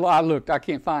 I looked. I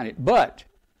can't find it. But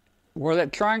where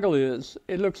that triangle is,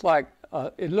 it looks like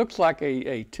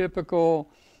a typical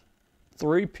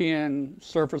 3-pin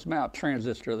surface mount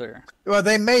transistor there. Well,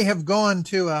 they may have gone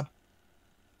to a.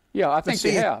 Yeah, I think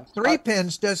they have. 3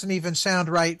 pins doesn't even sound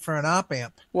right for an op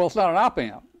amp. Well, it's not an op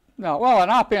amp. No, well, an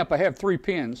op amp I have 3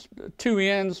 pins, 2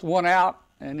 ins, 1 out,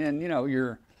 and then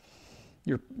your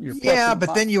yeah,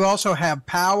 but then you also have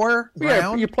power, ground.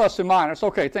 Yeah, your plus and minus.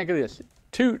 Okay, think of this: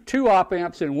 two op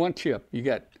amps in 1 chip. You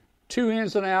got 2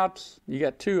 ins and outs. You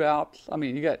got 2 outs. I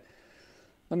mean, you got.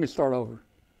 Let me start over.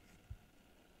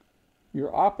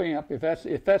 Your op amp, if that's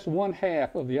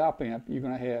 1/2 of the op amp, you're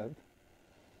gonna have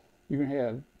your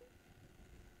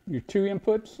 2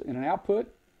 inputs and an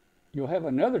output. You'll have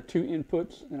another 2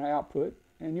 inputs and an output,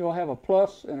 and you'll have a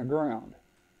plus and a ground.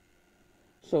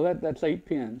 So that's 8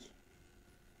 pins.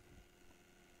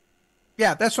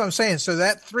 Yeah, that's what I'm saying. So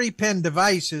that 3-pin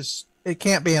device it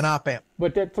can't be an op amp.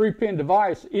 But that 3-pin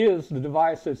device is the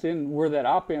device that's in where that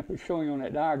op amp is showing on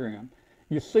that diagram.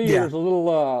 You see, there's a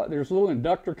little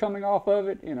inductor coming off of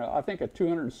it. I think a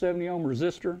 270 ohm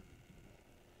resistor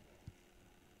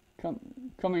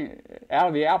coming out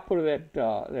of the output of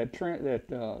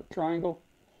that triangle.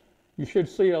 You should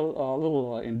see a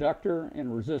little inductor and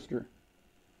resistor.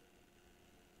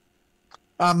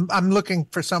 I'm looking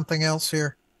for something else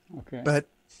here. Okay. But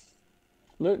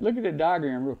look at the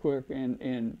diagram real quick,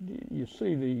 and you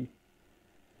see the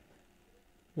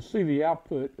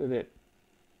output of that.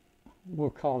 We'll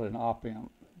call it an op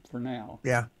amp for now.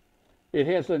 Yeah. It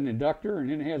has an inductor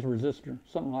and then it has a resistor,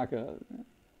 something like a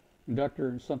inductor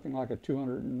and something like a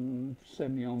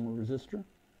 270 ohm resistor.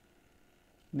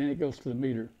 And then it goes to the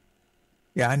meter.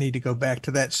 Yeah, I need to go back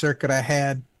to that circuit I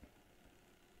had.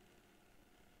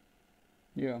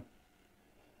 Yeah.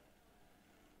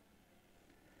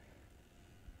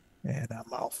 And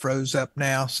I'm all froze up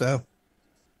now, so.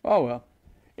 Oh, well.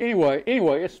 Anyway,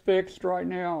 it's fixed right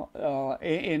now,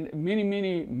 and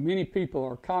many people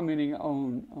are commenting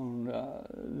on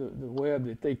the web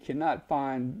that they cannot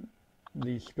find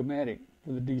the schematic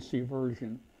for the DC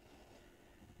version.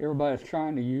 Everybody's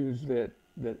trying to use that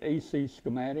AC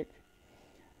schematic.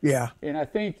 Yeah. And I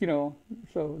think, so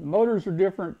the motors are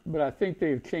different, but I think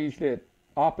they've changed that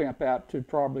op amp out to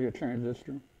probably a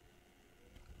transistor.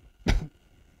 Okay,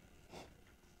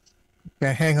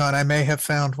 hang on. I may have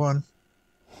found one.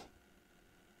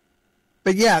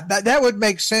 But yeah, that would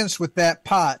make sense with that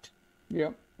pot.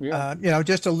 Yep. Yeah.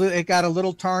 Just it got a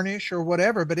little tarnish or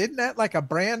whatever. But isn't that like a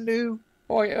brand new?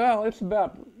 Oh yeah, well, it's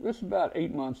about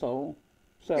 8 months old.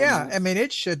 7 months. I mean,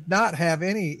 it should not have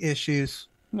any issues.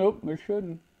 Nope, it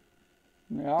shouldn't.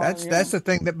 Yeah, that's the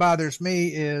thing that bothers me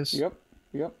is. Yep.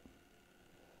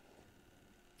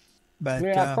 But I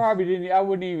mean, I probably didn't. I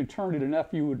wouldn't even turn it enough.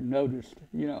 You would have noticed.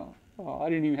 I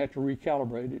didn't even have to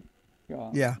recalibrate it.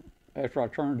 Yeah. After I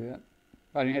turned it,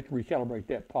 I didn't have to recalibrate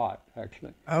that pot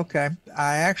actually. Okay,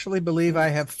 I actually believe I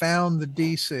have found the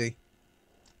DC.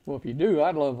 Well, if you do,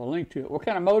 I'd love a link to it. What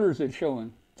kind of motor is it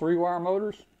showing? 3-wire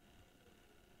motors?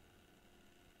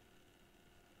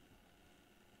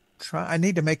 I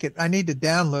need to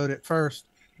download it first.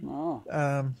 Oh.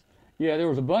 Yeah, there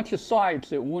was a bunch of sites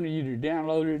that wanted you to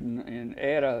download it and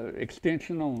add a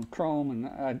extension on Chrome, and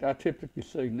I typically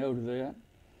say no to that.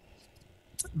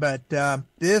 But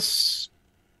this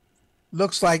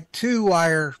looks like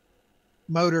 2-wire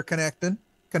motor connection.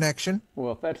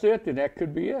 Well, if that's it, then that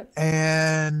could be it.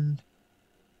 And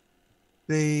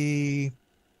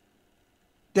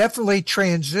definitely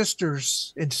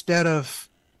transistors instead of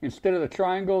the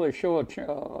triangle, they show a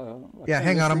yeah.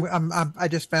 Hang on, I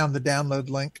just found the download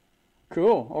link.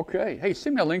 Cool. Okay. Hey,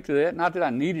 send me a link to that. Not that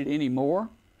I need it anymore.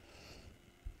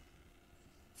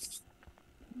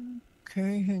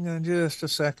 Okay, hang on just a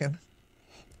second.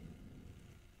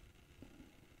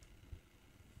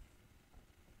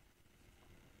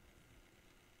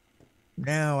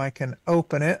 Now I can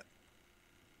open it.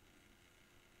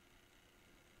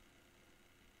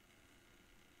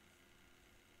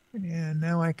 And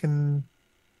now I can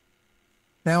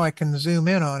zoom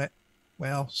in on it.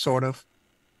 Well, sort of.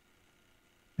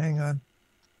 Hang on.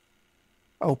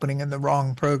 Opening in the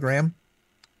wrong program.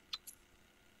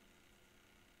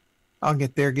 I'll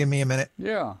get there. Give me a minute.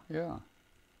 Yeah.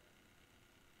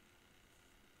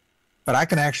 But I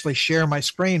can actually share my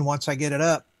screen once I get it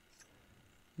up.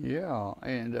 Yeah,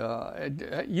 and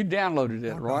you downloaded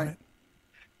it, right?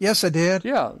 Yes, I did.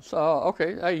 Yeah. So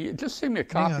okay, hey, just send me a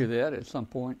copy of that at some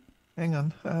point. Hang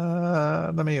on.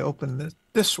 Let me open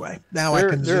this way. Now I can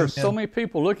zoom in. There are so many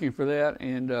people looking for that,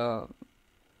 and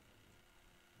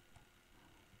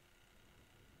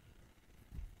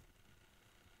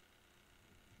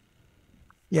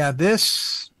yeah,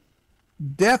 this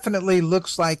definitely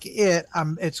looks like it.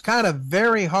 It's kind of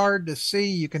very hard to see.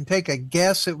 You can take a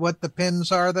guess at what the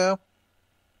pins are, though.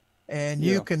 And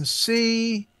you can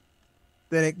see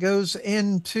that it goes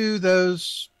into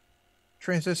those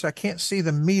transistors. I can't see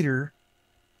the meter.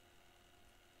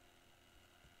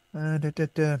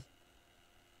 But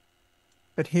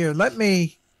here, let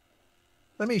me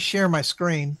share my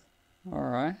screen. All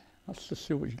right. Let's just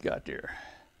see what you got there.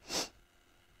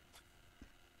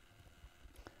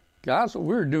 Guys,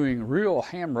 we're doing real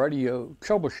ham radio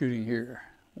troubleshooting here.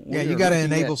 Yeah, you got to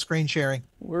enable screen sharing.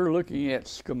 We're looking at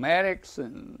schematics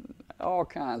and all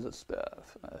kinds of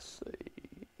stuff. Let's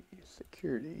see.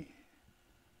 Security.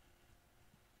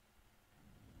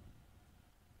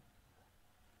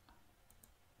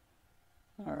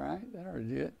 All right, that already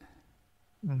did it.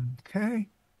 Okay.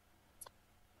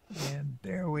 And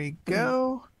there we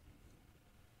go.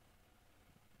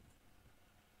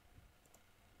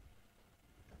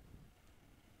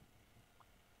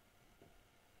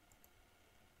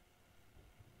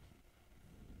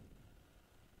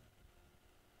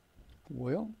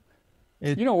 Well,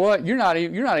 you know what? You're not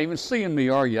even seeing me,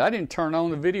 are you? I didn't turn on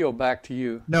the video back to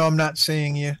you. No, I'm not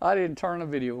seeing you. I didn't turn the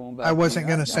video on back. I wasn't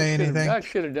going to say anything. I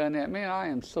should have done that, man. I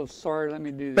am so sorry. Let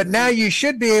me do that. But now you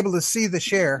should be able to see the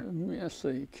share. Let's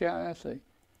see. Let's see.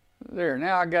 There.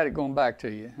 Now I got it going back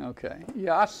to you. Okay.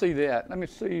 Yeah, I see that. Let me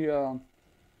see.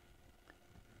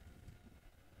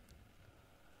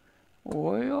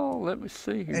 Well, let me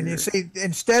see here. And you see,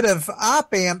 instead of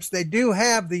op amps, they do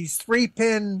have these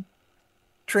 3-pin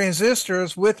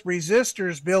transistors with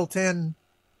resistors built in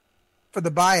for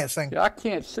the biasing. Yeah, I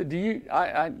can't see. Do you?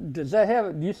 Does that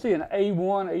have? Do you see an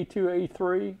A1, A2,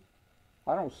 A3?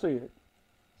 I don't see it.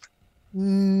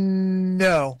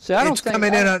 No. See, I don't it's think,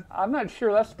 coming in. I'm not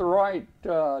sure that's the right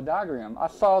diagram. I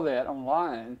saw that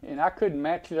online, and I couldn't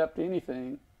match it up to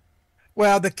anything.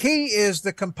 Well, the key is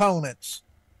the components.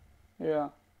 Yeah.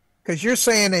 Because you're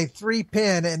saying a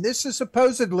 3-pin, and this is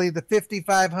supposedly the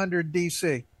 5500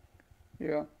 DC.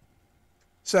 Yeah.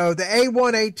 So the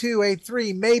A1, A2,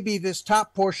 A3 may be this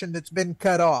top portion that's been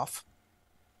cut off.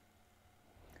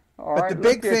 All But right, the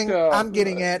big look thing I'm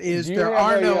getting at is there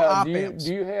are no op amps.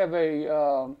 Do you have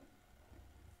a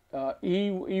E1,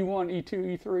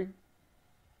 E2, E3?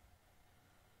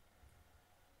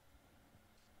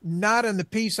 Not in the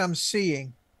piece I'm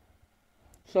seeing.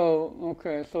 So,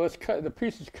 okay, so it's cut, the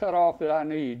piece is cut off that I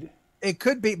need. It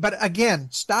could be, but again,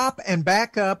 stop and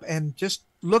back up and just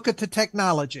look at the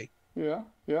technology. Yeah,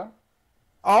 yeah.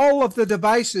 All of the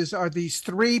devices are these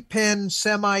 3-pin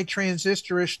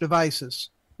semi-transistorish devices.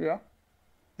 Yeah.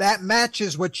 That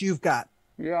matches what you've got.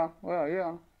 Yeah, well,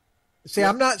 yeah. See,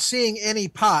 I'm not seeing any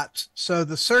pots, so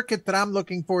the circuit that I'm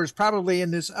looking for is probably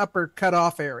in this upper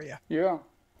cutoff area. Yeah.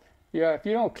 Yeah, if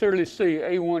you don't clearly see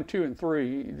A1, 2, and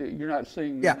 3, you're not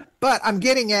seeing... Yeah, but I'm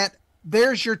getting at,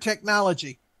 there's your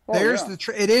technology. Oh, there's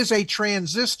yeah. it is a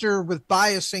transistor with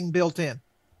biasing built in.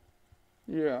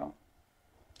 Yeah.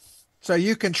 So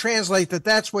you can translate that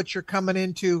that's what you're coming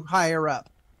into higher up.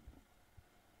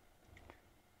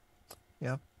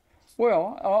 Yeah.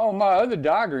 Well, on my other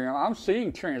diagram, I'm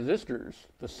seeing transistors.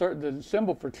 The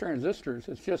symbol for transistors.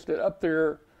 It's just that up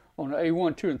there on the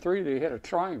A1, 2, and 3, they had a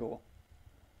triangle.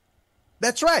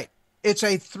 That's right. It's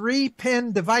a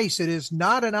 3-pin device. It is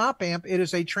not an op amp. It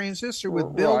is a transistor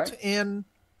with built-in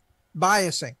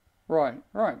biasing. Right,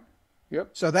 right. Yep.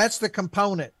 So that's the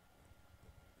component.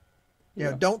 You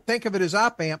know, don't think of it as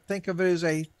op amp. Think of it as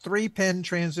a 3-pin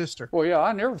transistor. Well, yeah,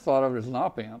 I never thought of it as an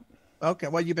op amp. Okay,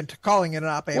 well, you've been calling it an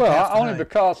op amp. Well, only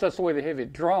because that's the way they have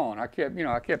it drawn. I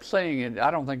kept saying it.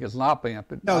 I don't think it's an op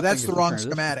amp. No, that's the wrong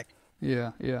schematic.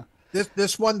 Yeah, yeah.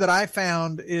 This one that I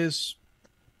found is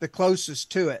the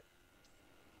closest to it.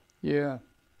 Yeah.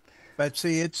 But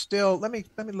see, it's still. Let me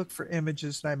look for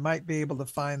images, and I might be able to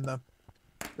find the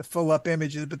full up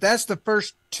images. But that's the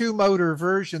first 2-motor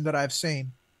version that I've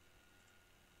seen.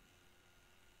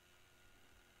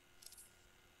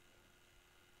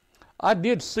 I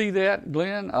did see that,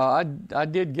 Glenn. I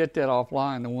did get that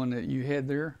offline, the one that you had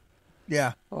there.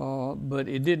 Yeah. But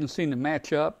it didn't seem to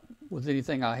match up with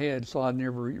anything I had, so I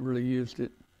never really used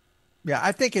it. Yeah,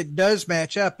 I think it does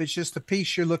match up. It's just the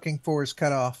piece you're looking for is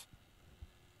cut off.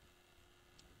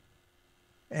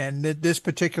 And this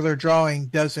particular drawing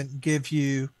doesn't give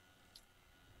you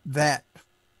that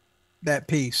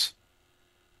piece.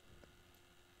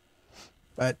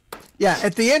 But yeah,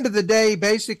 at the end of the day,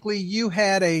 basically you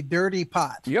had a dirty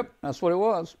pot. Yep, that's what it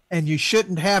was. And you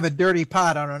shouldn't have a dirty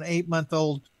pot on an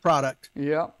 8-month-old product.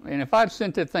 Yeah, and if I'd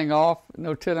sent that thing off,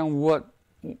 no telling what,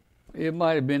 it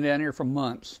might have been down here for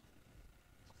months.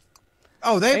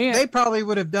 Oh, they probably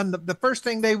would have done the first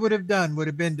thing they would have done would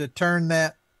have been to turn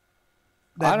that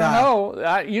I don't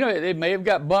know. They may have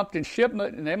got bumped in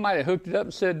shipment, and they might have hooked it up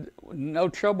and said, no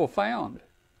trouble found.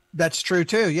 That's true,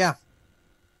 too, yeah.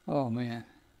 Oh, man.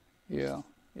 Yeah,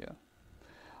 yeah.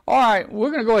 All right, we're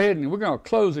going to go ahead and we're going to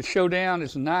close the show down.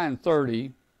 It's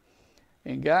 9:30.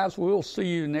 And, guys, we'll see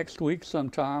you next week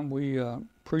sometime. We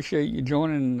appreciate you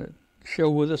joining the show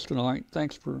with us tonight.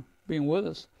 Thanks for being with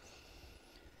us.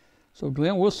 So,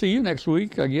 Glenn, we'll see you next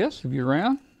week, I guess, if you're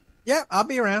around. Yeah, I'll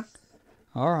be around.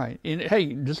 All right. And,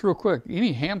 hey, just real quick,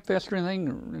 any Hamfest or anything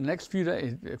in the next few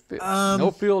days?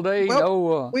 No field day,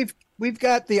 no... We've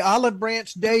got the Olive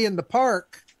Branch Day in the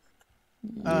park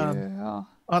on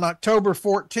October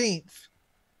 14th.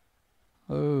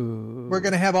 Oh. We're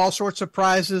going to have all sorts of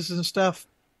prizes and stuff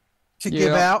to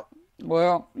give out.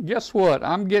 Well, guess what?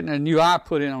 I'm getting a new eye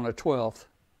put in on the 12th.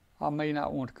 I may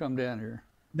not want to come down here.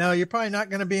 No, you're probably not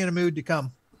going to be in a mood to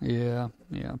come. Yeah,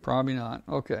 probably not.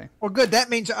 Okay. Well, good.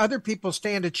 That means other people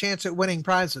stand a chance at winning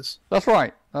prizes. That's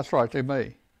right. They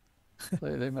may.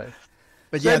 They may.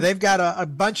 But yeah, they've got a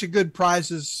bunch of good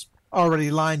prizes already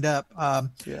lined up.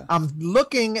 I'm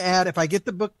looking at, if I get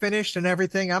the book finished and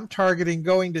everything, I'm targeting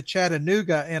going to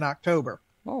Chattanooga in October.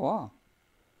 Oh,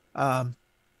 wow.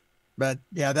 But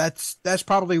yeah, that's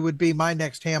probably would be my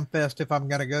next Hamfest if I'm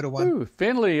going to go to one. Ooh,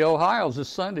 Findlay, Ohio's this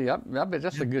Sunday. I bet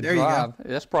that's a good drive.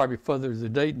 That's probably further to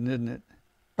Dayton, isn't it?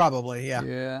 Probably, yeah.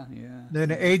 Yeah.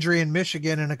 Then Adrian,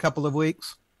 Michigan in a couple of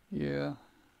weeks. Yeah.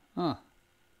 Huh.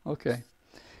 Okay.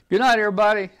 Good night,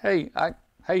 everybody. Hey,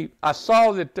 I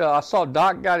saw that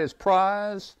Doc got his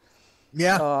prize.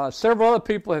 Yeah. Several other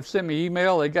people have sent me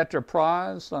email. They got their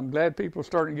prize. I'm glad people are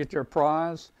starting to get their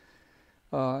prize.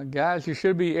 Guys,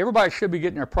 everybody should be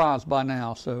getting their prize by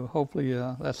now. So hopefully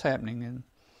that's happening. And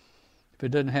if it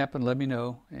doesn't happen, let me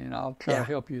know, and I'll try to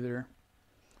help you there.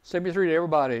 73 to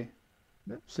everybody.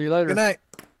 See you later. Good night.